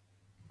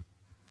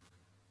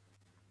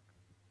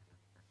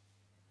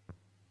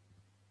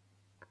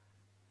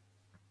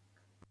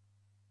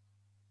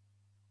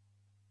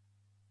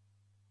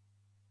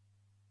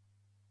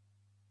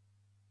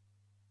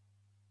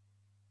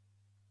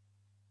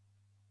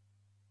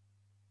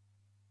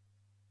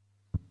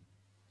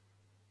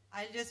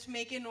 I'll just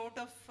make a note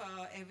of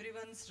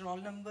everyone's roll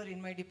number in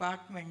my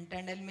department,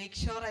 and I'll make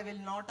sure I will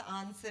not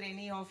answer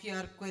any of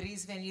your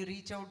queries when you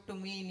reach out to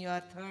me in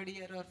your 3rd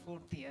year or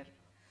 4th year.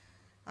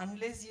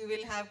 Unless you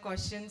will have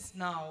questions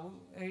now,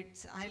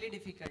 it's highly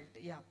difficult.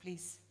 Yeah,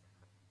 please.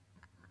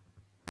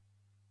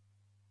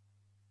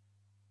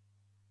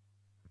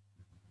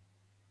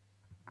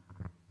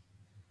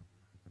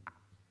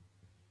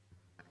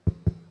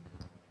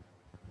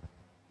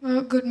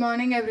 Good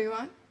morning,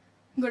 everyone.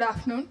 Good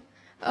afternoon.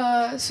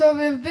 So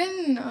we've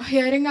been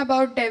hearing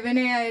about Devin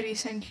AI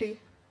recently.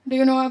 Do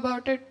you know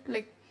about it?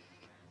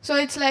 So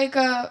it's like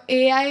a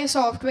AI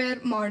software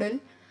model.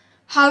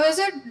 How is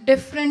it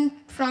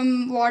different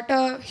from what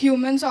a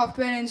human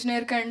software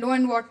engineer can do,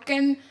 and what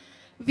can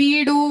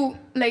we do?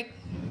 Like,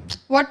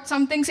 what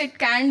some things it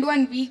can do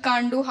and we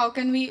can't do? How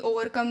can we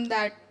overcome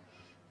that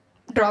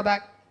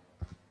drawback?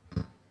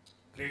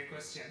 Great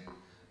question.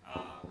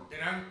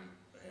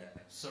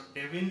 So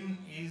Devin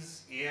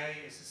is AI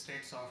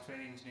assisted software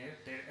engineer.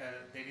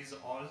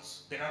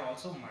 There are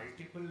also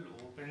multiple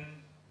open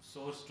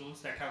source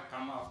tools that have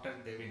come after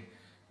Devin.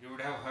 You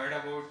would have heard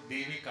about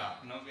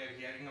Devika. Now we are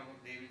hearing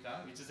about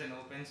Devika, which is an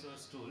open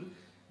source tool,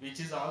 which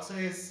is also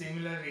a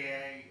similar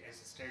AI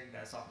assisted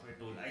software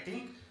tool. I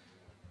think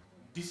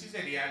this is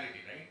a reality,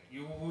 right?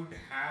 You would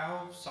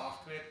have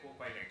software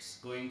co-pilots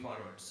going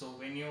forward. So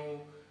when you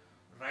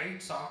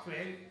write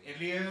software,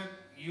 earlier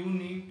you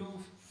need to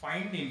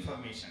find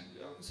information.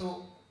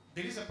 So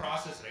there is a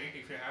process, right?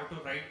 If you have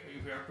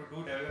to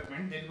do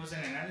development, there was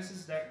an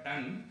analysis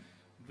done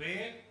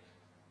where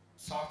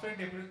software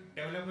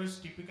developers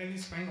typically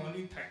spend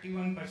only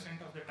 31%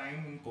 of the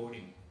time in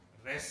coding.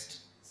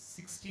 Rest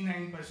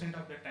 69%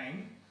 of the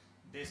time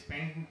They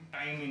spend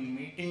time in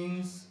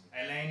meetings,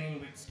 aligning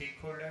with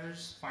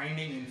stakeholders,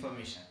 finding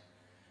information.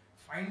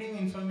 Finding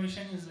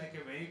information is like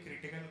a very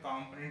critical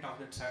component of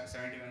that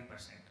 71%.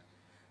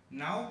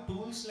 Now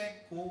tools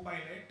like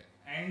Copilot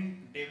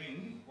and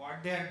Devin,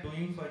 what they are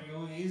doing for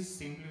you is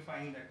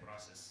simplifying that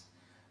process.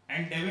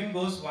 And Devin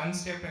goes one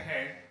step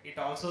ahead. It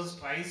also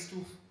tries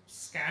to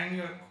scan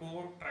your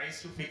code,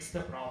 tries to fix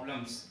the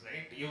problems,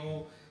 right?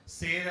 You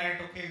say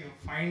that, okay, you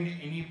find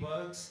any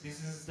bugs,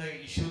 this is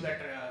the issue that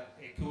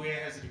a QA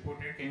has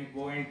reported, can you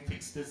go and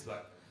fix this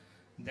bug?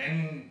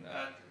 Then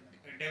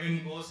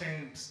Devin goes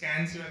and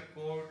scans your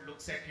code,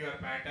 looks at your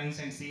patterns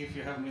and see if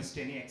you have missed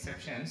any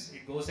exceptions.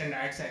 It goes and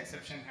adds an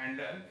exception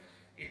handler.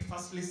 It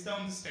first lists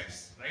down the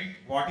steps, right?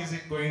 What is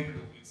it going to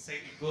do? It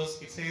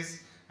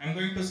says, I'm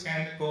going to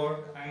scan the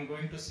code, I'm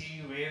going to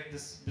see where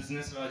this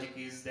business logic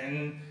is,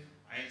 then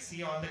I'll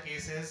see all the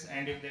cases,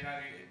 and if there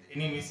are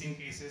any missing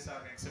cases or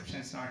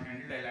exceptions not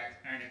handled,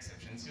 I'll add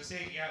exceptions. You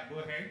say, yeah, go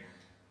ahead.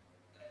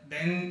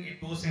 Then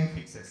it goes and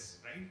fixes,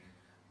 right?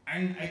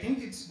 And I think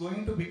it's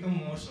going to become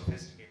more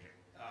sophisticated,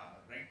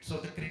 right? So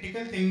the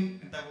critical thing,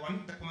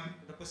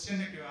 the question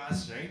that you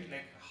asked, right?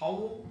 Like,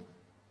 how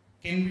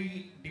can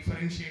we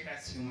differentiate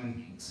as human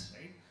beings,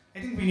 right?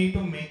 I think we need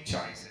to make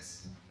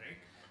choices, right?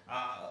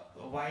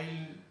 While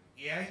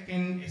AI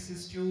can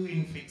assist you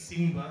in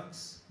fixing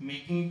bugs,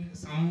 making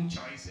some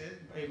choices,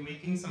 by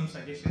making some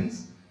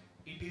suggestions,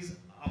 it is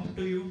up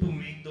to you to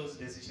make those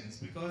decisions,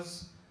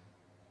 because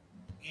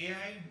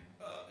AI,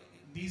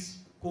 these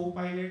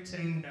co-pilots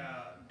and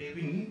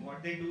Devin,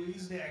 what they do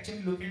is they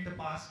actually look at the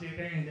past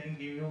data and then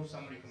give you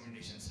some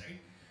recommendations, right?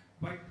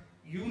 But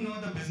you know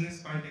the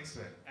business context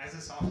well. As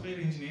a software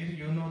engineer,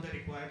 you know the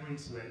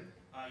requirements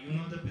well. You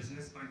know the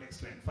business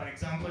context well. For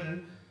example,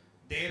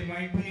 there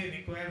might be a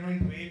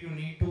requirement where you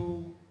need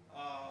to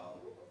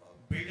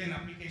build an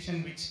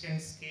application which can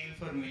scale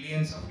for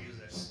millions of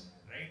users,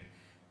 right?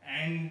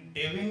 And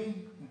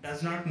Devin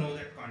does not know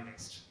that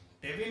context.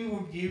 Devin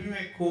would give you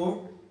a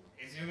code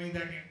assuming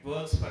that it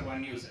works for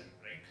one user,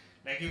 right?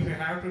 Like if you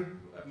have to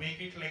make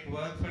it like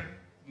work for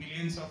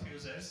millions of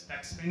users,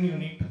 that's when you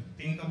need to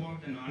think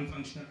about the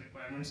non-functional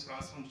requirements,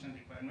 cross-functional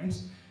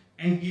requirements,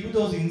 and give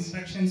those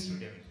instructions to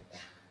Devin.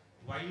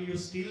 While you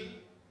still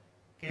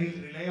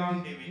can rely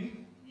on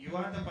Devin, you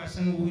are the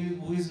person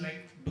who is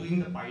like doing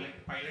the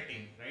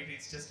piloting, right?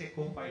 It's just a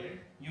co-pilot.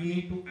 You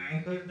need to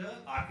anchor the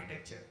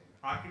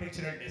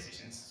architectural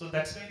decisions. So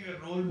that's where your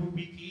role would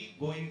be key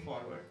going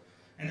forward.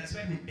 And that's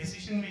why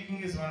decision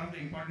making is one of the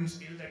important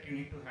skills that you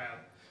need to have.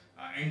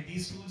 And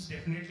these tools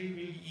definitely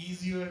will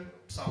ease your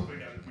software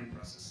development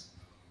process.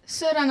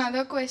 Sir,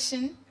 another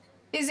question.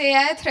 Is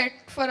AI a threat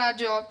for our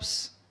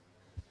jobs?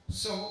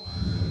 So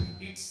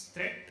it's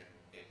threat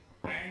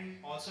and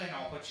also an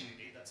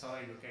opportunity. That's how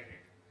I look at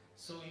it.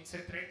 So it's a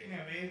threat in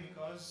a way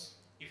because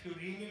if you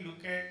really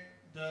look at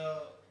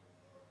the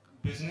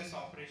business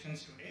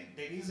operations today,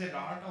 there is a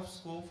lot of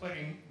scope for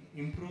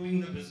improving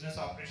the business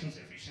operations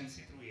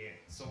efficiency through AI.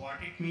 So what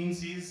it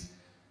means is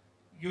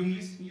you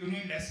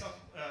need less of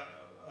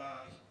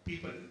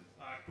people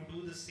to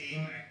do the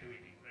same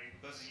activity, right?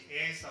 Because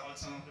AI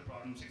solves some of the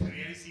problems. If you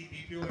really see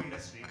BPO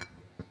industry,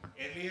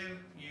 earlier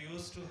you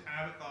used to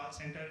have a call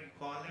center, you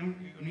call them,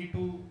 you need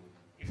to,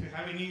 if you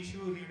have any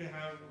issue,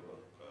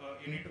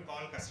 you need to call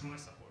customer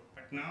support.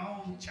 But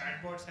now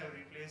chatbots have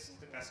replaced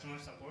the customer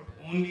support.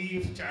 Only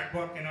if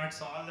chatbot cannot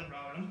solve the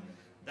problem,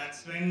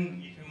 that's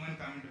when a human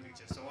comes into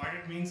picture. So what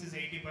it means is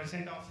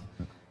 80% of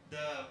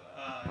the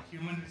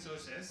human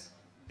resources,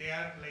 they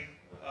are like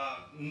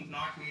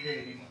not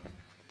needed anymore.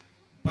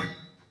 But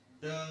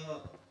the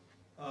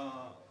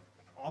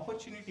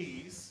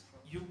opportunity is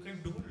you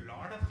can do a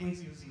lot of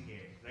things using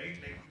AI, right?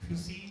 Like if you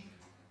see,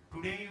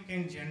 today you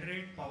can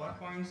generate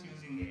PowerPoints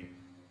using AI.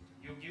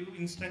 You give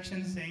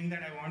instructions saying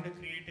that I want to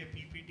create a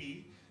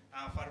PPT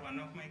for one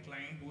of my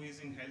client who is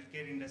in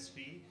healthcare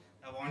industry,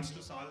 wants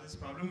to solve this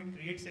problem, it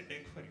creates a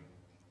deck for you,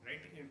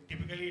 right?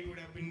 Typically it would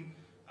have been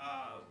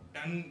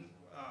done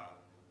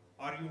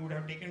or you would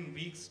have taken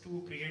weeks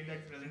to create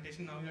that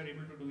presentation. Now you are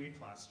able to do it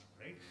fast,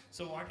 right?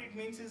 So what it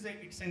means is that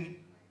it's an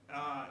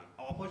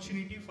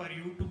opportunity for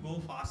you to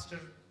go faster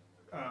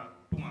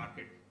to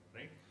market,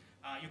 right?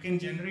 You can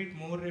generate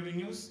more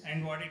revenues,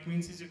 and what it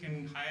means is you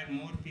can hire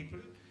more people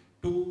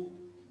to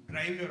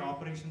drive your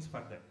operations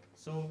further.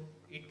 So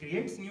it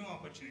creates new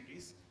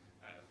opportunities.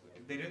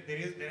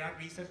 There are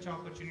research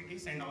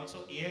opportunities and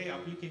also AI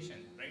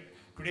application, right?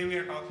 Today we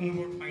are talking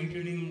about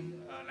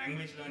fine-tuning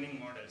language learning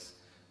models.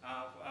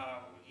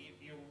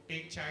 You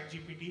take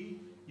ChatGPT,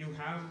 you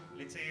have,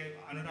 let's say,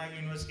 Anurag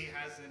University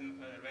has a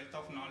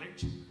wealth of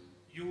knowledge.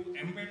 You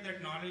embed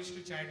that knowledge to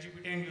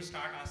ChatGPT and you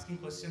start asking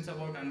questions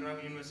about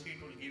Anurag University,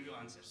 it will give you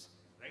answers,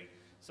 right?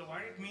 So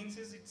what it means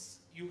is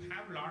you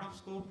have a lot of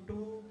scope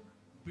to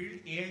build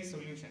AI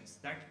solutions.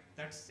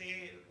 That's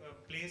a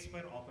place for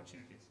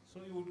opportunities.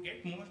 So you would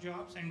get more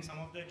jobs, and some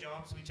of the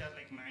jobs which are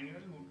like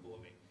manual would go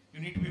away. You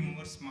need to be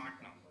more smart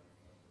now.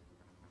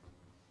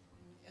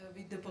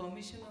 With the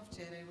permission of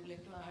chair, I would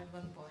like to add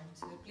one point.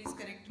 Sir, please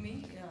correct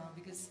me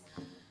because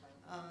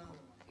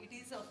it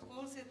is of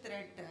course a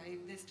threat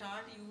if they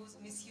start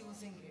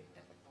misusing it.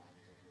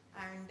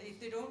 And if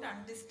they don't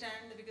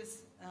understand,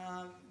 because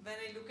when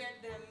I look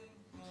at them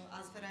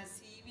as far as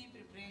CV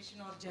preparation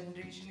or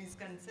generation is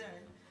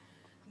concerned,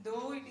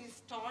 though it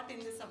is taught in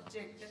the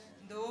subject,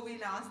 though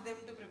we'll ask them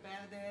to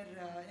prepare their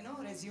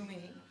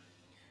resume,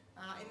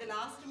 in the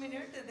last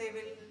minute they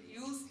will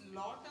use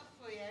lot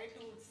of AI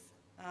tools,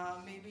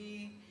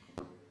 maybe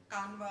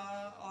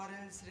Canva or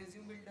else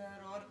Resume Builder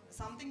or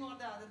something or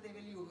the other they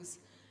will use.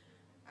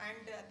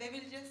 And they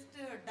will just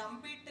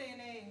dump it in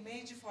an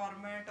image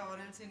format or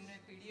else in a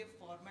PDF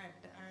format,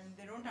 and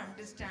they don't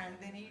understand.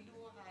 They need to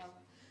have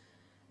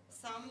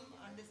some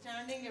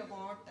understanding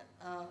about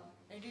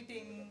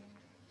editing,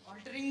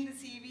 altering the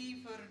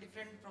CV for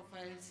different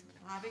profiles,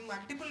 having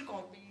multiple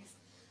copies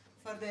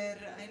for their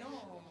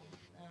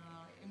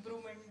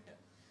improvement.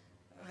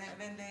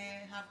 When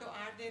they have to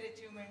add their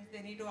achievements,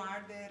 they need to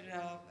add their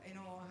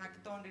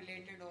hackathon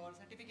related or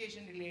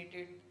certification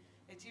related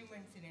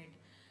achievements in it.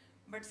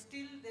 But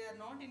still they are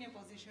not in a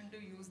position to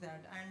use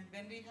that. And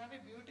when we have a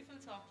beautiful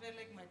software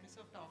like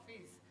Microsoft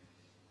Office,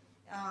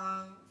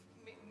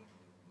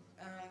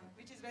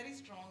 which is very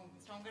strong,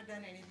 stronger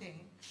than anything,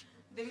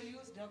 they will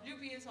use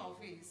WPS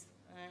Office,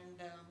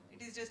 and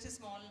it is just a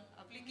small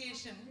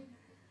application.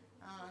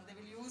 They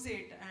will use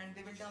it and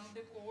they will dump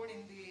the code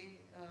in the,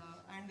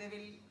 and they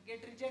will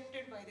get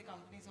rejected by the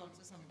companies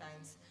also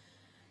sometimes.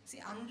 See,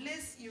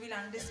 unless you will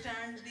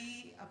understand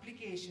the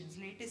applications,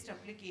 latest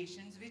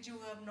applications, which you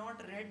have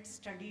not read,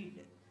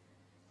 studied,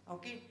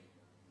 okay?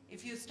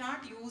 If you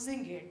start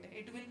using it,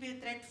 it will be a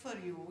threat for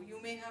you.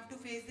 You may have to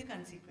face the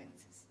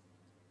consequences.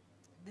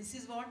 This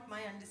is what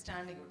my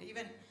understanding would.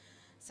 Even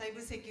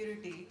cyber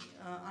security,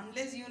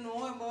 unless you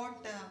know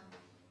about,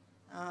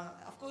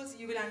 of course,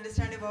 you will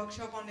understand a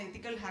workshop on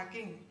ethical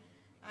hacking,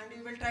 and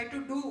you will try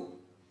to do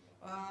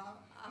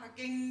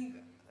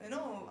hacking,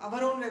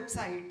 our own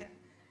website.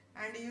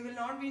 And you will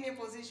not be in a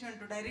position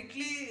to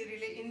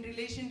directly in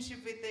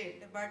relationship with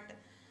it, but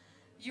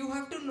you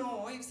have to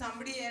know if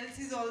somebody else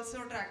is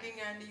also tracking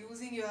and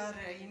using your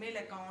email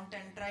account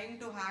and trying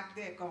to hack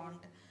the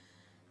account.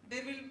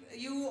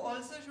 You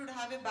also should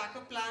have a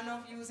backup plan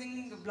of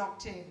using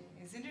blockchain,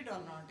 isn't it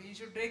or not? You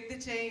should break the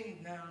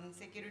chain on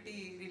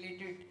security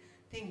related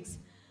things.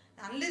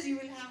 Unless you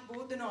will have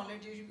both the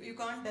knowledge, you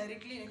can't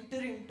directly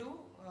enter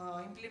into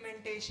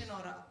implementation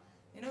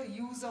or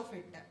use of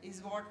it,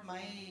 is what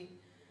my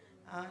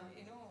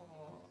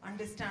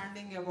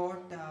understanding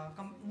about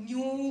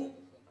new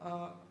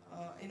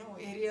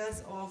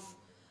areas of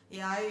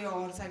AI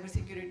or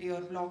cybersecurity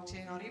or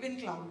blockchain or even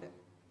cloud.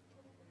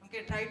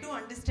 Okay, try to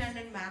understand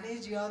and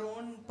manage your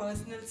own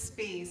personal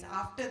space.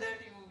 After that,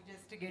 you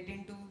just get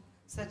into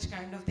such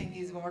kind of thing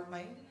is what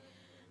my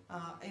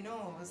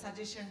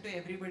suggestion to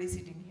everybody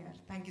sitting here.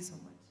 Thank you so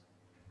much.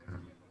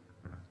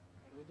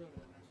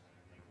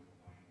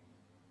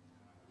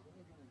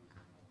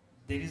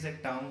 There is a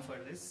term for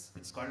this,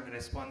 it's called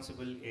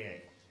responsible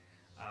AI.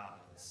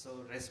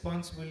 So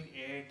responsible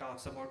AI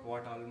talks about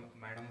what all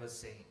madam was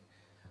saying.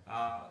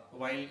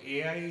 While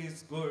AI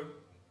is good,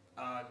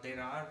 there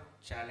are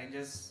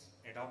challenges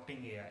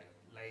adopting AI.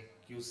 Like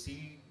you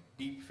see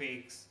deep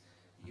fakes,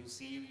 you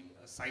see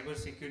cyber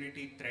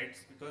security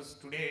threats, because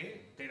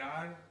today there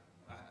are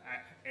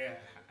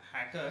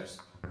hackers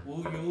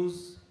who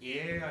use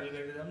AI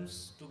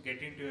algorithms to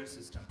get into your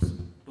systems,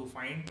 to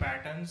find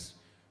patterns,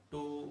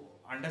 to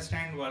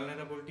understand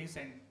vulnerabilities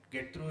and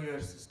get through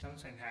your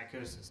systems and hack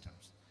your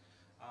systems.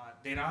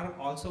 There are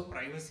also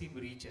privacy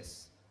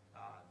breaches.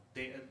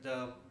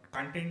 The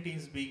content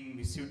is being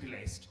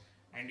misutilized,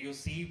 and you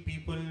see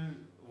people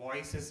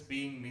voices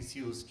being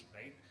misused,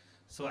 right?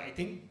 So I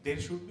think there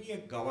should be a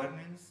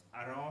governance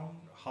around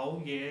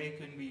how AI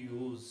can be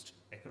used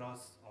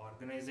across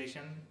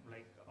organization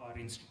like or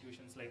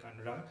institutions like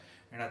Anurag,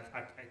 and I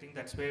think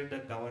that's where the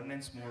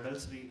governance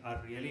models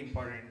are really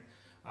important.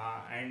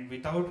 And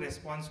without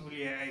responsible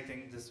AI, I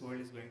think this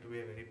world is going to be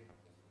a very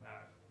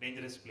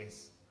dangerous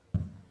place.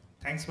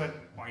 Thanks for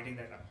pointing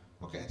that out.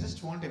 Okay, I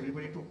just want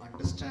everybody to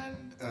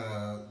understand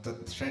the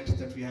threat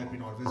that we have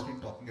always been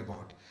talking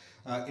about.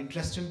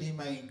 Interestingly,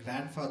 my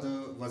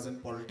grandfather was in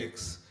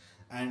politics,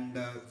 and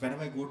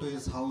whenever I go to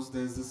his house,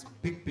 there's this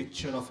big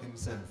picture of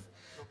himself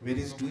where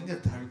he's doing a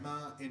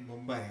dharna in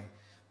Mumbai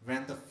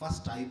when the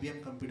first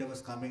IBM computer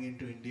was coming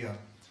into India.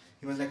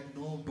 He was like,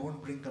 no,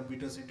 don't bring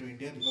computers into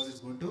India because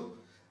it's going to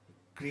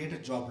create a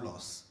job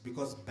loss.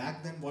 Because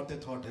back then what they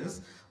thought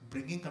is,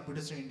 bringing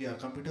computers to India,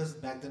 computers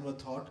back then were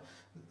thought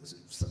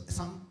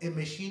a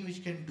machine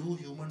which can do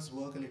humans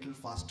work a little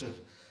faster.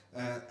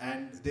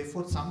 And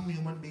therefore some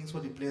human beings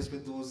were replaced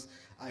with those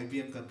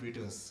IBM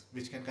computers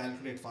which can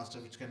calculate faster,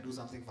 which can do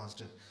something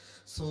faster.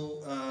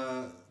 So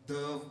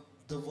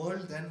the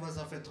world then was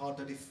of a thought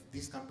that if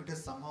these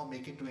computers somehow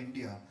make it to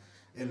India,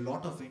 a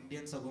lot of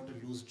Indians are going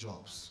to lose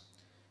jobs.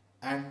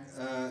 And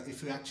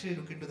if you actually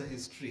look into the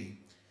history,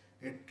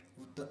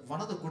 one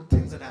of the good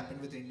things that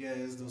happened with India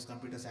is those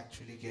computers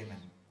actually came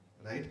in,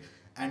 right?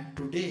 And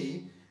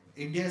today,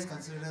 India is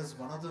considered as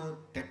one of the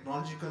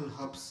technological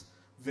hubs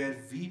where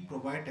we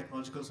provide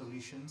technological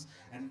solutions,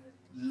 and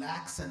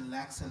lakhs and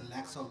lakhs and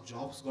lakhs of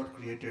jobs got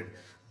created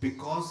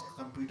because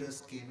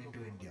computers came into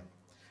India.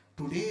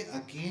 Today,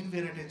 again,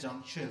 we're at a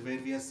juncture where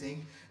we are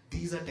saying,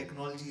 these are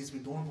technologies, we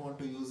don't want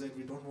to use it,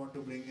 we don't want to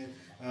bring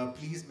it,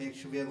 please make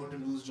sure we are going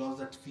to lose jobs.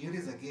 That fear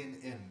is again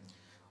in.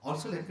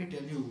 Also, let me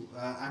tell you,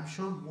 I'm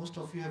sure most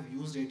of you have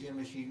used ATM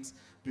machines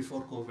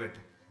before COVID,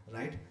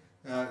 right?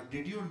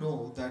 Did you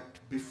know that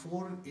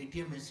before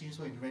ATM machines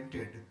were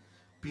invented,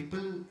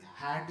 people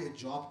had a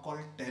job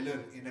called teller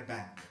in a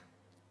bank,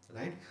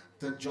 right?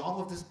 The job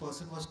of this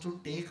person was to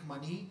take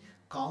money,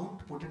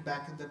 count, put it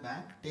back in the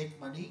bank, take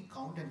money,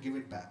 count and give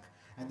it back.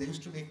 And they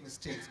used to make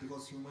mistakes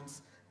because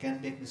humans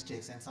can make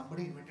mistakes. And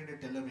somebody invented a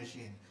teller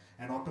machine,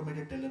 an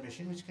automated teller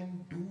machine which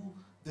can do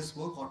this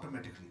work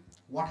automatically.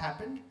 What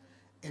happened?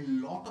 A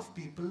lot of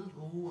people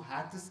who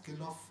had the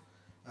skill of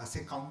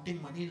say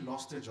counting money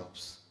lost their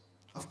jobs.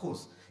 Of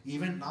course,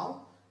 even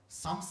now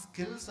some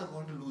skills are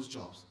going to lose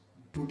jobs.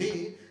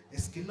 Today, a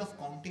skill of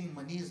counting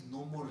money is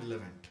no more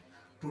relevant.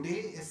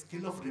 Today, a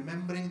skill of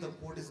remembering the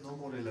code is no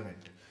more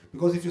relevant.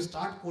 Because if you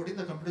start coding,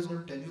 the computer is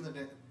going to tell you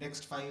the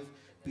next 5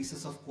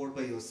 pieces of code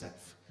by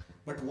yourself.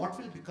 But what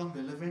will become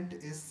relevant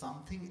is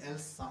something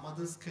else, some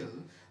other skill,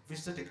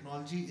 which the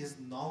technology is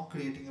now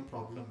creating a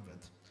problem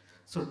with.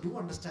 So do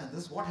understand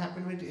this. What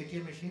happened with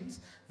ATM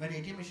machines? When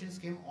ATM machines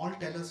came, all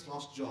tellers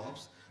lost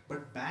jobs,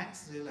 but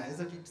banks realized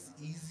that it's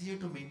easier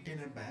to maintain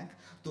a bank.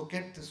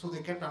 So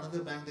they kept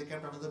another bank, they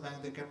kept another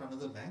bank, they kept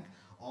another bank.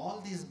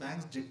 All these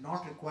banks did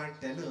not require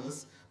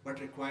tellers, but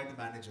required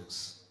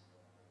managers,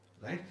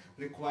 right?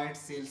 Required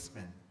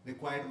salesmen,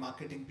 required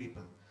marketing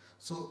people.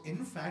 So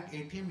in fact,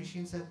 ATM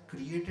machines have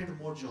created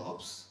more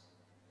jobs,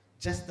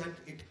 just that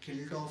it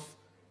killed off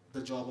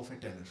the job of a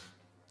teller,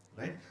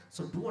 right?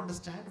 So do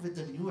understand, with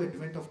the new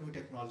advent of new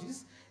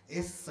technologies,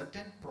 a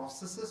certain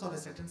processes or a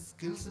certain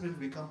skills will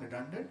become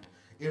redundant,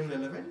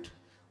 irrelevant,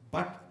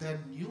 but there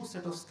are new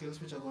set of skills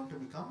which are going to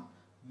become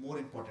more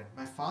important.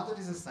 My father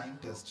is a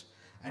scientist,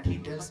 and he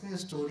tells me a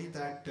story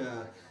that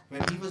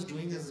when he was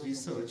doing his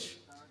research,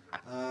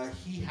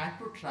 he had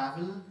to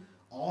travel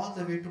all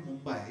the way to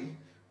Mumbai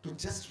to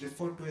just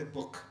refer to a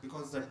book,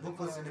 because that book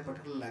was in a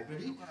particular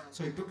library.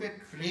 So he took a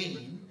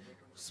train,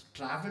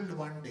 traveled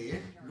one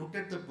day, looked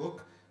at the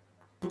book,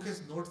 took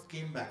his notes,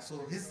 came back.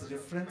 So his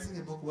referencing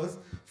a book was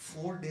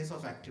 4 days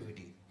of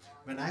activity.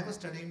 When I was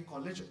studying in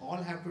college, all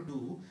I have to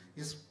do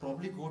is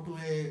probably go to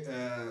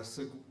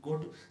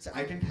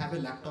I didn't have a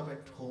laptop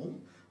at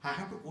home. I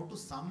have to go to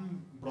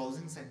some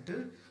browsing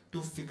center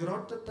to figure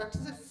out that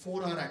is a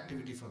 4-hour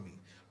activity for me.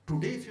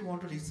 Today, if you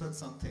want to research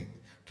something,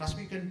 trust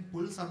me, you can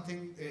pull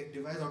something, a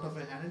device out of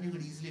your hand, and you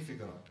can easily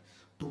figure out.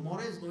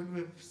 Tomorrow is going to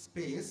be a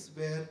space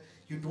where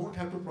you don't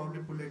have to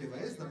probably pull a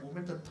device. The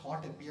moment the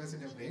thought appears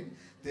in your brain,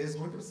 there is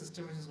going to be a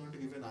system which is going to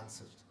give you an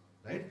answer,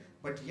 right?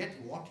 But yet,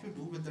 what you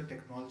do with the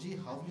technology,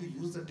 how you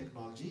use the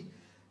technology,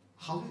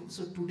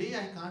 so today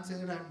I can't say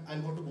that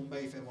I'll go to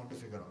Mumbai if I want to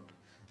figure out.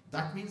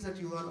 That means that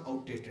you are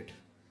outdated.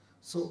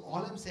 So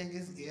all I'm saying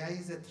is AI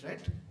is a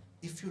threat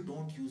if you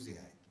don't use AI.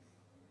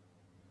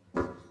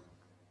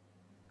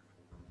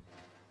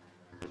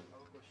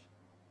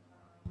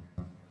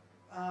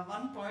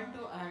 One point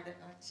to add,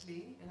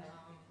 actually,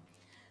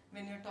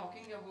 when you're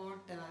talking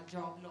about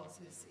job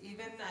losses,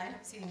 even I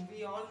have seen,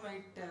 we all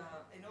might,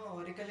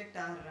 recollect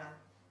our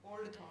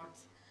old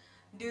thoughts.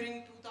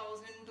 During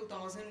 2000,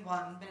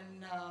 2001,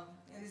 when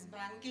this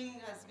banking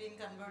has been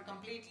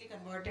completely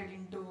converted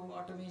into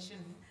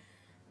automation,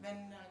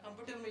 when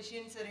computer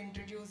machines are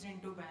introduced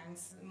into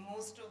banks,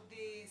 most of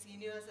the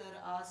seniors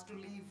are asked to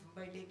leave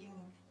by taking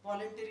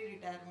voluntary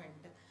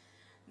retirement.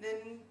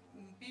 Then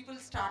people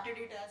started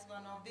it as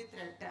one of the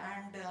threat,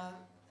 and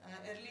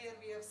earlier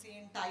we have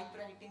seen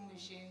typewriting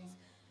machines.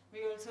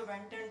 We also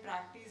went and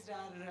practiced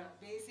our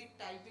basic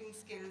typing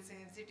skills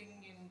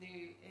sitting in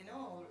the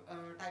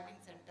typing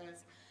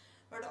centers.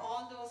 But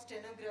all those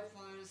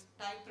stenographers,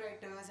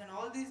 typewriters, and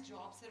all these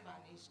jobs are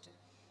vanished.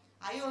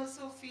 I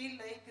also feel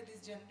like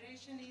this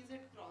generation is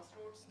at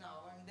crossroads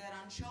now, and they're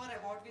unsure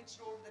about which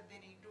road that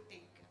they need to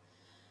take.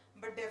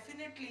 But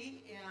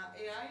definitely,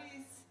 AI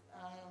is,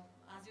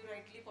 as you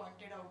rightly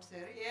pointed out,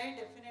 sir,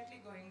 AI definitely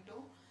going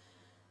to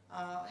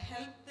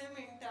help them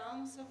in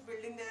terms of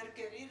building their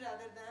career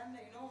rather than,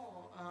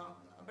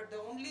 but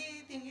the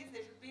only thing is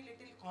they should be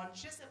little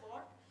conscious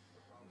about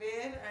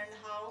where and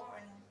how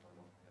and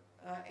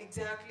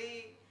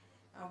exactly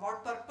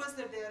what purpose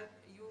that they are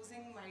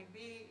using might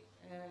be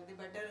the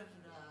better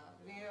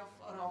way of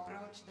or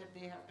approach that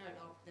they have to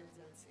adopt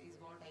themselves is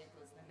what I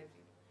personally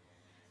feel.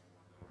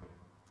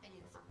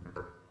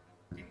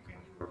 Yes.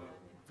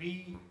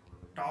 We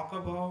talk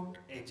about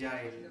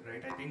agile,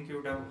 right? I think you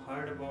would have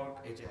heard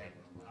about agile.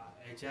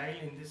 Agile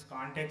in this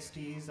context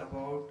is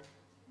about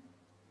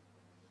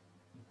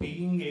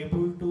being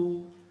able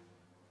to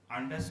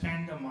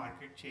understand the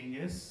market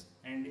changes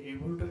and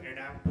able to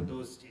adapt to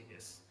those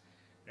changes.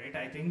 Right?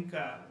 I think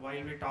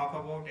while we talk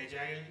about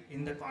agile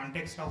in the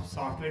context of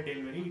software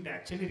delivery, it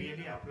actually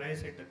really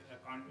applies at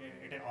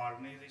an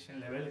organization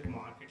level, at a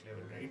market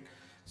level, right?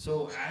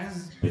 So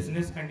as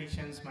business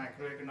conditions,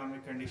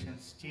 macroeconomic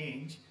conditions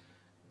change,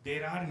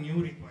 there are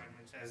new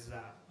requirements, as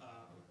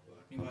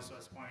Nivas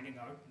was pointing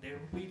out. There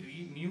will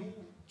be new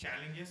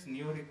challenges,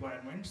 new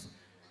requirements,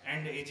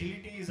 and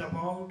agility is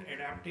about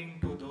adapting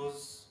to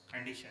those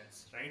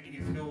conditions, right?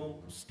 If you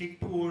stick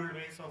to old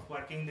ways of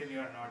working, then you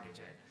are not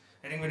agile.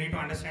 I think we need to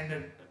understand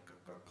the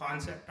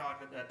concept or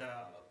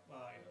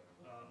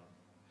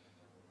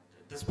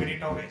the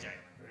spirit of agile,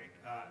 right?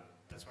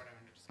 That's what I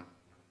wanted to say.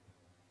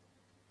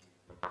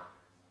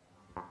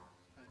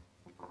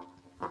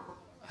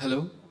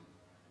 Hello.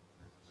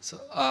 So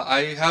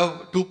I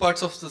have two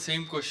parts of the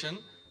same question.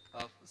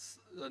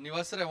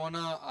 Nivas sir, I want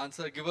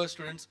to give a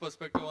student's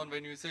perspective on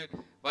when you said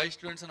why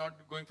students are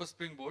not going for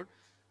Springboard.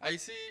 I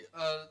see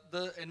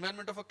the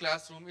environment of a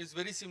classroom is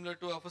very similar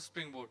to of a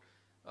Springboard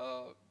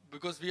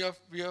because we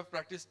have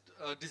practiced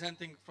design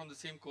thinking from the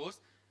same course.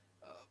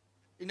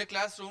 In a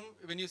classroom,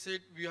 when you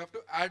said we have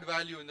to add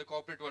value in the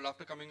corporate world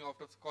after coming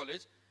out of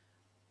college,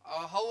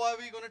 how are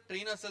we going to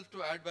train ourselves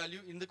to add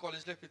value in the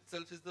college life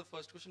itself is the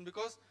first question,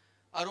 because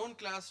our own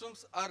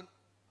classrooms are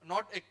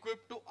not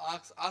equipped to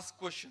ask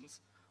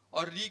questions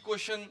or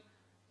re-question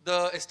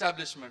the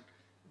establishment,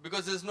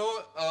 because there's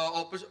no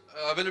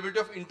availability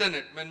of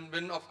internet.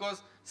 When of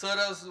course sir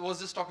was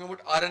just talking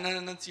about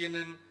RNN and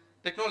CNN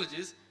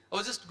technologies, I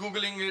was just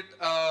googling it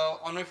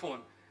on my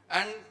phone,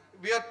 and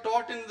we are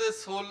taught in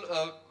this whole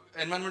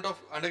environment of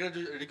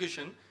undergraduate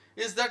education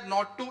is that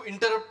not to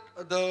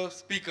interrupt the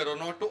speaker or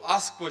not to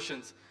ask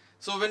questions.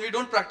 So when we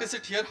don't practice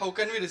it here, how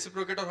can we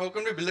reciprocate or how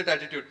can we build that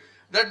attitude?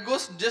 That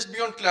goes just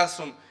beyond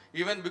classroom,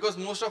 even because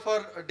most of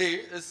our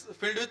day is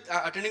filled with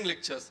attending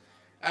lectures.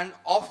 And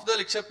off the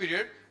lecture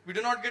period, we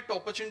do not get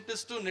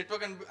opportunities to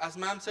network, and as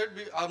ma'am said,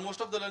 most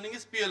of the learning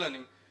is peer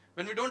learning.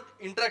 When we don't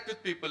interact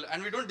with people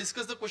and we don't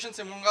discuss the questions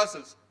among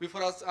ourselves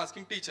before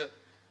asking teacher,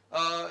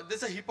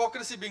 there's a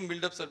hypocrisy being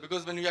built up, sir,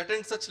 because when we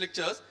attend such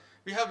lectures,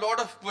 we have a lot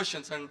of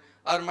questions and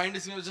our mind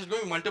is just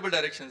going multiple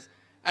directions.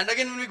 And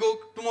again, when we go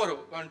tomorrow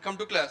and come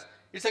to class,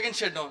 it's again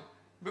shut down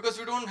because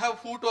we don't have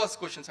who to ask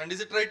questions. And is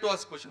it right to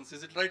ask questions?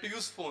 Is it right to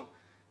use phone?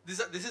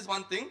 This is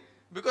one thing,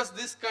 because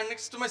this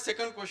connects to my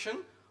second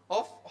question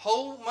of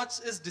how much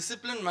is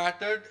discipline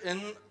mattered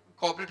in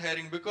corporate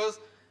hiring. Because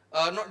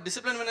not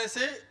discipline, when I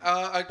say,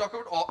 I talk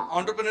about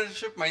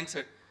entrepreneurship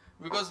mindset.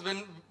 Because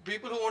when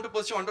people who want to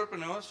pursue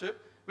entrepreneurship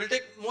will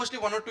take mostly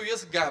 1 or 2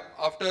 years gap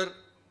after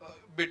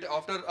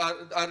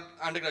our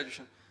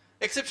undergraduation.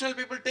 Exceptional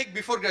people take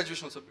before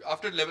graduation also,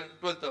 after 11th,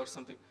 12th or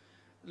something.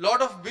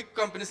 Lot of big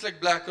companies like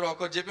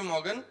BlackRock or JP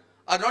Morgan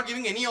are not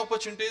giving any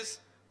opportunities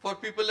for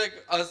people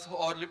like us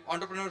or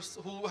entrepreneurs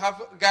who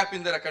have a gap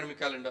in their academic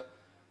calendar.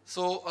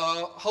 So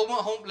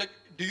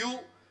do you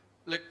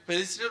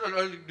felicitate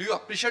or do you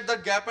appreciate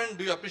that gap, and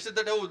do you appreciate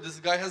that, oh, this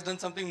guy has done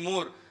something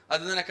more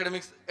other than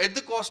academics at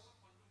the cost?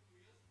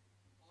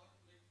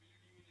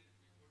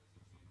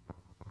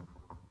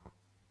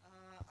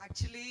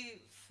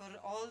 Actually, for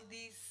all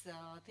these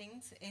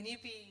things,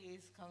 NEP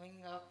is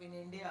coming up in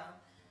India,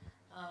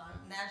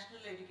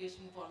 National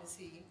Education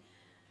Policy,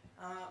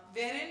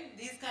 wherein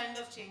these kind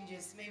of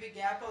changes, maybe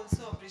GAP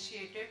also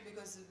appreciated,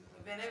 because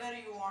whenever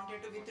you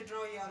wanted to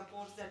withdraw your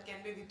course, that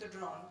can be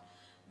withdrawn,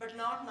 but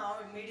not now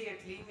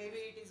immediately. Maybe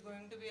it is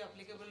going to be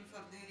applicable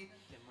for the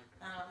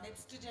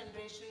next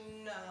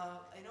generation,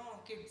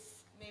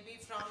 kids, maybe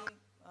from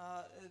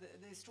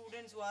the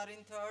students who are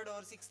in 3rd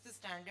or 6th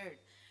standard.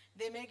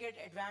 They may get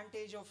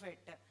advantage of it,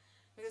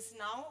 because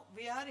now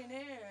we are in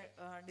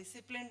a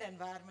disciplined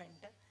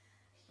environment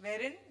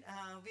wherein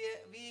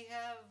we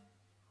have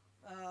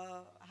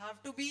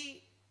to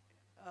be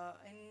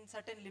in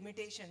certain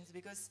limitations,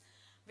 because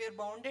we are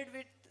bounded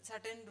with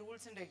certain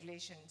rules and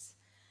regulations.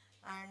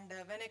 And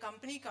when a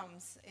company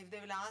comes, if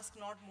they will ask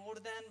not more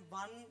than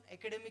 1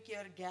 academic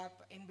year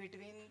gap in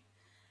between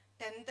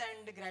 10th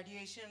and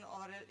graduation,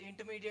 or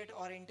intermediate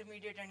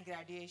and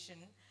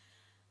graduation,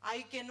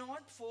 I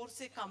cannot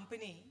force a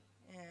company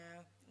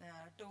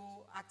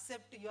to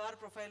accept your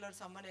profile or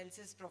someone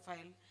else's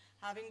profile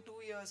having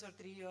 2 years or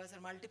 3 years or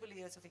multiple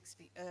years of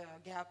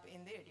gap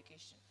in the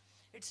education.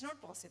 It's not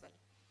possible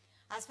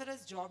as far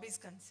as job is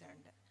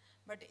concerned.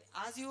 But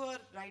as you are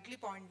rightly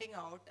pointing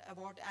out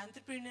about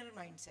entrepreneurial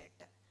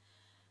mindset,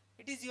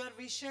 it is your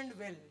wish and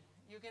will.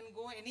 You can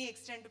go any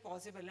extent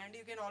possible and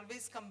you can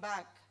always come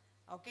back,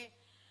 okay?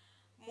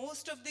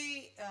 Most of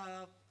the,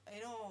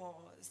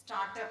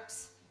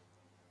 startups,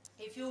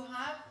 if you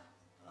have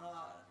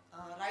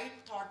right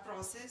thought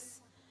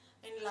process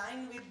in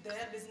line with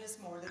their business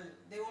model,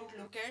 they won't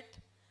look at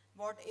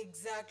what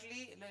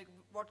exactly,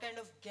 what kind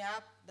of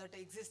gap that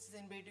exists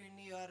in between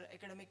your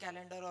academic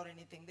calendar or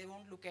anything. They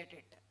won't look at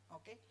it,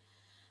 okay?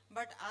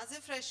 But as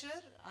a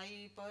fresher,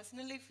 I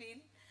personally feel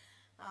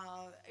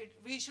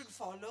we should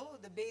follow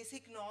the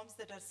basic norms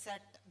that are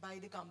set by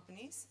the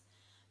companies,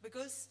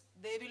 because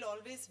they will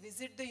always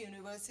visit the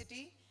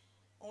university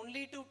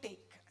only to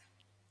take,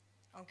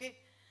 okay?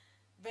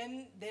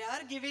 When they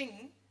are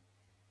giving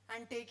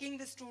and taking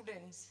the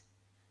students,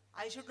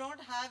 I should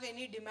not have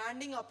any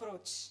demanding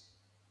approach.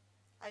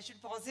 I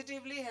should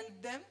positively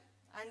help them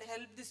and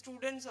help the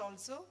students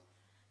also.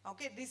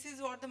 Okay, this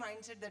is what the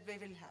mindset that we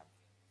will have.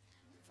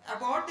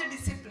 About the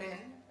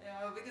discipline,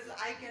 because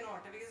I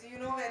cannot, because you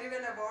know very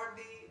well about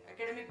the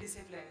academic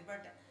discipline,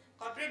 but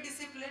corporate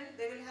discipline,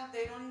 they will have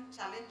their own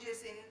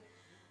challenges in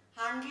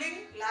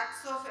handling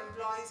lakhs of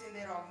employees in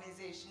their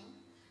organization.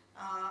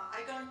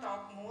 I can't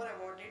talk more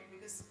about it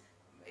because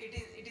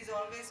it is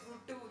always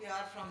good to hear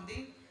from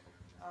the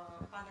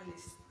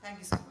panelists. Thank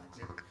you so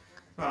much.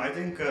 No, I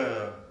think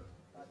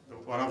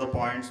one of the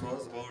points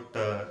was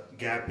about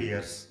gap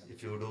years.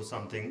 If you do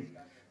something,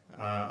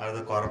 are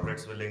the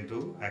corporates willing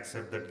to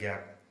accept that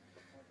gap?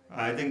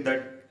 I think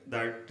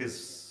that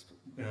is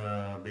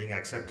being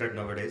accepted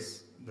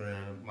nowadays. The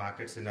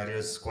market scenario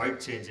is quite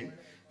changing.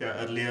 Yeah,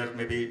 earlier,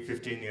 maybe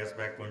 15 years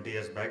back, 20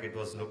 years back, it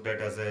was looked at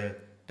as a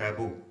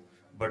taboo.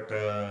 But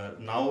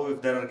now,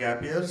 if there are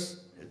gap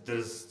years, there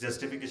is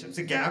justification.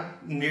 See,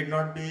 gap need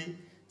not be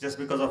just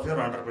because of your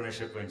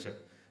entrepreneurship venture.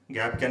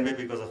 Gap can be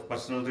because of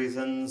personal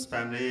reasons,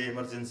 family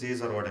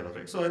emergencies, or whatever.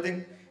 Right? So I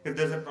think if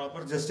there's a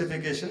proper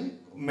justification,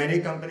 many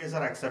companies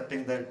are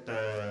accepting that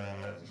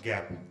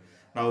gap.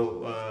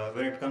 Now,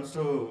 when it comes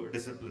to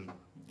discipline,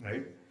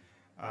 right?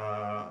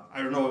 I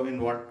don't know in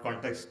what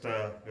context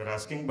you're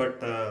asking,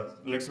 but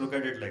let's look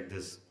at it like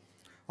this.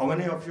 How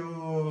many of you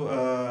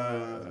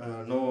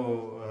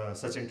know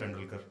Sachin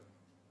Tendulkar?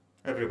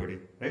 Everybody,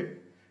 right?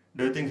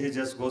 Do you think he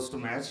just goes to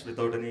match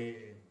without any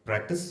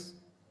practice,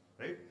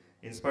 right?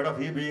 In spite of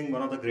he being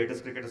one of the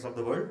greatest cricketers of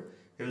the world,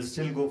 he will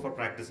still go for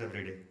practice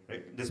every day,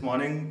 right? This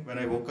morning when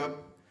I woke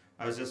up,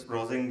 I was just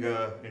browsing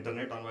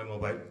internet on my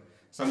mobile.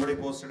 Somebody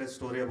posted a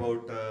story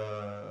about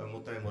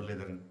Muttai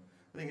Muralidharan.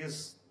 I think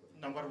he's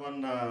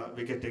 #1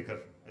 wicket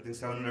taker. I think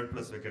 700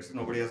 plus wickets.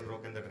 Nobody has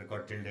broken that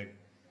record till date.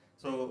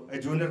 So a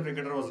junior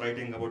cricketer was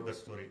writing about that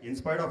story. In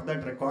spite of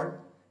that record,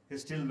 he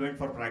still went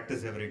for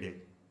practice every day,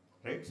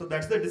 right? So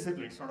that's the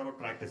discipline. It's not about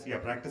practice. Yeah,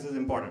 practice is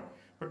important,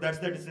 but that's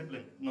the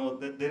discipline. No,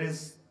 there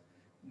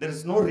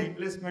is no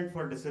replacement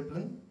for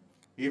discipline.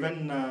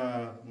 Even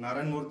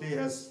Narayan Murthy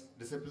has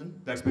discipline.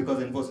 That's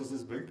because Infosys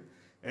is built.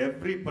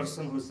 Every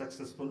person who is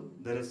successful,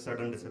 there is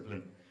certain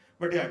discipline.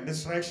 But yeah,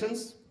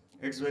 distractions.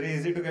 It's very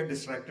easy to get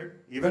distracted,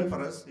 even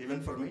for us,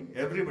 even for me,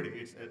 everybody.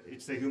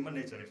 It's a human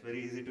nature. It's very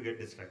easy to get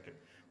distracted.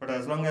 But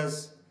as long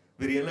as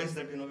we realize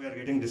that we are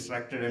getting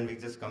distracted and we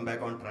just come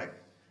back on track,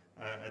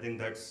 I think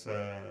that's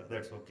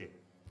okay.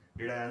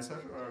 Did I answer,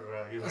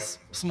 or you have?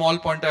 Small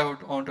point I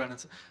would want to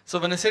answer. So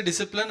when I say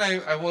discipline,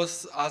 I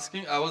was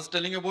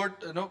telling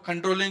about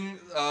controlling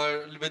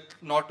with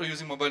not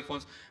using mobile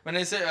phones. When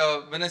I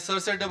sir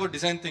said about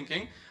design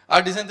thinking,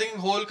 our design thinking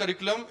whole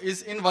curriculum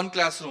is in one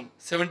classroom,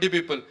 70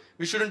 people.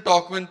 We shouldn't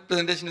talk when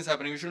presentation is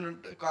happening. We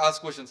shouldn't ask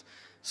questions.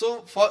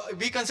 So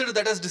we consider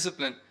that as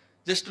discipline,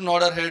 just to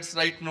nod our heads,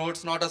 write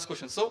notes, not ask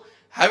questions. So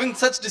having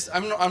such,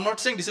 I'm not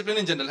saying discipline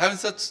in general, having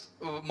such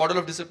model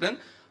of discipline,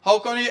 how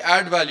can we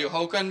add value?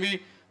 How can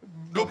we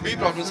be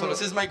problem solvers?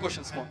 This is my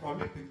question. I'll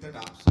probably pick that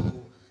up.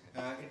 So,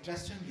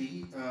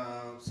 interestingly,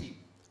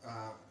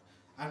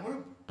 I'm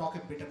going to talk a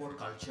bit about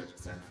culture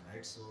itself,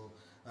 right? So,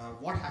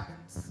 what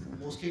happens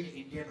mostly in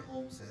Indian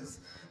homes is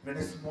when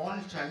a small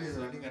child is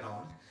running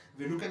around,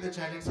 we look at the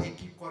child and say, hey,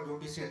 keep quiet,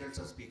 don't you see adults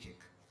are speaking.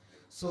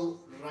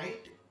 So,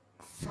 right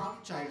from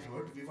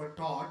childhood, we were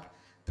taught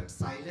that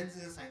silence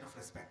is a sign of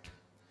respect.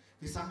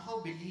 We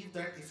somehow believe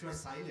that if you're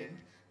silent,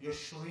 you're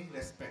showing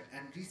respect.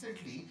 And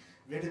recently,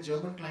 we had a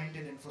German client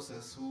in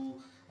Infosys who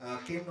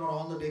came down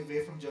all the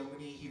way from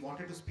Germany. He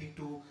wanted to speak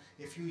to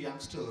a few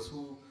youngsters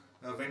who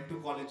went to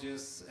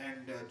colleges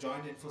and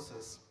joined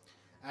Infosys.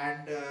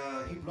 And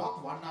he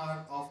blocked 1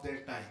 hour of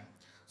their time.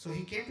 So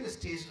he came to a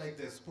stage like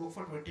this, spoke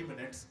for 20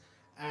 minutes.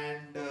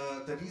 And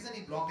the reason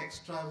he blocked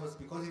extra was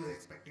because he was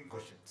expecting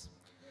questions.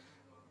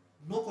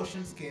 No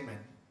questions came in.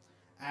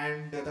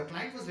 And the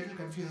client was a little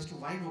confused as to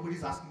why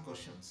nobody's asking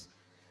questions.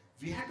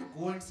 We had to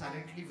go and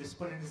silently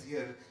whisper in his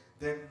ear,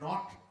 they're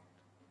not,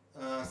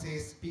 say,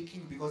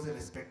 speaking because they're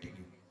respecting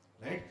you,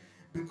 right?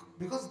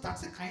 Because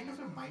that's a kind of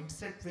a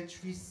mindset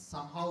which we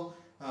somehow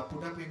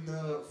put up in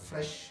the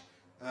fresh,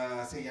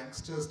 say,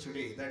 youngsters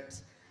today.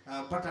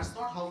 But that's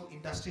not how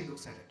industry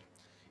looks at it.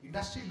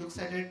 Industry looks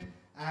at it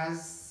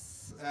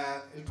as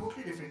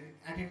totally different.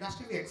 At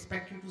industry, we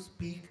expect you to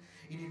speak.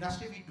 In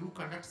industry, we do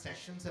conduct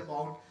sessions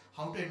about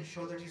how to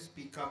ensure that you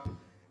speak up,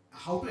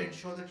 how to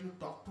ensure that you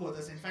talk to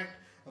others. In fact,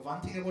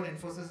 one thing about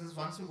Infosys is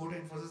once you go to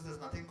Infosys, there's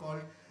nothing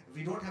called,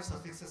 we don't have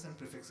suffixes and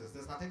prefixes.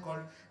 There's nothing called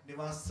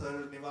Nivas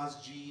Sir,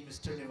 Nivas Ji,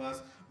 Mr.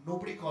 Nivas.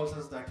 Nobody calls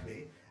us that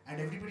way. And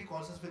everybody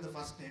calls us with the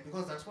first name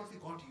because that's what we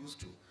got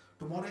used to.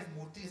 Tomorrow if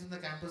Murthy is in the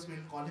campus, we'll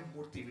call him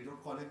Murthy. We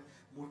don't call him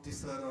Murthy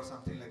Sir or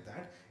something like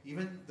that.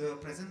 Even the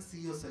present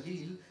CEO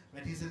Salil,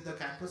 when he's in the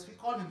campus, we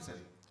call him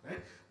Salil, right?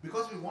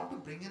 Because we want to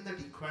bring in that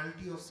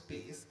equality of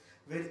space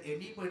where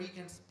anybody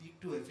can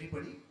speak to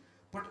everybody,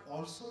 but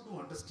also to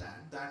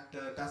understand that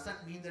does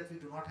that mean that we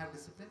do not have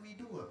discipline? We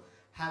do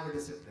have a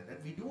discipline,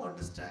 and we do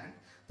understand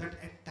that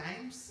at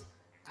times,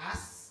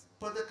 as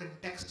per the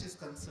context is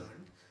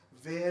concerned,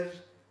 where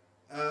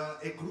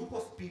a group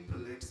of people,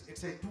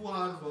 it's a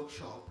 2-hour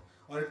workshop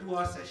or a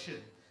 2-hour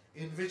session,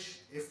 in which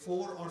if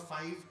 4 or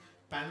 5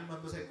 panel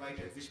members are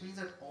invited, which means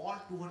that all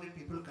 200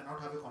 people cannot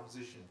have a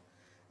conversation.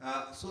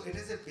 So it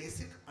is a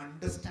basic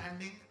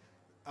understanding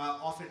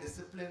of a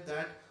discipline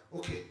that,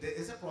 okay, there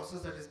is a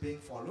process that is being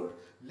followed.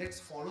 Let's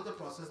follow the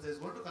process. There's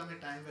going to come a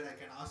time where I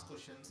can ask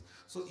questions.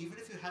 So even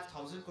if you have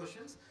 1,000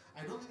 questions,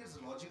 I don't think it's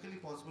logically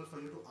possible for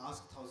you to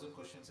ask 1,000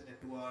 questions in a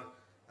 2-hour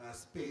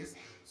space.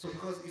 So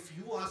because if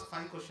you ask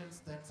 5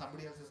 questions, then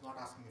somebody else is not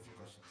asking a few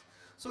questions.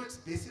 So it's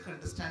basic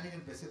understanding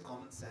and basic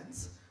common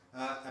sense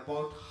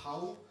about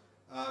how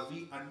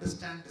we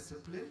understand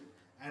discipline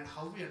and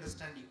how we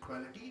understand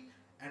equality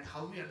and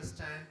how we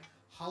understand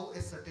how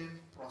a certain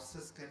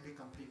process can be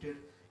completed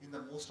in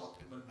the most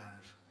optimal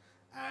manner.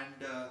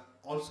 And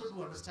also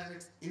to understand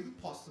it's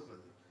impossible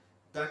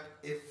that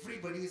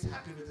everybody is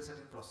happy with a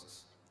certain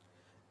process.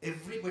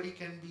 Everybody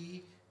can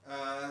be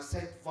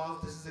said, wow,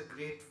 this is a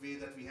great way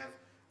that we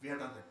have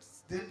done it.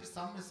 There will be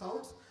some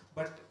misouts,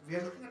 but we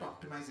are looking at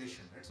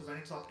optimization, right? So when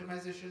it's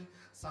optimization,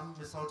 some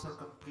misouts are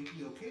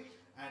completely okay.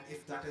 And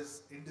if that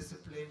is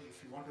indiscipline,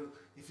 if you want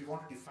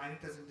to define it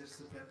as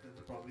indiscipline, then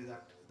probably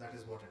that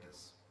is what it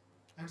is.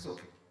 And it's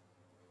okay.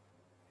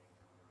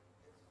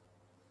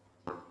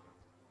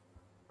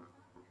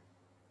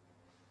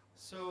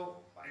 So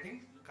I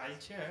think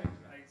culture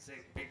is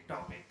a big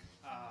topic,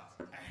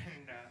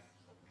 and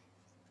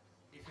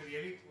if you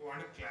really want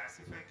to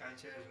classify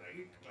culture,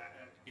 right,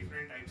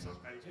 different types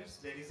of cultures,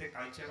 there is a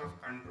culture of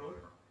control,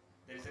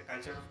 there is a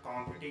culture of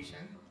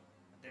competition,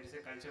 there is a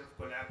culture of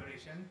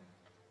collaboration,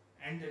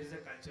 and there is a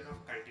culture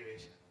of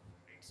cultivation.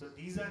 Right? So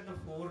these are the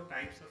 4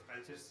 types of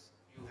cultures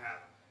you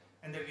have,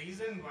 and the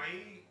reason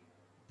why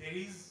there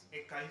is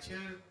a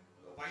culture,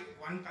 why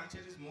one culture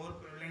is more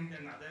prevalent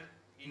than other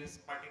in a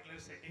particular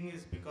setting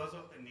is because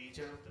of the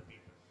nature of the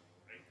people,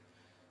 right?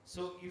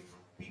 So if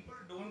people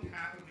don't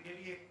have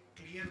really a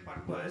clear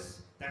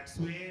purpose, that's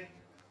where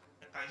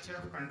the culture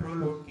of control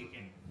would kick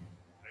in,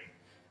 right?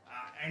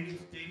 And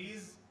if there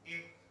is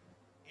a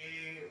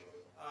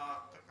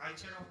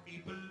culture of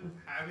people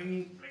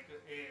having like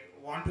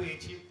want to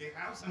achieve, they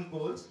have some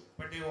goals,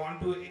 but they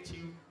want to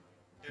achieve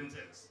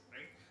themselves,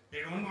 right?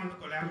 They don't want to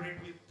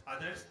collaborate with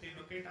others. They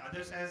look at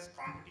others as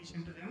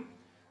competition to them.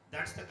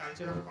 That's the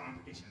culture of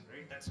competition,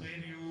 right? That's where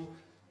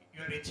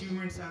your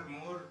achievements are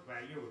more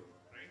valued,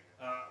 right?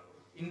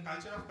 In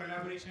culture of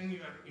collaboration,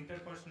 your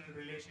interpersonal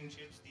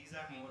relationships, these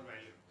are more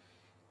valued.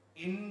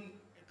 In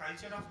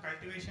culture of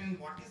cultivation,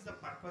 what is the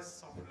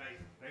purpose of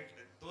life, right?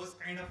 Those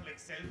kind of like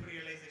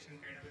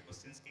self-realization kind of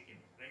questions kick in,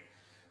 right?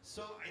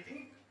 So I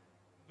think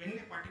when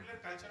a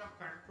particular culture of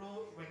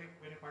control, when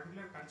a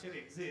particular culture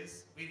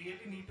exists, we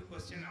really need to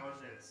question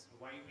ourselves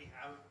why we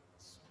have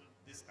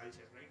this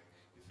culture, right?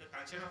 If the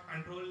culture of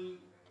control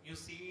you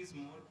see is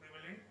more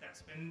prevalent,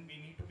 that's when we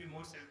need to be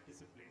more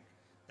self-disciplined.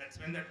 That's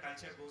when that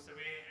culture goes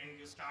away and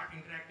you start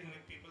interacting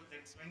with people.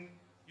 That's when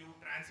you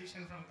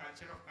transition from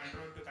culture of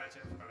control to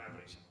culture of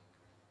collaboration.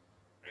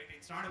 Right?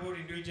 It's not about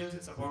individuals,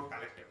 it's about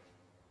collective.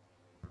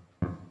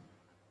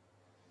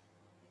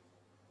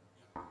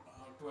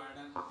 To add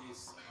on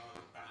this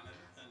panel,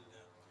 and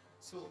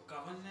so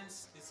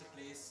governance is a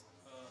place,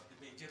 the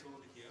major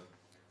role here.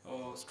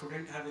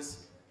 Student have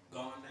his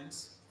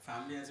governance,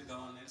 family has a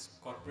governance,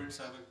 corporates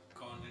have a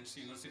governance,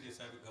 universities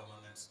have a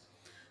governance.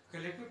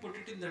 Okay, let me put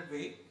it in that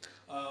way.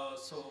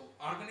 So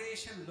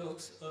organization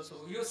looks,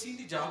 so you have seen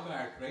the job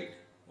ad, right?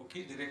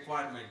 Okay, the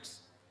requirement.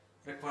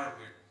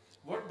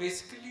 What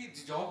basically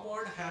the job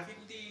board having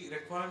the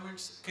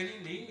requirements, can you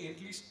name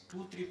at least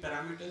 2-3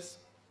 parameters?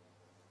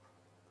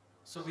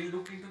 So we'll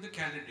look into the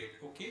candidate,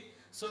 okay?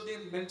 So they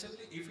mentioned,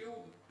 if you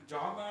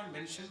job ad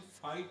mention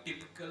 5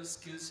 typical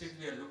skill set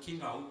we are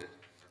looking out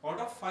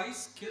of 5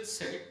 skill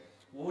set,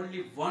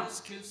 only 1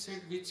 skill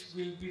set which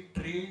will be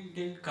trained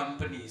in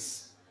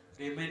companies.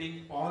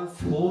 Remaining all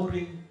 4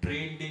 in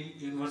trained in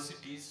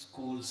universities,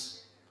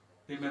 schools.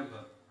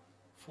 Remember,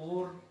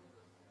 4,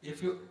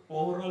 if you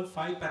overall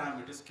 5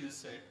 parameter skill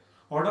set,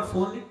 out of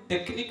only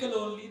technical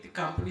only the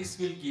companies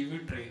will give you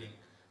training.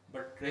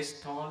 But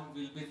rest all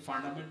will be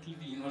fundamentally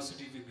the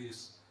university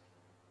degrees.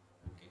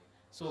 Okay.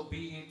 So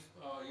be it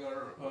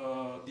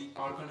the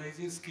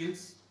organizing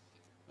skills,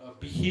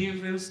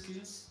 behavioral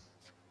skills,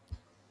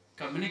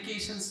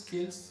 communication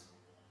skills,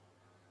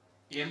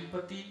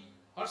 empathy,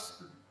 or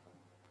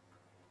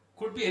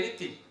could be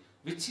anything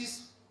which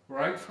is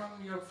right from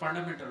your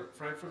fundamental,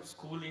 right from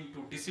schooling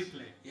to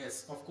discipline.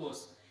 Yes, of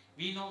course.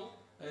 We know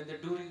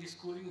that during the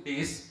schooling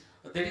days,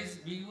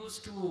 we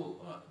used to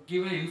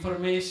give an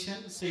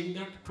information saying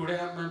that today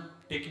I am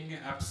taking an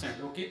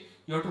absent, okay?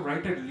 You have to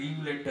write a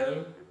leave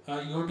letter,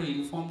 you have to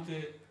inform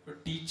the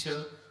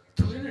teacher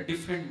through in a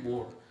different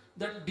mode.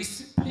 That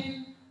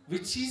discipline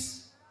which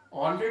is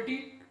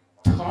already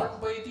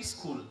taught by the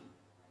school,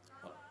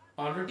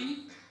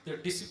 already the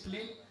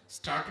discipline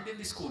started in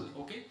the school,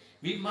 okay?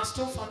 We must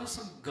have followed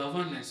some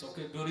governance,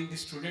 okay, during the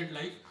student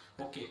life.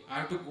 Okay, I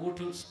have to go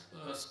to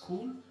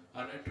school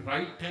at the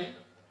right time,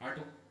 I have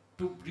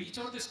to reach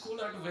out the school,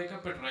 I have to wake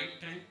up at right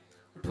time,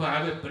 to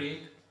have a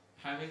break,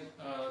 having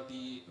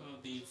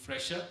the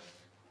fresher,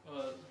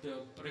 the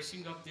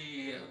brushing up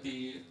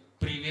the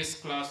previous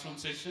classroom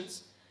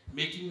sessions,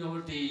 making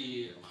out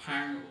the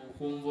hand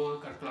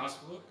homework or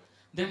classwork,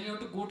 then you have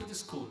to go to the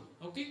school.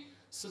 Okay,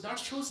 so that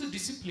shows the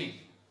discipline.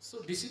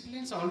 So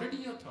discipline is already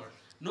your thought.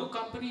 No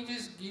company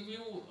will give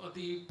you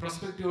the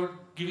perspective or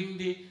giving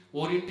the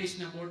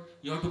orientation about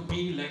you have to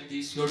be like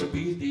this, you have to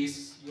be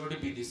this, you have to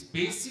be this.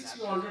 Basics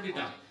you already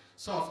done.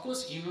 So of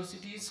course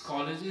universities,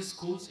 colleges,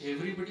 schools,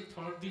 everybody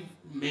thought the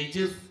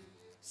major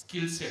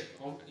skill set.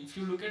 If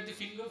you look at the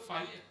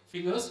five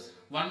fingers,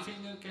 one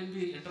finger can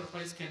be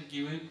enterprise can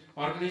give it,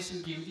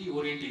 organization give the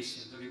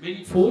orientation. The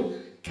remaining four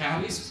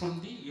carries from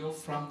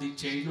the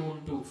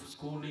childhood to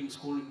schooling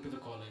to the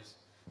college.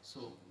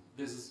 So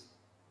this is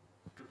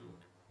to do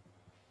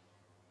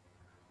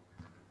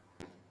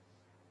it.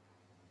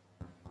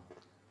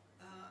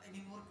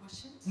 Any more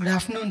questions? Good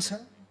afternoon,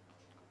 sir.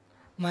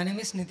 My name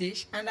is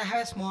Nitish, and I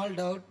have a small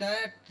doubt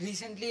that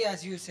recently,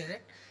 as you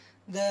said,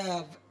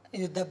 the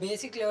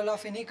basic level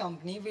of any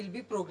company will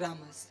be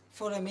programmers.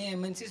 For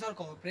MNCs or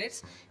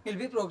corporates, will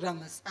be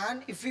programmers.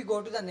 And if we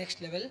go to the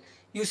next level,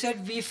 you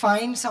said we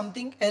find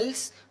something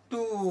else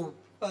to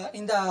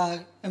in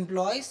the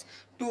employees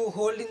to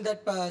hold in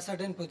that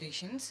certain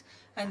positions.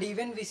 And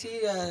even we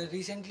see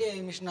recently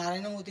Mr.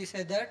 Narayana Murthy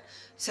said that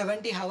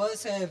 70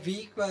 hours a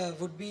week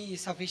would be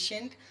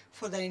sufficient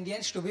for the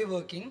Indians to be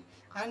working.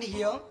 And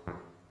here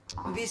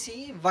we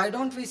see, why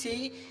don't we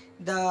see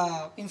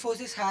the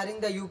Infosys hiring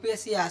the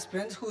UPSC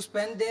aspirants who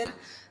spend their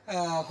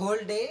whole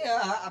day,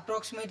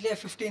 approximately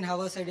 15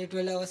 hours a day,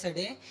 12 hours a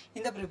day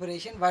in the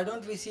preparation. Why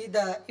don't we see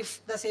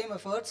if the same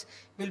efforts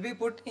will be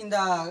put in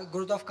the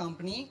growth of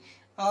company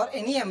or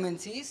any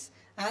MNCs,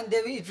 and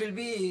it will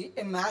be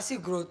a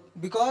massive growth,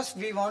 because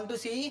we want to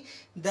see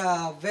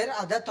where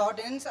other thought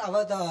ends,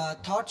 the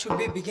thought should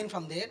be begin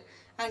from there.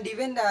 And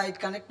even it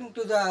connecting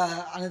to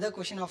another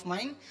question of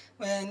mine,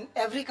 when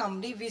every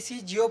company we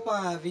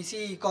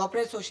see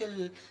corporate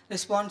social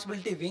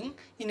responsibility wing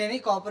in any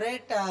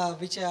corporate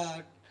which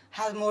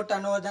has more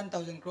turnover than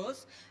 1,000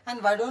 crores.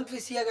 And why don't we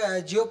see a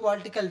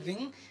geopolitical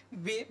wing?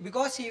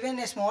 Because even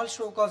a small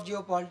stroke of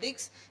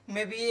geopolitics,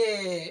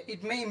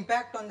 it may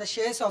impact on the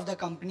shares of the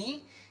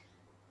company.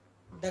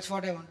 That's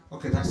what I want.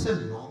 Okay, that's a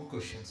long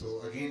question.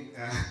 So again,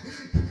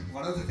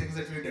 one of the things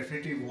that we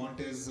definitely want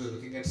is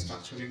looking at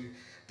structuring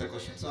the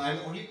question. So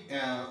I'll only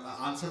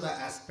answer the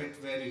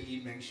aspect where he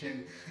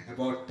mentioned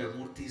about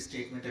Murthy's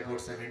statement about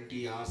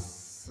 70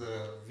 hours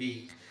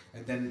week,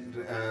 and then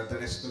the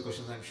rest of the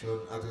questions I'm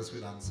sure others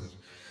will answer.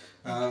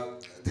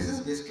 This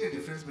is basically a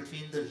difference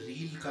between the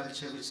real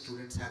culture which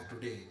students have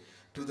today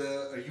to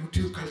the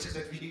YouTube culture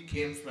that we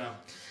came from.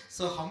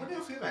 So how many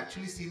of you have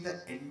actually seen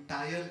the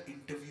entire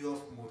interview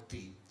of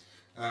Murthy?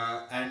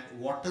 And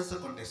what is the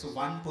context? So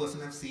one person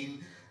have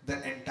seen the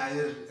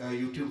entire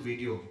YouTube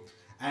video.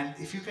 And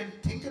if you can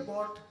think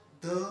about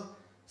the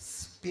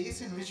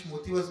space in which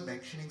Murthy was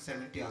mentioning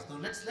 70 hours. Now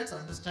let's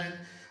understand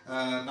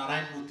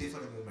Narayana Murthy for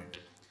a moment.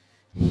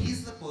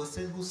 He's the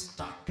person who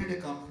started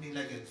a company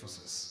like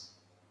Infosys.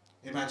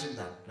 Imagine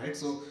that, right?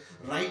 So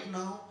right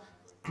now,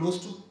 close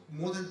to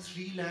more than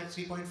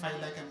 3.5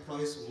 lakh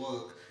employees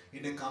work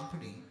in a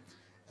company,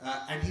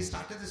 and he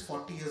started this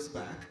 40 years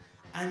back.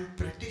 I'm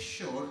pretty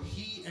sure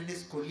he and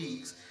his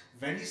colleagues,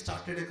 when he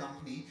started a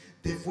company,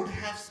 they would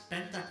have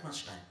spent that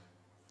much time,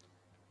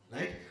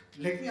 right?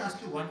 Let me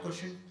ask you one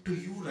question to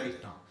you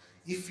right now.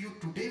 If you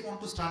today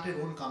want to start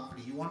your own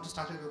company, you want to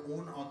start your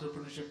own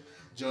entrepreneurship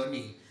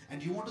journey,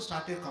 and you want to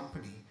start your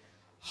company,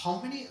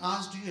 how many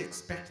hours do you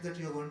expect that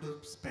you're going to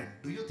spend?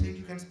 Do you think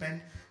you can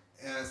spend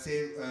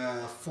say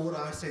 4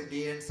 hours a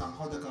day and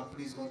somehow the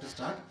company is going to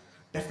start?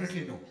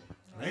 Definitely no,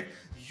 right?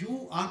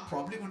 You are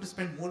probably going to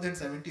spend more than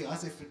 70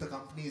 hours if the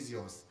company is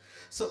yours.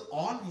 So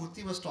all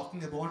Murthy was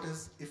talking about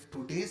is, if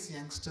today's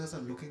youngsters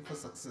are looking for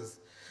success,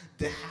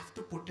 they have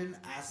to put in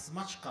as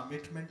much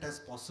commitment as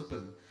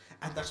possible,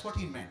 and that's what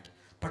he meant.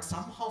 But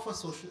somehow for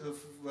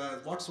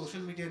what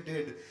social media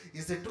did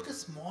is they took a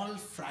small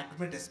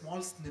fragment, a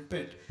small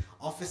snippet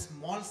of a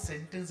small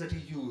sentence that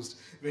he used,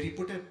 where he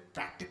put a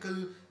practical,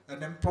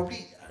 and then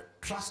probably,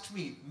 trust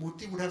me,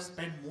 Murthy would have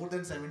spent more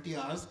than 70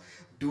 hours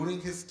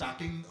during his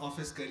starting of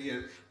his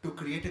career to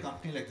create a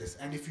company like this.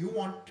 And if you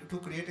want to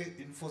create an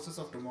Infosys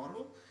of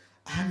tomorrow,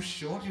 I'm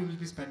sure you will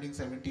be spending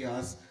 70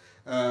 hours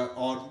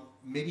or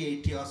maybe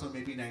 80 hours or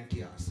maybe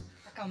 90 hours.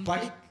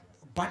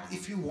 But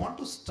if you want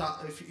to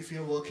start, if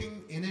you're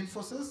working in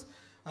Infosys,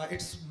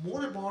 it's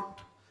more about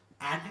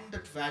adding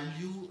that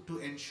value to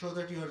ensure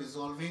that you are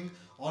resolving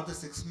or the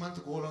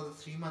 6-month goal or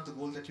the 3-month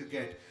goal that you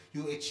get.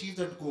 You achieve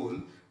that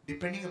goal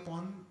depending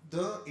upon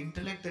the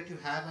intellect that you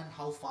have and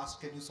how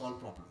fast can you solve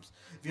problems.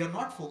 We are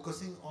not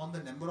focusing on the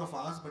number of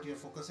hours, but you're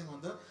focusing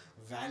on the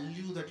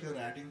value that you're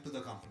adding to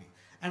the company.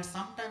 And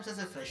sometimes as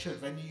a fresher,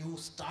 when you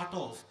start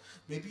off,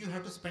 maybe you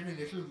have to spend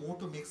a little more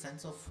to make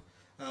sense of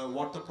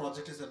what the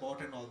project is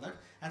about and all that.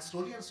 And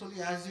slowly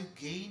as you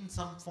gain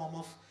some form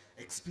of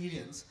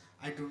experience,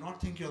 I do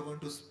not think you're going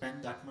to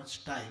spend that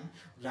much time.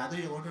 Rather,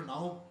 you're going to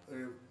now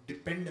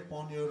depend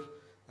upon your,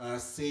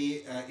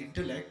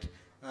 intellect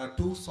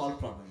to solve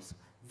problems,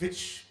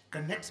 which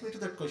connects me to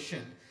that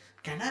question,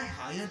 can I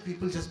hire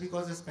people just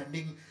because they're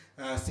spending,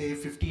 say,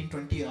 15,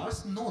 20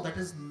 hours? No, that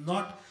is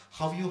not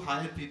how you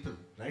hire people,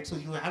 right? So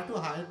you have to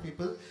hire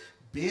people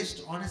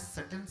based on a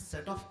certain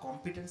set of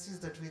competencies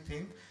that we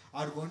think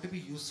are going to be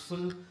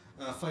useful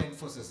for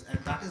Infosys. And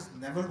that is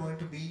never going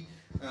to be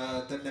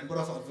the number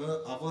of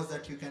hours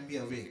that you can be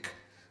awake.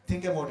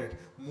 Think about it.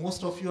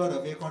 Most of you are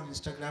awake on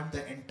Instagram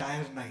the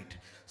entire night.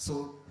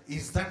 So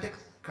is that a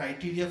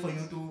criteria for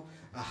you to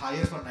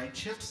hire for night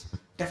shifts?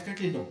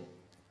 Definitely no,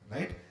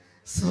 right?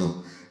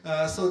 So,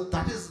 so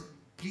that is,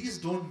 please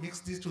don't mix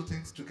these two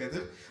things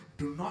together.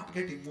 Do not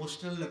get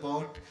emotional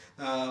about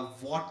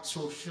what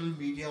social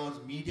media or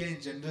media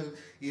in general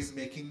is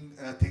making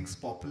things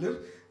popular.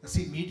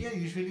 See, media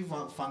usually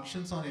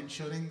functions on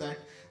ensuring that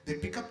they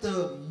pick up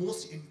the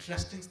most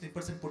interesting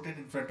snippets and put it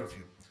in front of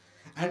you.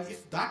 And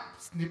if that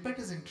snippet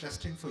is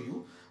interesting for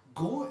you,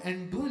 go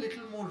and do a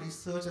little more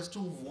research as to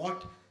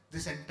what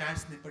this entire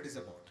snippet is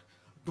about.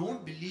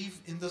 Don't believe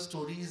in the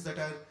stories that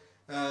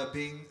are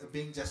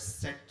being just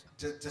set,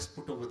 just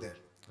put over there,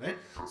 right?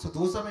 So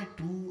those are my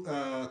two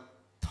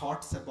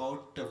thoughts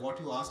about what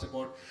you asked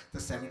about the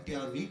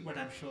 70-hour week, but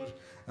I'm sure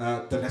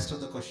the rest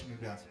of the question will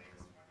be answered.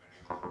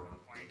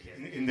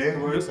 In their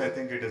words, I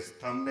think it is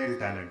thumbnail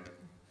talent,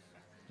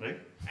 right?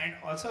 And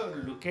also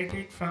look at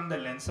it from the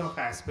lens of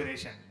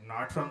aspiration,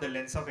 not from the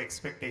lens of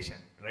expectation,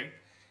 right?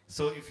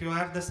 So if you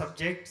are the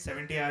subject,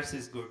 70 hours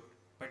is good.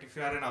 But if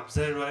you are an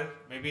observer,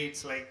 maybe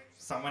it's like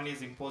someone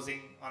is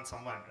imposing on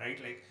someone,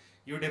 right? Like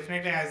you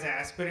definitely as an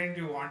aspirant,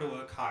 you want to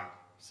work hard,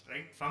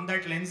 right? From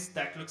that lens,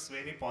 that looks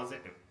very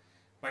positive.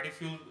 But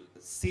if you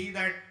see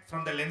that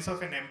from the lens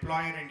of an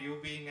employer and you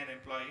being an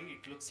employee,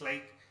 it looks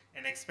like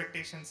an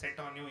expectation set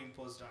on you,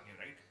 imposed on you,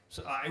 right?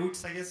 So I would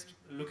suggest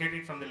look at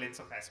it from the lens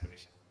of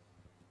aspiration.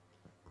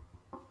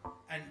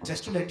 And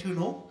just to let you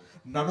know,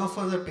 none of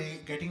us are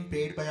getting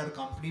paid by our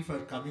company for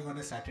coming on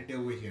a Saturday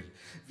over here.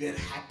 We are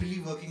happily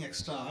working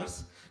extra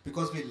hours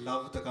because we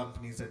love the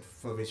companies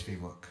for which we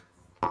work.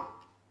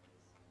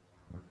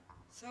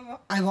 So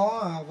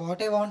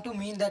what I want to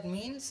mean, that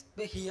means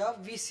here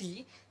we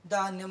see the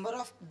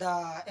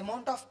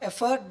amount of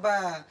effort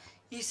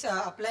is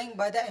applying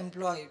by the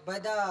employee, by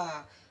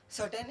the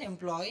certain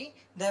employee,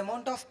 the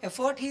amount of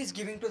effort he is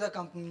giving to the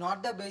company,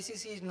 not the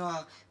basis is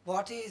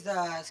what is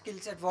the skill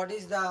set, what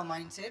is the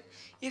mindset.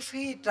 If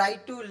he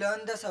tried to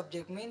learn the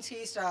subject, means he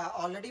is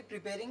already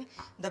preparing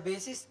the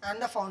basis and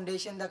the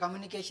foundation, the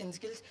communication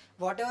skills,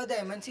 whatever the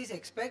MNCs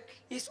expect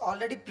is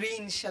already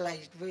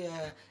pre-initialized.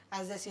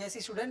 As a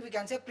CSE student, we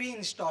can say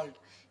pre-installed.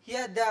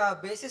 Here the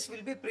basis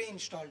will be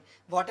pre-installed.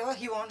 Whatever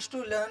he wants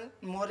to learn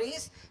more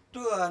is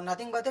to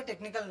nothing but the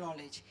technical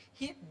knowledge.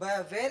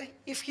 Where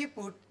if he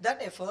put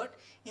that effort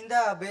in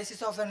the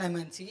basis of an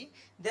MNC,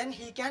 then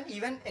he can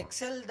even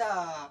excel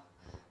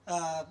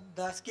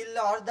the skill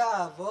or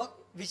the work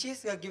which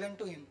is given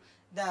to him.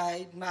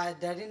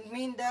 That doesn't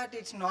mean that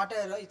it's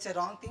a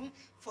wrong thing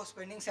for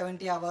spending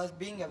 70 hours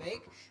being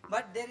awake,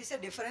 but there is a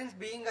difference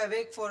being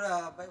awake for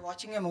by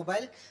watching a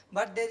mobile,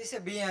 but there is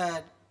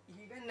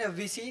even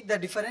we see the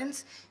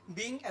difference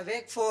being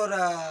awake for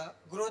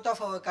growth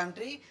of our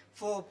country,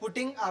 for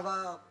putting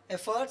our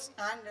efforts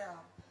and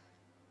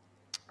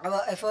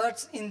our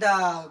efforts in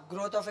the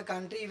growth of a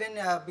country, even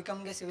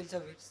becoming a civil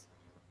service.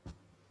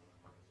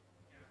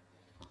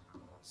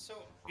 So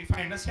if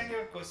I understand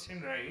your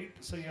question right,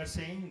 so you're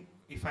saying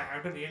if I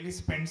have to really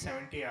spend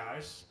 70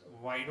 hours,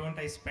 why don't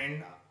I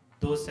spend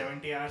those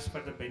 70 hours for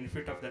the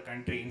benefit of the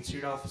country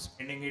instead of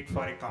spending it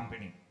for a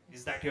company?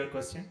 Is that your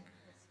question?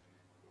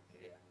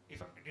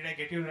 Did I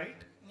get you right?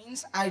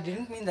 Means I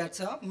didn't mean that,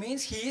 sir.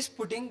 Means he is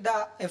putting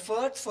the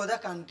effort for the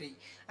country.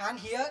 And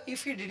here,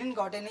 if he didn't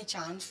got any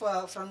chance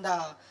from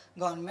the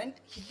government,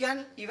 he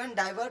can even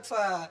divert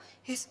for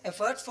his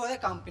efforts for the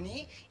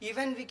company.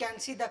 Even we can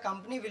see the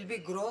company will be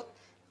growth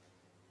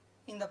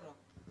in the problem.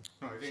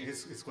 No, I think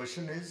his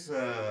question is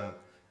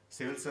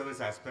civil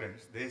service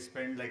aspirants. They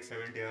spend like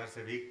 70 hours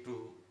a week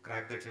to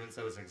crack the civil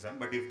service exam.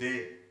 But if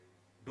they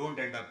don't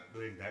end up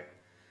doing that,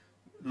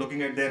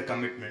 looking at their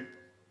commitment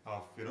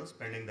of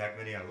spending that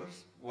many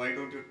hours, why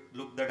don't you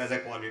look that as a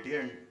quality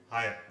and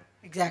hire?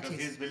 Exactly.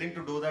 Because he's willing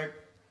to do that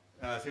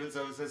civil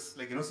services,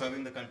 like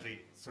serving the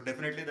country. So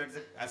definitely that's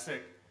an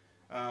asset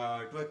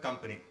to a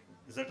company.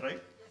 Is that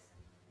right?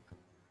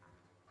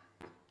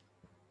 Yes.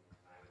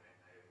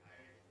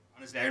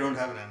 Honestly, I don't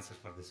have an answer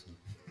for this one.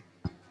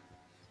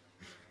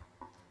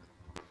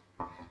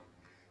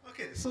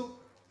 Okay, so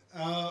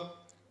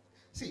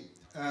see,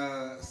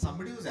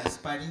 somebody who's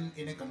aspiring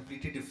in a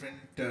completely different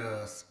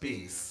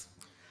space,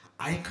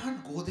 I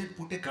can't go there,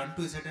 put a gun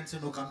to his head and say,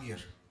 no, come here.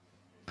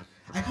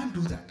 I can't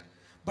do that.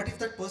 But if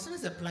that person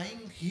is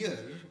applying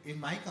here in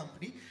my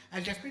company,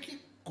 I'll definitely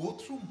go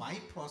through my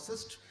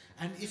process,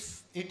 and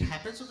if it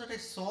happens so that I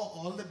saw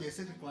all the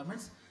basic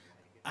requirements,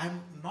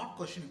 I'm not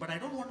questioning, but I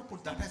don't want to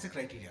put that as a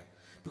criteria.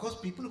 Because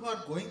people who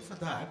are going for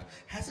that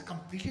has a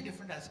completely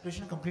different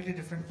aspiration, a completely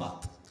different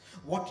path.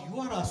 What you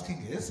are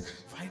asking is,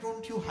 why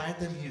don't you hire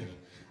them here?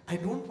 I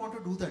don't want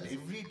to do that.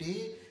 Every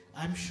day,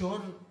 I'm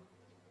sure,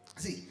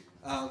 see,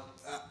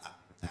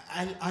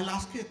 I'll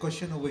ask you a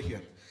question over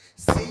here.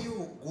 Say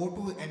you go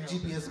to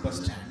MGPS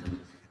bus stand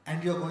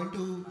and you want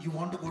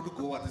to go to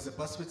Goa. There's a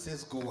bus which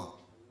says Goa.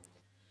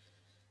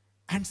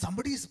 And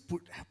somebody is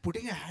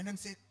putting a hand and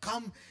say,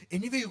 come,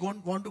 anyway you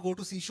want to go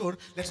to seashore,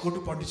 let's go to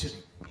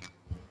Pondicherry.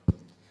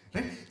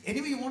 Right?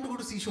 Anyway you want to go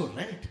to seashore,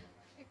 right?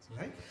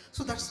 Right?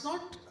 So that's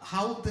not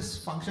how this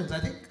functions. I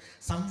think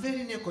somewhere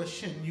in your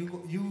question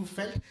you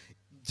felt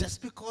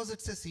just because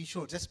it's a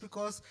seashore, just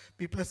because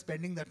people are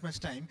spending that much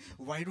time,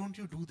 why don't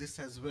you do this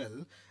as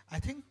well? I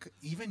think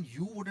even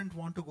you wouldn't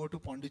want to go to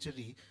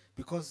Pondicherry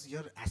because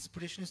your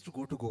aspiration is to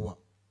go to Goa.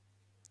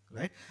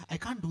 Right? I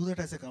can't do that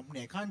as a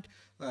company. I can't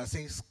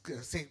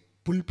say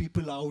pull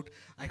people out.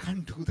 I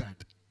can't do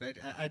that. Right?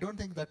 I don't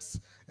think that's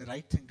the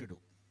right thing to do.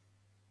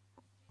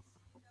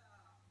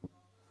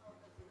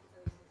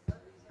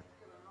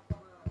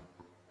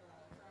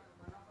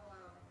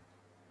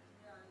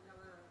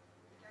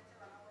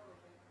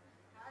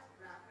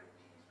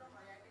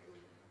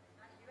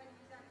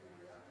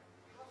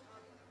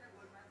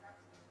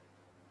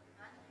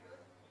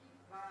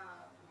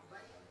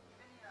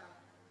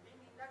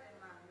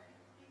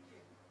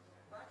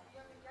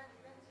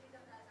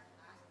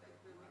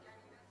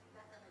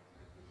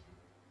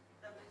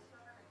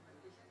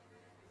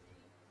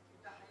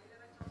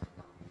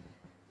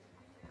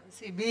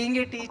 See, being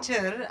a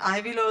teacher,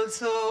 I will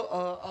also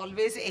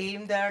always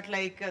aim that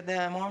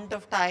the amount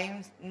of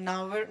time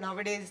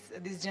nowadays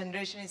this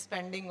generation is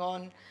spending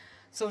on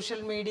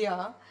social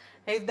media,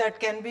 if that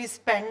can be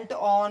spent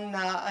on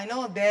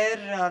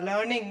their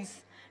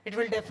learnings, it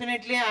will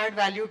definitely add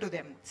value to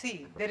them.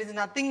 See, there is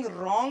nothing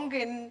wrong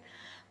in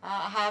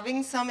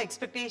having some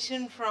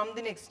expectation from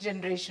the next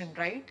generation,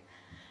 right?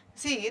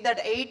 See, that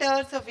 8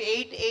 hours of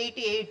 8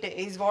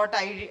 is what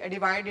I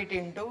divide it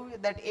into.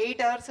 That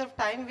 8 hours of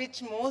time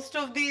which most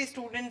of the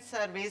students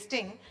are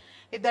wasting,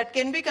 if that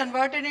can be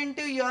converted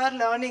into your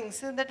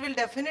learnings, that will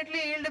definitely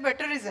yield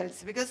better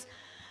results. Because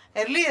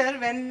earlier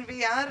when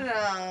we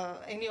are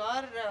in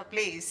your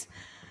place,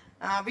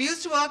 we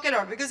used to work a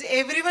lot because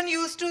everyone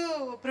used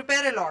to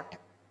prepare a lot,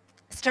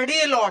 study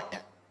a lot,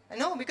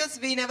 because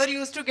we never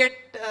used to get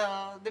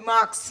the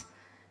marks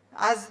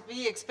as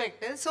we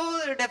expected.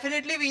 So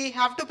definitely we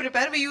have to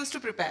prepare, we used to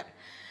prepare.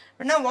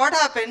 But now what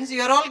happens,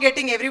 you are all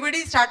getting,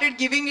 everybody started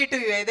giving it to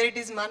you, either it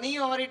is money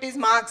or it is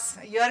marks,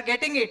 you are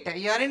getting it,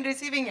 you are in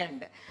receiving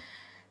end.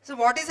 So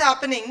what is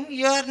happening,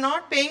 you are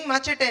not paying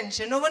much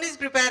attention, no one is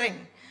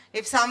preparing.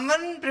 If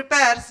someone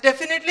prepares,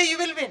 definitely you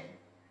will win.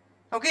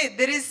 Okay,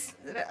 there is,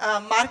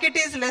 market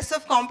is less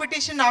of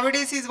competition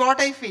nowadays is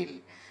what I feel.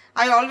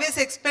 I always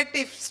expect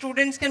if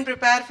students can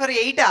prepare for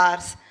 8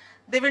 hours,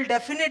 they will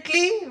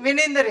definitely win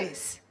in the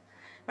race.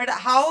 But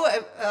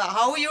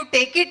how you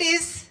take it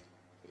is,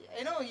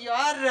 your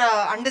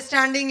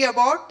understanding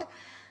about,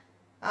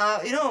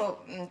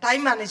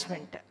 time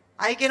management.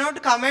 I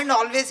cannot come and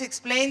always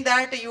explain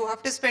that you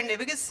have to spend it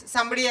because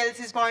somebody else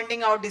is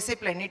pointing out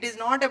discipline. It is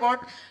not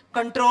about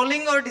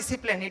controlling or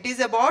discipline. It is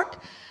about,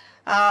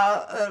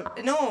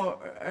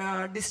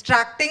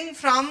 distracting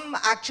from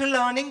actual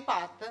learning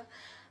path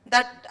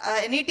that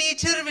any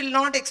teacher will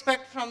not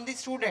expect from the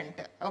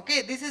student.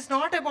 Okay, this is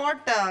not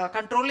about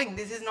controlling,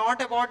 this is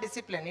not about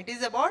discipline. It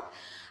is about,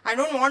 I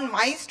don't want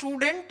my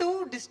student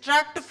to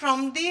distract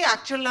from the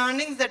actual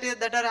learnings that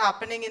are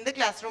happening in the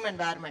classroom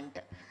environment.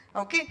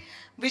 Okay,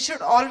 we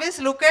should always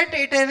look at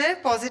it in a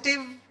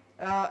positive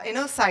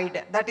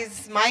side. That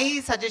is my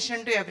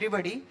suggestion to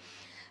everybody.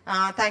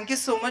 Thank you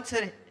so much,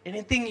 sir.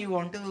 Anything you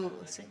want to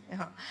say?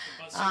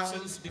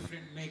 Perceptions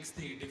different makes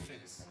the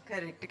difference.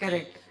 Correct,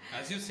 correct.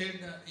 As you said,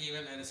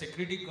 even a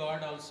security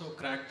guard also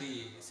cracked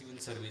the civil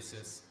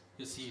services.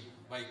 You see,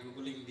 by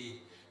Googling the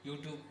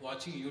YouTube,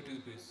 watching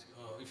YouTube,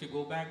 if you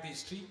go back the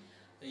history,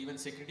 even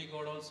security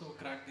guard also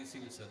cracked the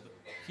civil service.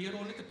 Here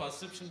only the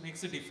perception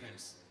makes a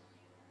difference.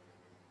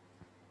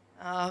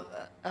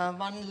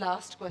 One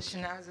last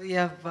question, as we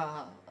have,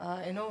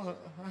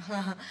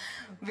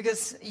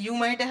 because you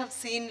might have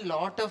seen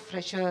lot of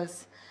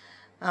freshers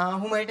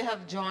who might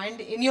have joined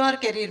in your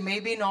career,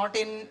 maybe not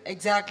in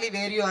exactly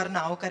where you are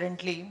now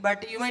currently,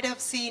 but you might have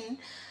seen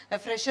a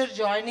fresher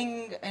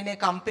joining in a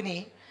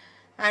company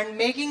and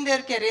making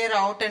their career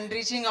out and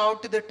reaching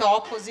out to the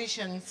top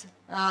positions.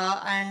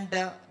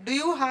 Do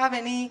you have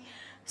any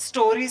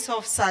stories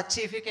of such,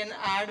 if you can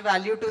add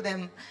value to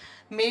them?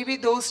 Maybe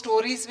those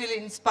stories will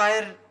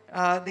inspire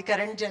the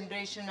current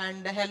generation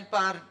and help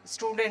our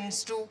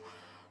students to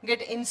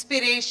get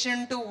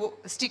inspiration to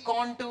stick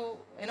on to,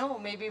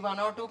 maybe 1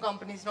 or 2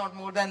 companies, not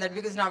more than that,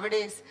 because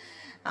nowadays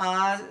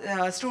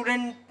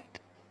student,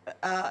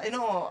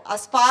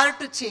 aspire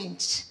to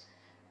change.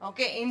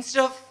 Okay,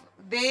 instead of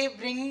they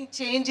bring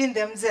change in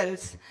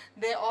themselves,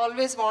 they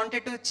always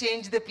wanted to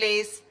change the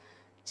place,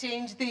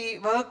 change the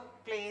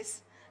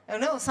workplace.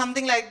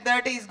 Something like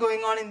that is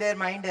going on in their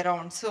mind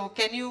around. So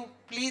can you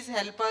please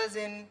help us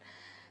in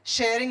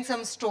sharing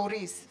some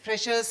stories?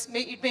 Freshers,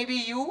 it may be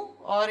you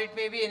or it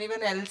may be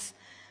anyone else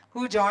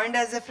who joined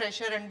as a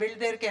fresher and built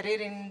their career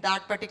in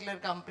that particular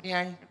company,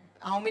 and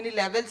how many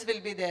levels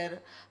will be there,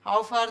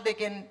 how far they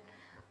can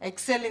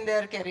excel in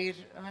their career?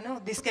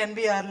 This can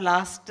be our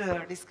last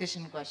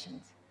discussion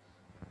questions.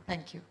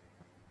 Thank you.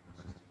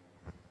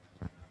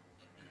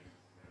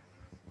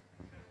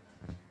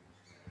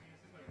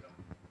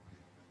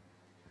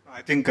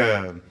 I think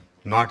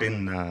not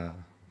in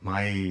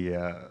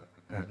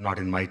not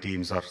in my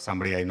teams or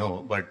somebody I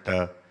know, but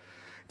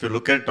if you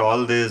look at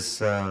all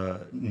these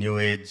new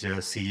age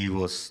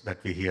CEOs that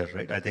we hear,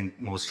 right? I think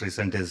most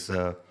recent is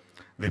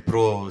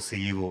Wipro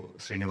CEO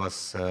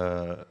Srinivas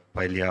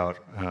Pailya,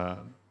 or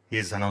he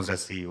is announced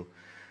as CEO.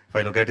 If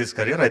I look at his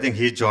career, I think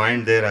he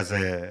joined there as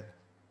a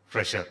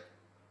fresher,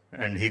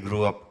 and he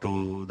grew up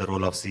to the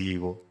role of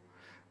CEO.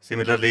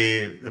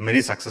 Similarly,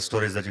 many success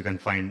stories that you can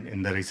find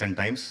in the recent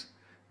times,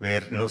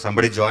 where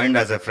somebody joined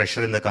as a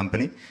fresher in the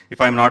company.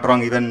 If I'm not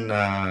wrong, even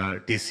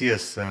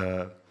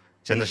TCS,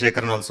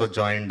 Chandrasekharan also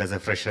joined as a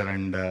fresher,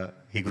 and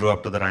he grew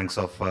up to the ranks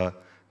of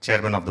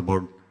chairman of the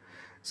board.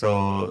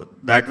 So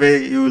that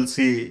way you will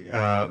see,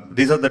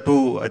 these are the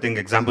two, I think,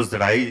 examples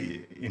that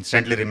I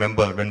instantly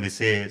remember when we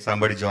say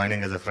somebody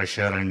joining as a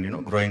fresher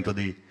and growing to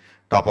the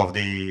top of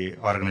the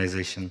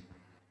organization.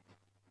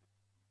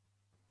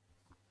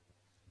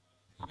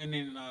 Even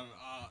in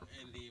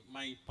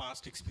my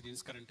past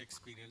experience, current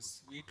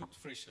experience, we took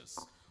freshers.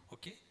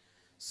 Okay,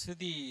 so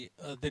the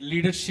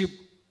leadership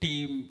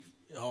team,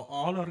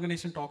 all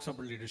organization talks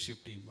about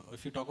leadership team.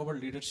 If you talk about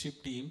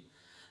leadership team,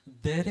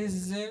 there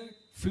is a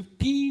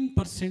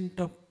 15%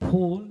 of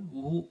pool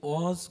who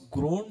was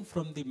grown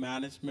from the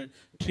management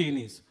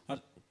trainees or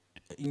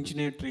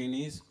engineer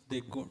trainees.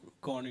 They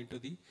gone into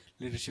the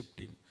leadership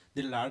team.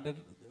 The ladder,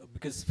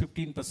 because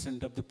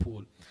 15% of the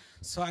pool.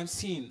 So I've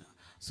seen.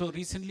 So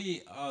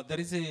recently, there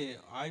is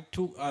I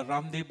took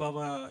Ramdev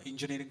Baba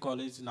Engineering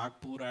College,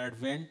 Nagpur. I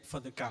went for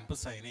the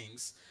campus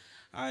signings.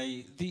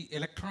 The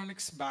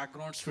electronics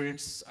background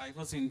students, I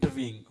was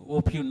interviewing.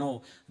 Hope you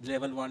know,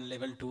 level 1,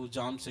 level 2,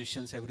 jam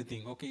sessions,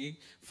 everything. Okay,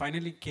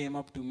 finally came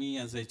up to me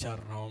as HR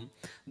round.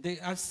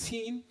 I've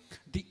seen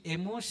the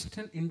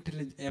emotional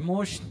intelligence,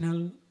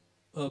 emotional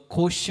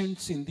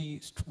quotients in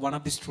one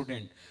of the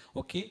student.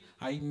 Okay,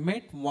 I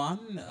met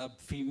one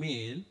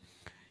female.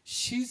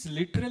 She's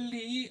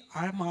literally,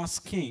 I'm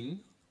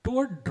asking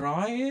to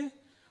draw a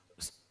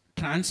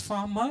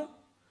transformer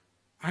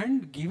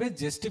and give a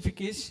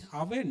justification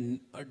of a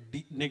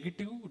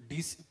negative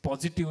DC,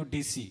 positive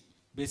DC,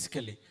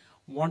 basically.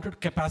 Wanted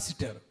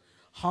capacitor.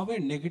 How a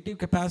negative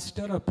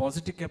capacitor or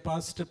positive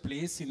capacitor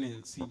plays in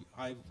a, see,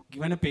 I've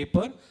given a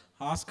paper,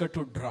 ask her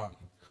to draw.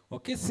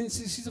 Okay, since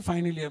she's a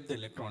final year of the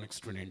electronics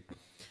student.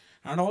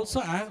 And also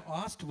I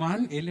asked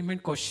one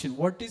element question.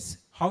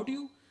 How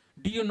do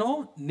you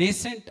know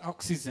nascent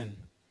oxygen?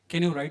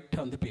 Can you write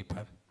on the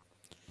paper?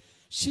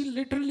 She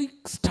literally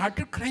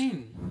started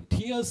crying.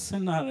 Tears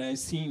in her, I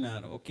seen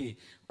her. Okay,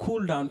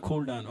 cool down,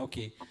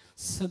 okay.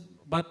 So,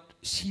 but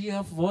she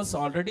was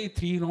already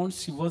 3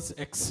 rounds, she was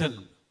excel.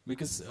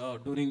 Because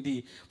during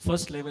the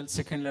first level,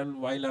 second level,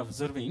 while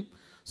observing.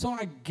 So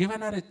I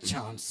given her a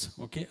chance,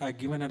 okay.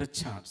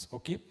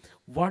 Okay.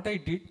 What I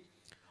did,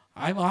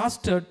 I've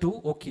asked her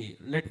to, okay,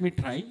 let me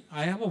try.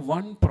 I have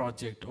one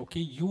project,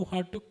 okay. You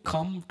have to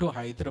come to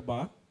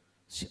Hyderabad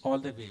all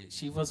the way.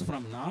 She was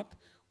from North,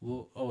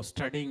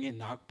 studying in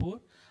Nagpur.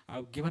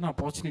 I've given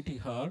opportunity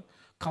her,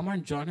 come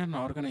and join an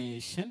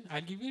organization.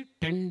 I'll give you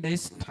 10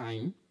 days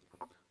time.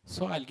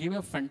 So I'll give you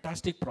a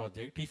fantastic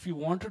project if you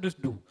wanted to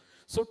do.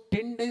 So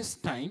 10 days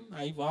time,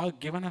 I was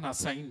given an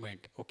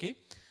assignment, okay.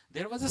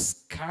 There was a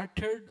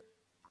scattered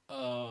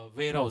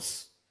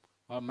warehouse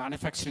or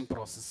manufacturing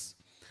process.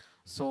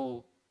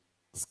 So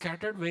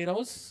scattered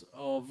warehouse,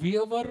 we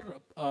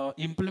were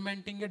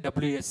implementing a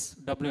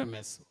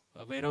WMS,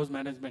 warehouse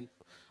management,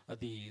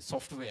 the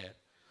software.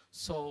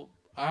 So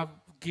I've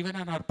given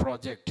her our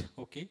project,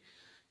 okay.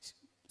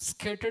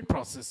 Scattered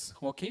process,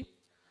 okay.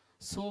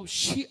 So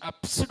she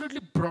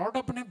absolutely brought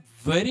up in a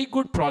very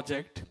good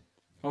project,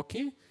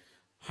 okay.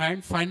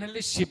 And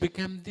finally she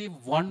became the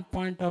one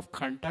point of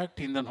contact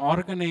in an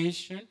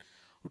organization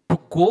to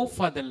go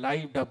for the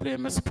live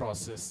WMS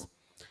process.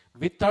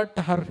 Without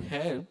her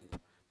help,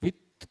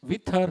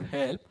 with her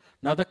help,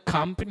 now the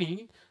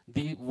company,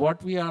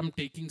 what we are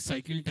taking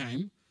cycle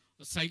time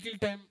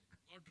got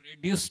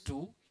reduced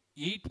to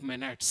 8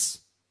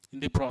 minutes in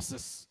the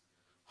process.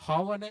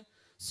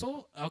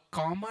 So a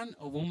common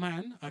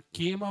woman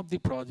came up the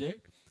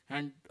project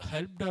and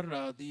helped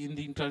her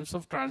in terms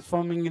of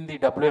transforming in the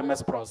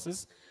WMS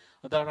process.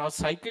 That our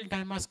cycle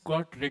time has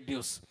got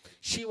reduced.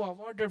 She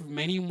awarded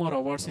many more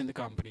awards in the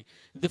company.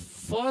 The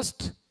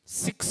first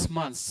 6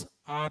 months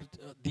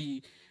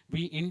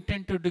we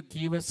intended to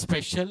give a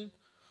special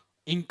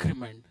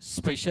increment,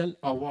 special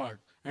award,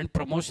 and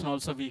promotion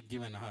also we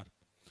given her.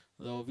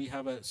 So we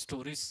have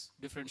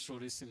different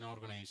stories in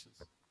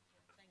organizations.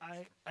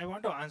 I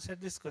want to answer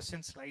this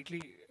question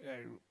slightly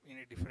in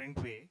a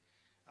different way.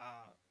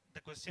 The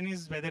question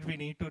is whether we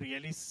need to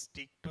really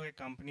stick to a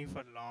company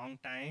for a long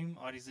time,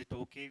 or is it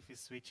okay if we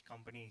switch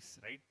companies,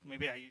 right?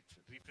 Maybe I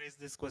rephrase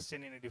this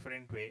question in a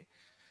different way.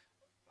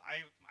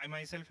 I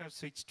myself have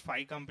switched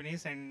 5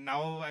 companies, and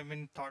now I'm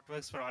in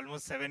ThoughtWorks for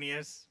almost 7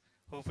 years,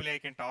 hopefully I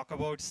can talk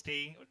about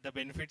the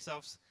benefits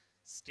of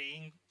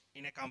staying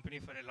in a company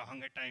for a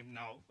longer time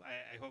now.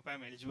 I hope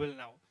I'm eligible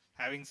now,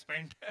 having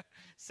spent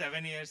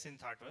 7 years in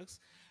ThoughtWorks.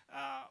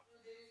 Uh,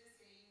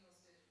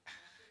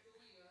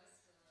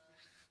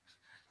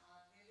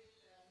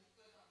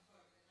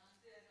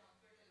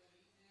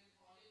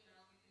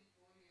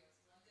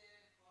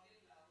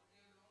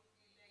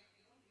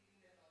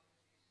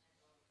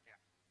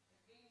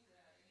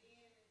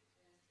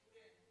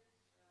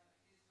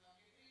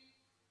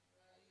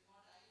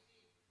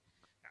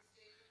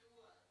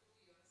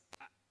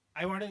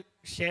 I want to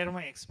share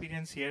my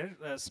experience here,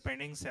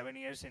 spending 7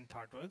 years in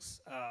ThoughtWorks.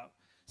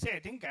 See, I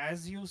think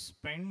as you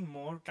spend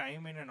more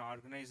time in an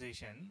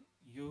organization,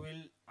 you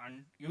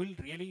will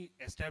really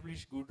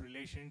establish good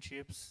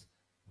relationships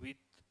with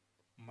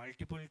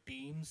multiple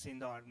teams in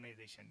the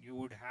organization. You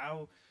would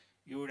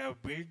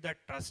have built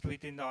that trust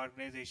within the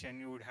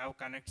organization. You would have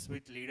connects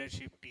with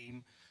leadership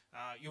team.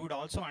 You would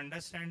also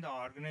understand the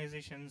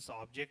organization's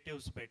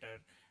objectives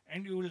better,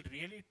 and you will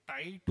really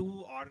tie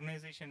to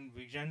organization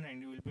vision,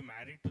 and you will be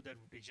married to that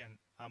vision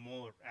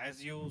more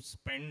as you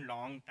spend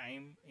long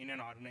time in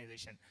an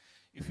organization.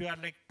 If you are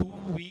like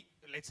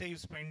let's say you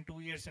spend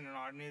 2 years in an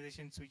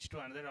organization, switch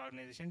to another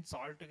organization, it's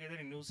altogether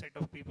a new set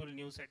of people,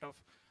 new set of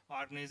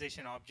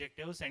organization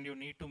objectives, and you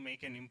need to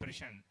make an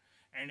impression.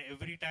 And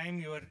every time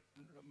your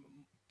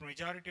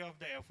majority of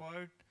the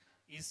effort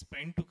is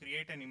spent to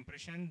create an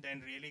impression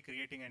than really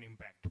creating an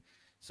impact.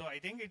 So I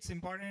think it's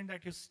important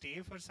that you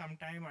stay for some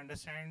time,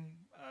 understand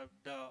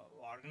the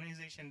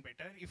organization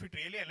better. If it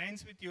really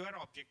aligns with your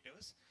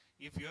objectives,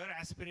 if your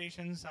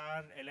aspirations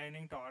are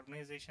aligning to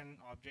organization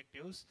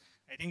objectives,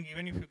 I think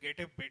even if you get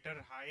a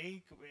better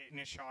hike in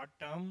a short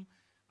term,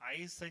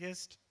 I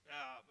suggest,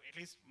 at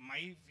least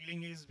my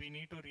feeling is, we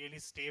need to really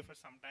stay for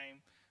some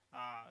time,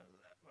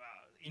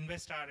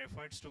 invest our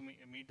efforts to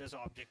meet those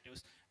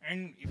objectives.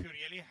 And if you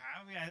really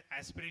have an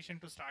aspiration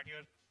to start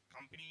your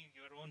company,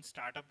 your own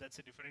startup, that's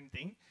a different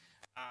thing.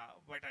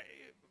 But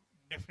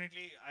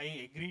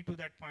I agree to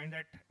that point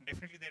that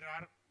definitely there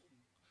are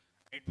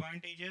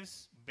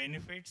advantages,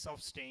 benefits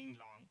of staying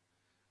long.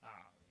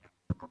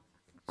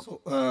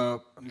 So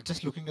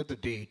just looking at the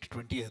date,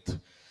 20th,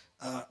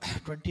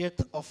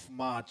 20th of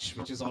March,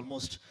 which is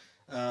almost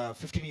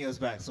 15 years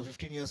back. So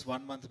 15 years,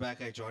 1 month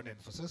back, I joined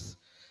Infosys.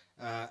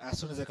 As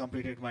soon as I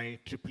completed my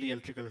EEE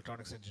Electrical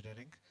Electronics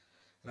Engineering,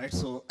 right?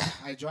 So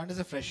I joined as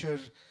a fresher,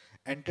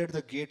 entered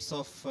the gates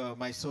of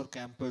Mysore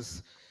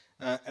campus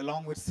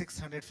along with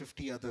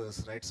 650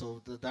 others, right?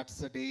 So that's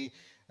the day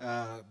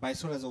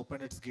Mysore has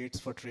opened its gates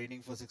for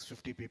training for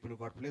 650 people who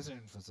got placed in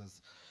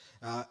Infosys.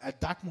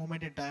 At that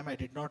moment in time, I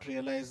did not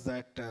realize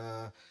that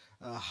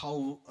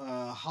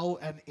how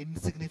an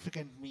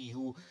insignificant me,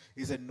 who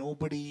is a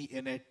nobody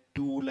in a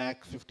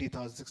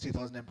 250,000,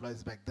 60,000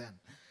 employees back then,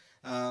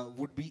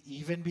 would be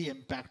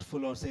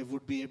impactful, or say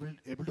would be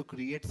able to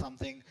create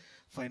something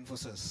for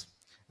Infosys,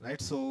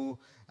 right? So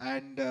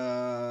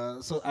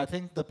so I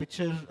think the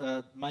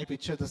picture, my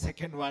picture, the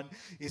second one,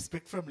 is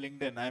picked from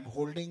LinkedIn. I'm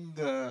holding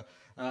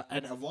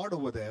an award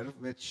over there,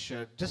 which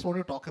just want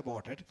to talk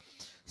about it.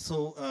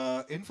 So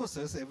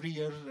Infosys every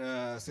year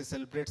they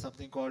celebrate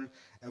something called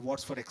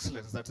Awards for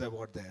Excellence. That's the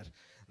award there.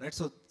 Right,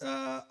 so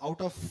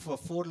out of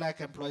 4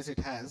 lakh employees it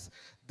has,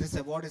 this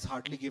award is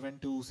hardly given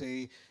to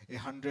say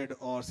 100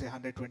 or say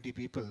 120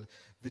 people,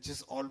 which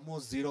is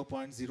almost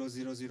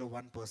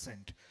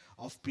 0.0001%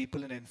 of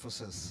people in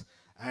Infosys.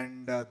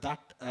 And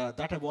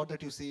that award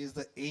that you see is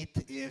the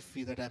 8th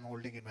AFE that I'm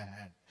holding in my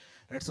hand.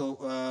 Right,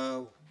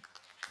 so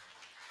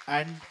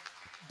and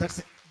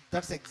that's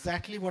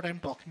exactly what I'm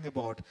talking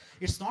about.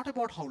 It's not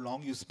about how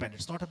long you spend.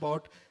 It's not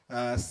about,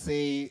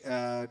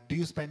 do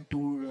you spend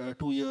 2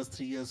 years,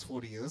 3 years,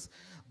 4 years,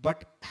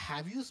 but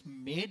have you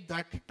made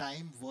that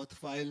time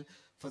worthwhile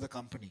for the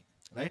company,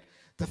 right?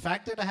 The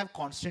fact that I have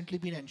constantly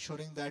been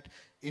ensuring that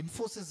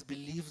Infosys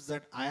believes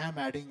that I am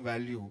adding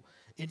value,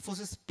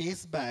 Infosys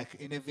pays back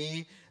in a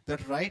way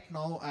that right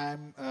now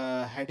I'm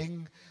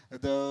heading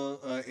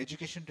the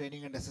education,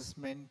 training and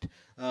assessment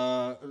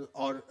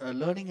or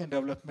learning and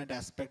development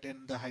aspect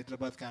in the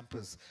Hyderabad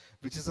campus,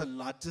 which is the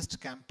largest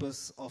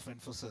campus of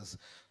Infosys.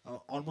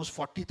 Almost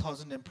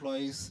 40,000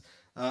 employees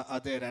are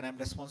there, and I'm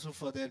responsible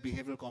for their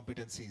behavioral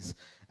competencies.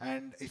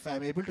 And if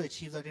I'm able to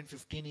achieve that in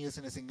 15 years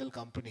in a single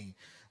company,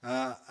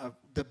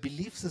 the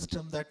belief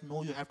system that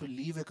no, you have to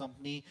leave a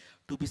company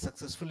to be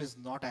successful is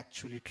not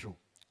actually true.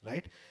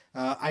 Right?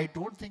 I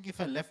don't think if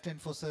I left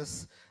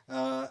Infosys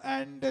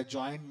and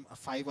joined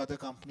 5 other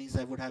companies,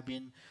 I would have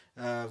been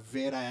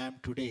where I am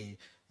today.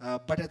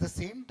 But at the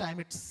same time,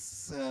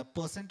 it's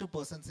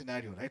person-to-person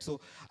scenario, right? So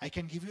I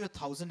can give you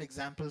 1,000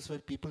 examples where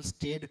people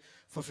stayed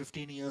for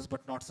 15 years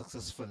but not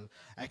successful.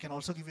 I can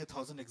also give you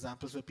 1,000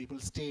 examples where people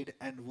stayed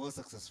and were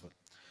successful.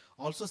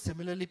 Also,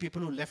 similarly,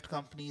 people who left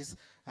companies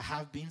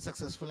have been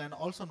successful and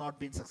also not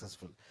been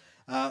successful.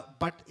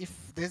 But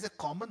if there's a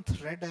common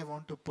thread I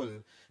want to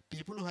pull,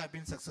 people who have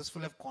been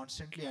successful have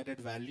constantly added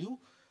value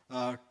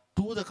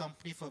to the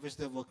company for which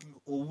they're working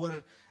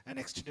over an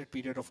extended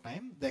period of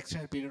time. The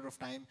extended period of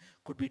time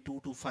could be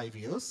 2 to 5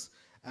 years.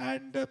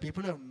 And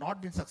people who have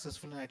not been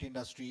successful in IT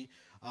industry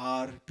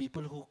are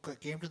people who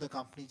came to the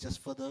company just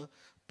for the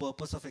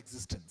purpose of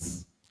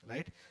existence,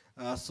 right?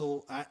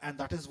 And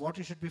that is what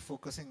you should be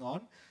focusing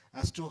on,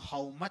 as to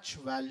how much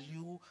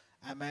value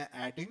am I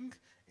adding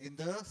in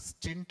the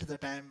stint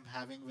that I'm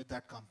having with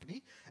that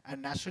company.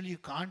 And naturally, you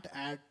can't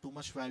add too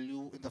much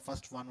value in the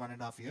first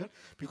 1.5 year,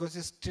 because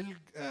you're still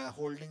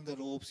holding the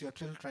ropes, you're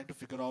still trying to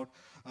figure out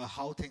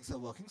how things are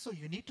working. So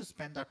you need to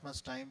spend that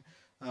much time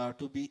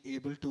to be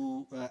able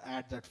to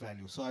add that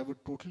value. So I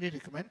would totally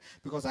recommend,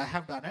 because I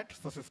have done it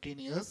for 15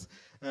 years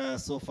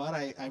so far,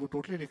 I would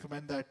totally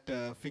recommend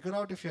that figure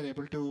out if you're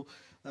able to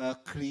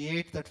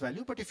create that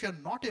value. But if you're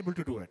not able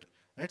to do it,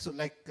 right? So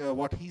like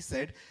what he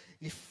said,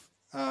 if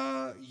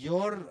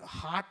your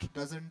heart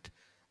doesn't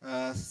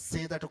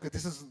say that, okay,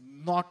 this is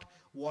not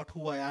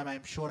who I am,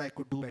 I'm sure I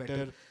could do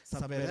better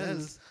somewhere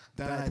else,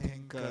 then I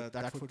think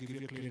that would give you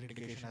a clear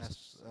indication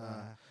as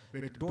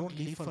don't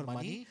leave for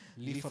money,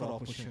 leave for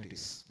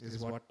opportunities, is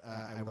what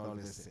I would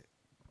always say.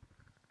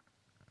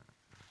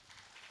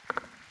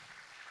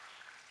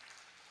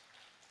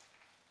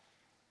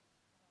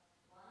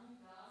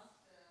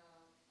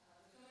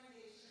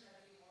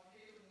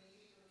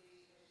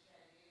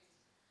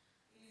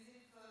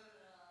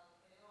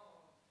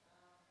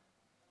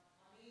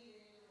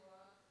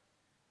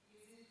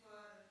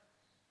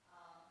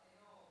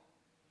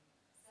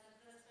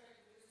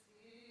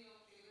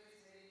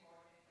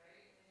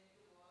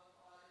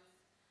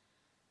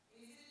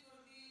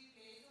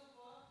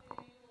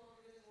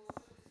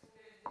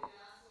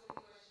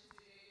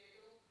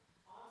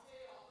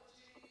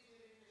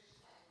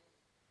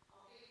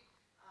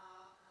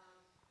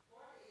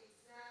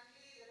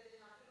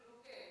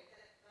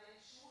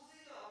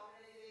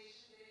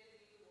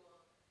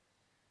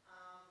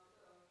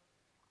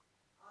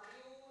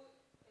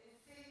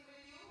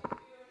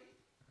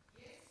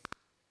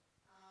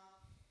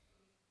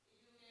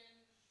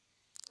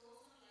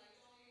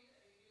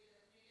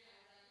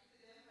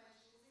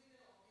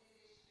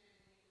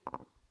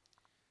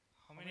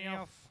 How many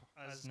of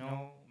us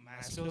know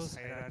Maslow's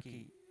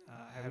hierarchy?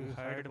 Have you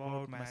heard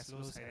about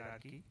Maslow's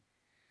hierarchy?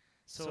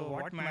 So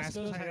what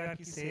Maslow's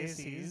hierarchy says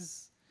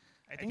is,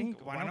 I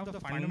think one of the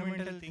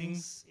fundamental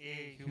things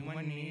a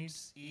human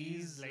needs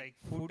is like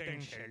food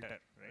and shelter,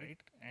 right?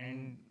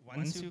 And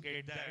once you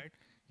get that,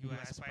 you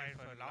aspire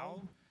for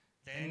love,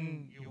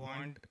 then you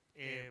want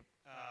a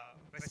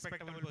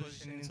respectable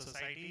position in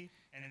society,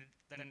 and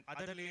then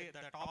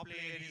the top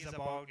layer is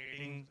about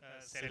getting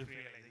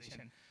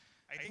self-realization.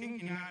 I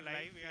think in our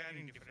life we are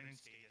in different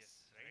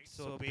stages, right?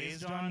 So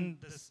based on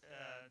this,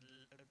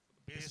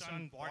 based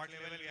on what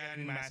level we are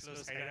in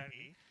Maslow's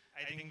hierarchy,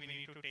 I think we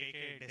need to take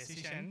a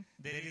decision.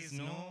 There is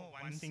no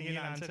one single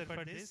answer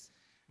for this,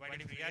 but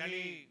if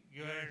really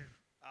you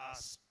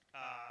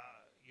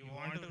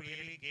want to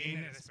really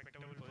gain a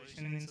respectable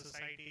position in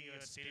society, you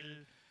are still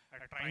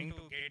trying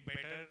to get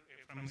better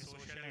from a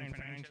social and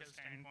financial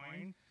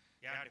standpoint,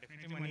 yeah,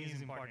 definitely money is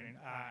important.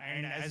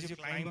 And as you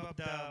climb up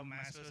the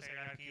Maslow's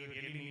hierarchy, you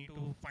really need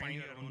to find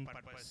your own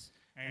purpose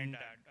and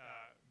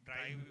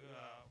drive.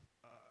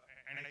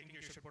 And I think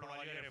you should put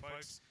all your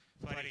efforts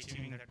for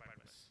achieving that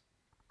purpose.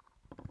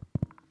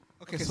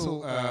 Okay,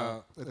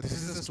 so this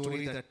is a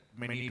story that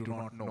many do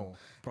not know.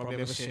 Probably I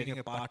was sharing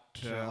a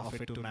part of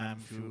it to ma'am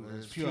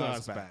a few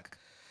hours back.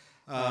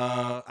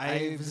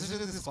 I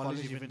visited this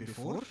college even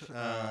before.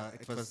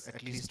 It was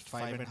at least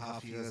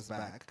 5.5 years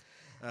back,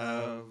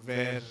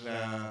 where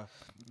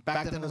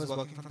back then I was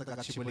working from the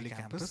Gachibowli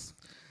campus.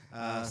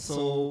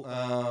 So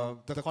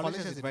the college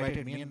has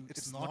invited me, and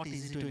it's not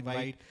easy to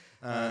invite,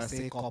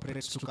 say,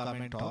 corporates to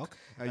come and talk.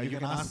 You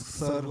can ask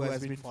sir, who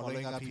has been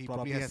following up. He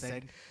probably has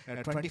sent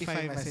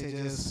 25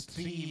 messages,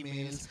 3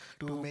 emails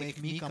to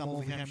make me come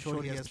over here. I'm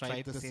sure he has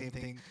tried the same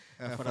thing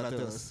for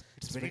others.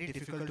 It's very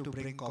difficult to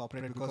bring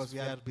corporate because we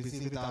are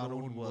busy with our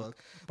own work.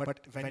 But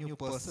when you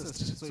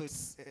persist, so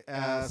it's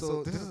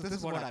so this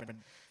is what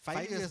happened.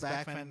 5 years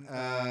back, when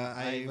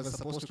I was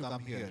supposed to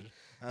come here,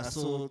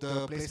 so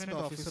the placement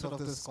officer of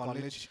this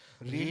college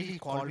really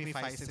called me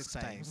 5-6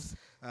 times.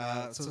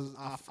 So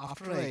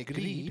after I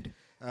agreed,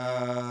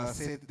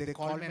 they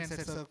called me and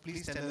said, "Sir,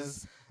 please tell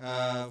us,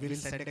 we'll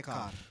send a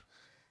car."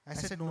 I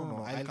said,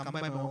 no, I'll come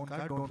by my own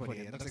car, don't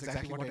worry. And that's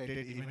exactly what I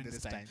did even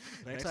this time.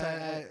 Right?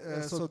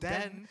 So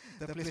then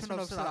the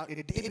placement officer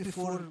a day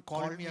before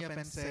called me up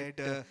and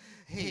said,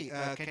 hey,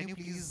 can you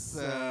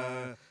please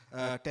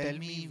tell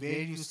me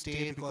where you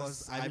stay,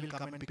 because I will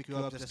come and pick you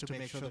up just to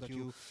make sure that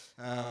you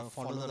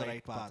follow the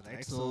right path.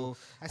 Right? So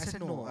I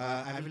said, no,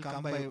 I will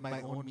come by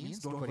my own means,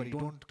 don't worry,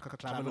 don't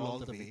travel all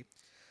the way.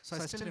 So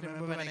I still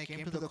remember when I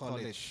came to the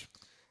college,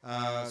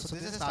 so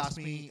they just asked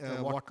me,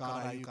 what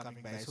car are you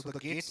coming by? So the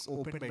gates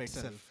opened by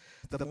itself.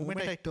 The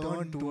moment I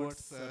turned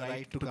towards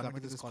right to come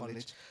into this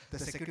college, the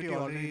security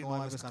already knew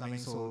I was coming,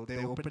 so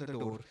they opened the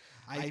door.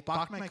 I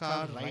parked my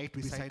car right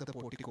beside the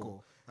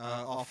portico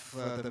of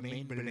the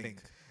main building.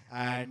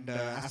 And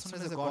as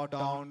soon as I got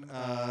down,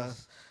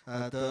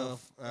 the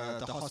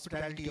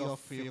hospitality of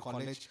your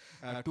college,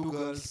 two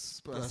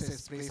girls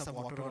spray some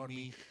water on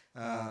me.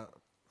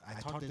 I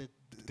thought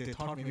they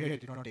thought maybe I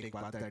did not take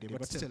bath that day,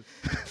 but still.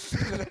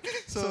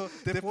 So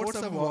they poured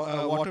some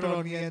water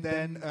on me, and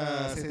then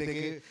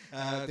they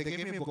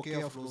gave me a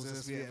bouquet of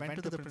roses. We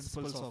went to the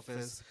principal's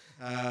office,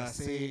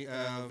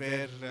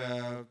 where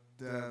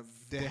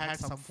they had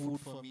some food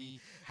for me,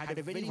 had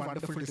a very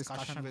wonderful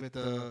discussion with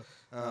the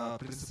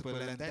principal,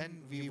 and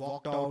then we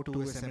walked out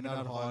to a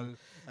seminar hall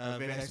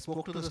where I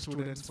spoke to the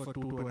students for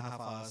 2.5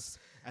 hours,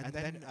 and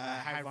then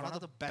had one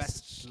of the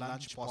best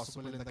lunch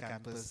possible in the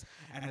campus,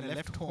 and I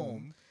left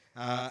home.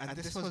 And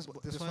this was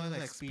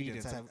an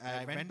experience.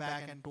 I went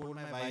back and told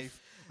my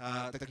wife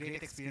the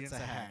great experience I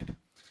had.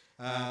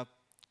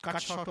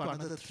 Cut short to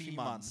another 3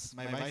 months.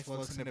 My wife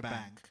works in a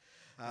bank.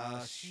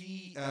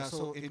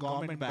 So in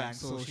government bank,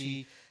 so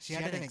she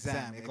had an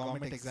exam, a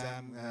government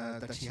exam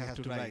that she had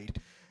to write.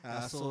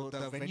 So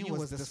the venue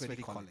was this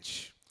very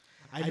college.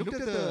 I looked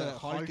at the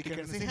hall ticket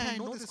and said, hey, I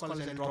know this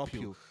college, I'll drop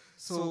you.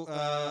 So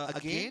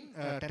again,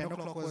 10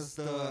 o'clock was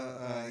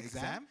the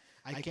exam.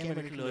 I came a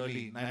little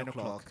early, 9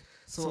 o'clock.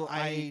 So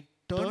I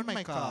turned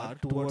my car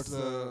towards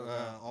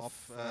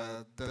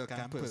the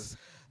campus.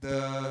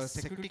 The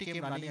security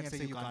came running and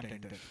said, you can't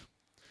enter.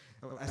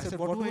 I said,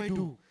 what do I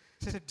do?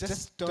 He said,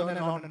 just turn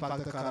around and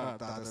park the car at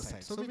the other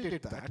side. So we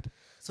did that.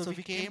 So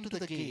we came to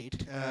the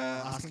gate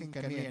asking,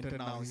 can we enter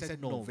now? He said,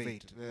 no,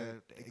 wait.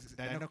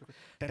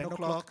 10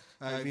 o'clock,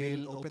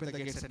 we'll open the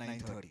gates at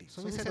 9:30.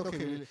 So we said,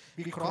 okay,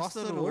 we crossed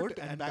the road,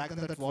 and back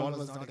then that wall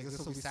was not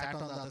existed. So we sat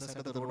on the other side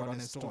of the road on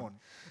a stone.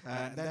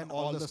 And then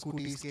all the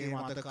scooties came,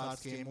 other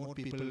cars came, more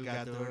people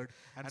gathered,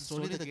 and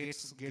slowly the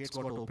gates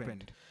got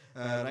opened.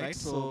 Right?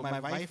 So my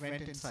wife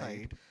went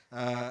inside,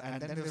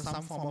 and then there was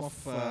some form of,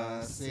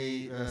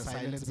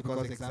 silence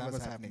because the exam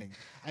was happening.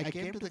 I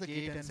came to the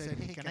gate and said,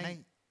 hey,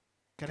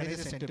 can I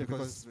just enter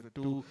because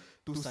too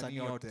sunny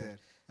out there?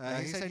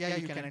 He said, yeah,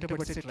 you can enter,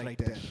 but sit right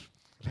there.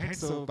 Right?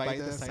 So by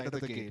the side of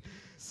the gate.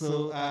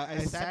 So I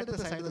sat at the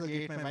side of the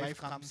gate. My wife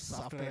comes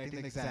after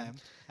writing the exam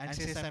and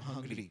says, I'm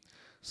hungry.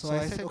 So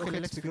I said, okay,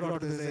 let's figure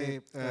out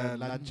there's a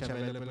lunch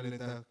available in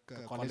the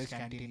college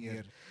canteen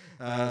here.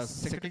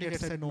 Secretary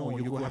said, no,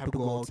 you have to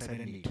go outside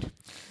and eat.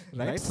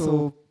 Right?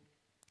 So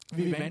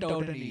we went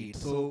out and eat.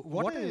 So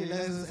what I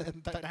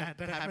realized that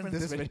happened in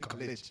this very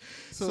college.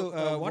 So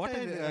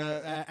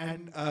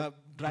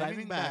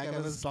driving back, I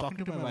was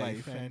talking to my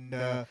wife, and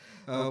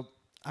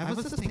I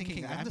was just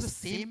thinking, I'm the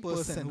same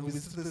person who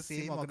visited the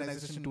same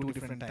organization 2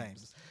 different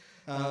times.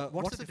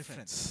 What's the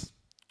difference?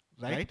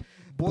 Right?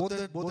 Both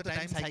the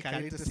times I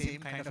carried the same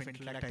kind of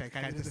intellect, I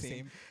carried the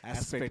same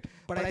aspect.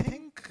 But I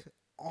think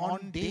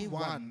on day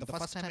 1, the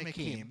first time I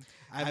came,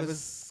 I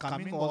was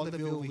coming all the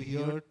way over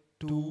here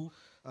to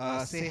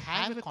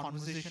have a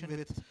conversation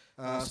with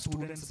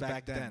students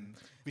back then,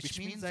 which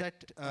means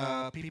that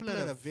people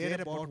are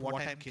aware about what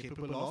I'm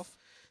capable of,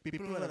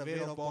 people are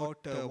aware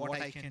about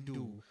what I can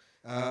do,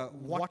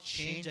 what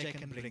change I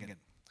can bring in.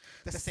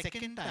 The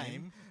second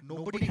time,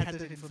 nobody had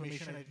that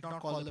information. I did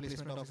not call the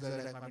placement officer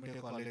at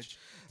Mount College.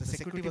 The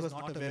secretary was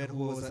not aware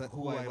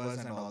who I was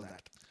and all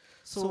that.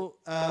 So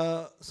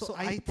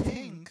I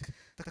think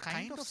the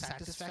kind of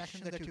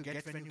satisfaction that you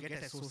get when you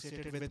get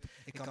associated with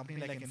a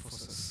company like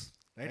Infosys,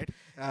 right?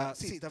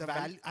 See, the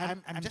value.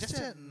 I'm just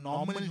a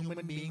normal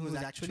human being who is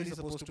actually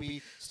supposed to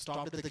be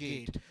stopped at the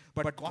gate,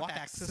 but got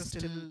access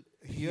till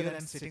here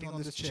and sitting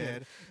on this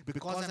chair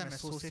because I'm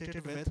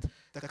associated with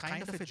the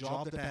kind of a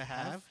job that I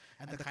have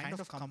and the kind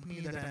of company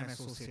that I'm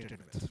associated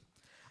with.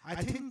 I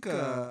think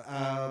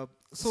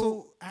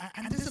so,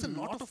 and there's a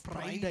lot of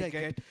pride I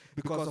get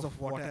because of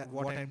what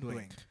I'm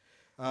doing.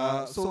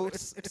 So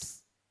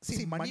it's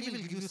see, money will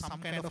give you some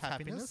kind of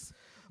happiness,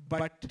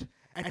 but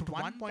at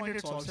one point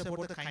it's also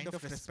about the kind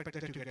of respect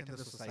that you get in the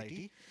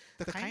society,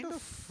 the kind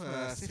of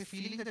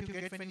feeling that you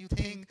get when you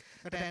think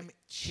that I'm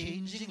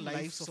changing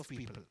lives of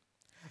people.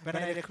 When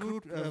I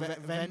recruit,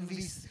 when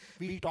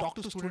we talk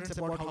to students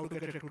about how to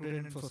get recruited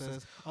in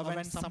Infosys, or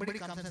when somebody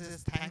comes and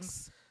says,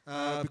 thanks,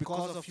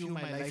 because of you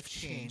my life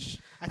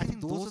changed, I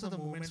think those are the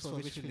moments for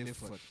which we live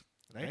for,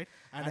 right?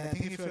 And I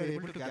think if you are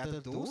able to gather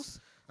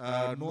those,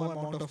 no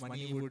amount of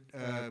money would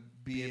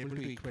be able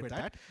to equate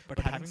that. But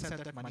having said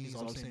that, money is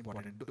also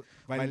important.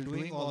 While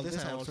doing all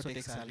this, I also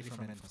take salary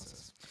from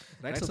Infosys,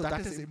 right? So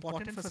that is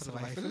important for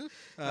survival,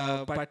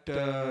 but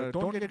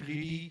don't get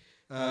greedy.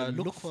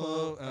 Look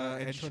for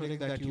ensuring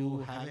that you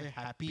have a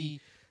happy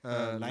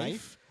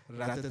life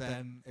rather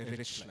than a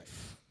rich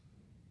life.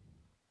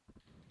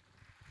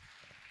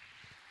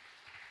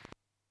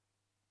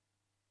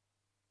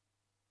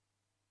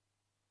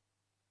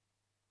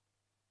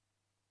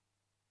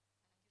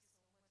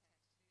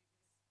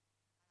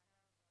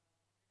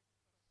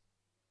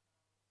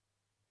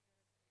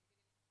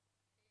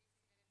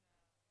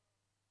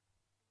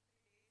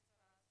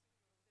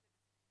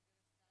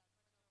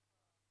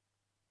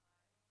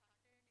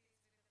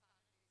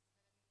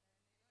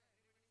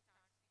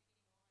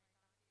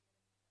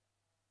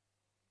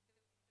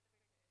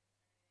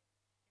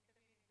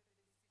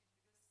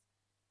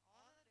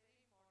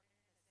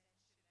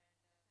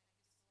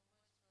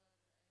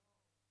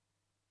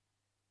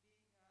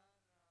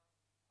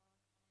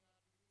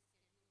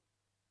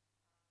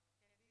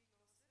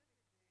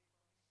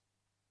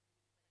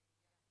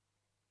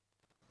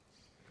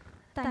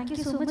 Thank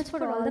you so much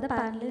for all the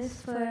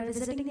panelists for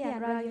visiting the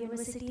Anurag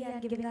University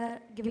and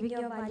giving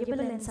your valuable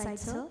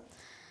insights, sir.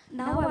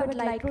 Now I would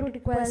like to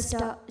request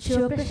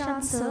Shiv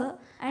Prashant sir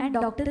and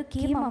Dr.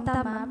 K.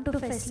 Mamta ma'am to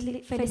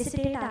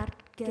felicitate our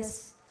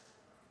guests.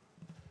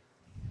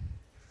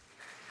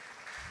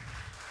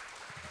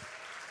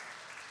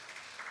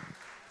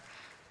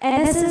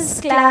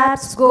 NSS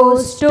claps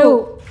goes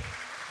to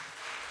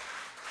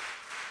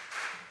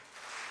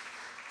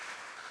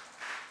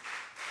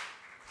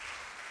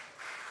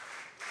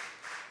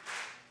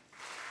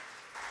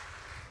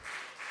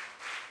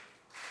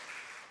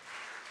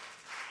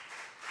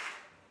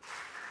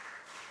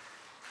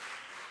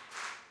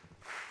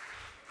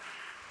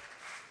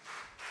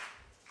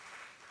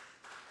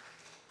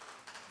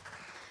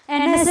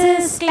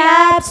NSS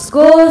claps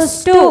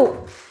goes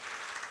to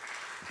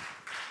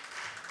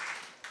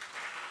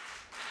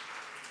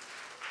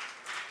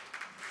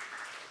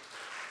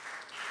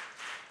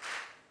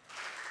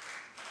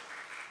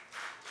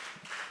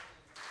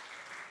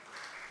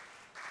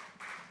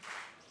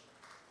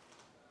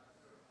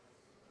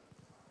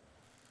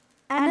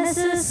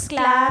NSS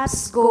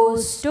claps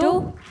goes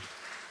to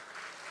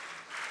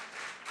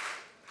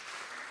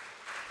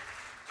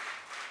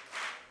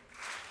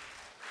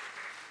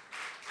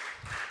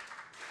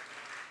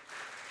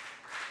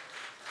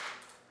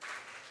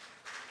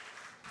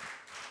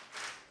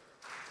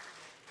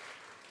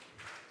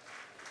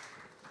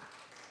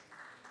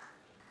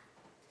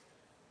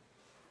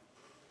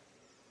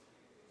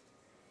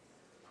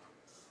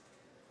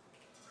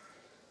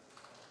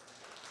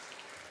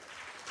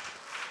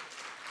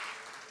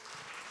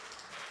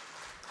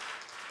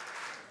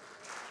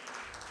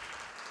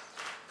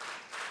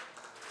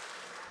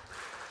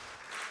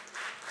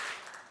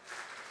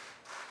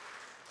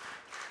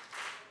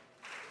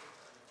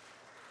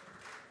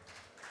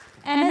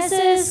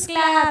NSS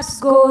claps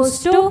goes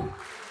to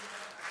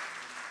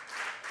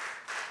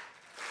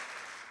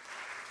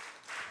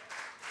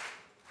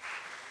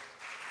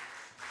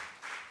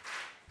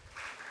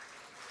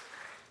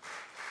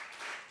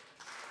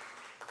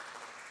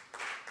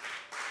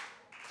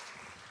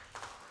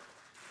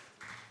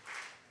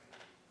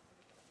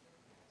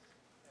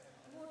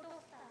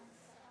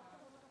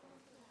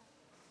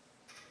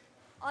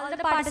all the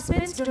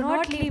participants do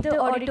not leave the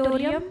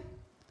auditorium.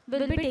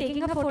 We'll be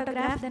taking a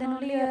photograph, then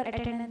only your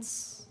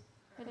attendance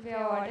will be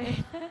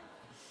awarded.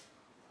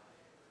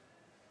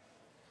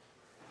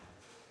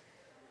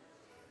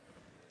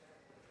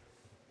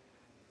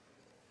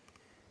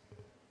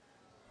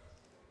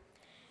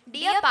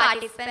 Dear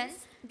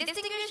participants,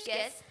 distinguished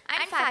guests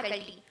and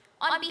faculty,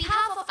 on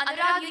behalf of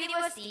Anurag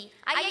University,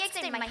 I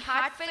extend my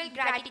heartfelt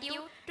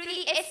gratitude to the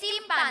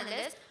esteemed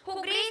panelists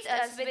who graced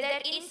us with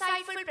their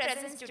insightful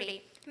presence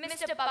today.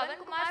 Mr. Pavan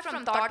Kumar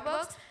from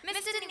ThoughtWorks,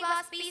 Mr.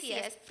 Nivas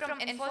PCS from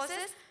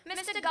Infosys,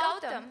 Mr.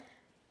 Gautam,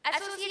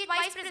 Associate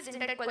Vice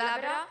President at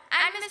Collabora,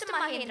 and Mr.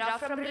 Mahendra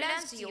from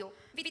Reliance Jio.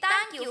 We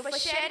thank you for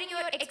sharing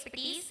your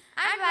expertise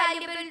and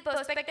valuable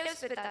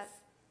perspectives with us.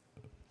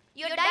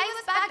 Your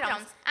diverse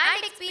backgrounds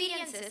and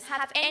experiences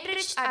have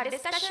enriched our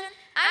discussion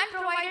and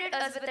provided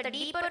us with a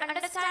deeper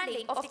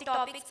understanding of the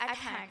topics at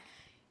hand.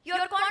 Your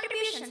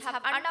contributions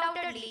have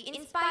undoubtedly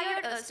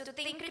inspired us to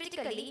think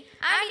critically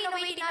and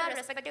innovate in our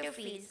respective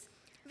fields.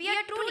 We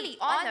are truly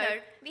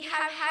honored we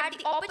have had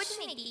the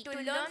opportunity to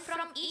learn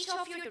from each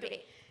of you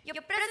today.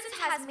 Your presence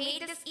has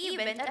made this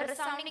event a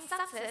resounding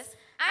success,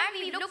 and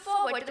we look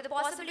forward to the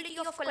possibility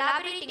of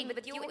collaborating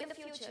with you in the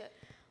future.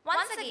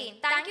 Once again,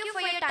 thank you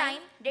for your time,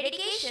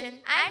 dedication,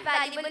 and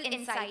valuable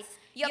insights.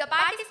 Your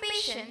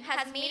participation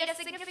has made a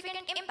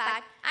significant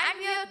impact, and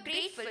we are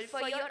grateful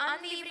for your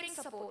unwavering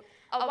support.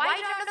 A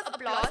wide round of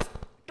applause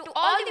to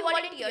all the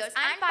volunteers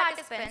and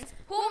participants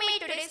who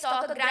made today's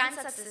talk a grand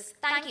success.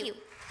 Thank you.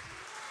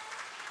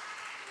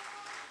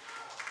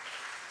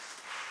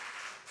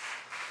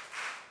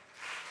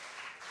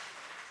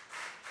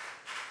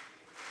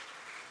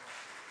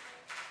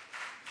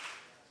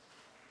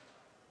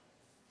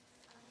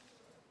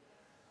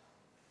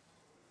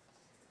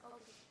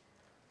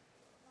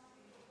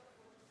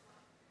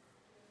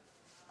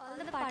 All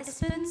the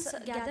participants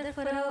gather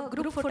for a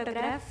group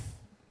photograph.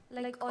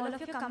 Like all of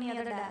you come near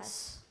the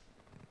dais.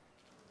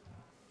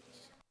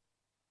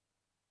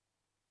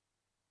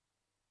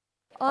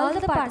 All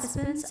the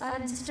participants are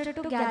insisted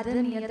to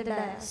gather near the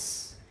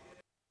dais.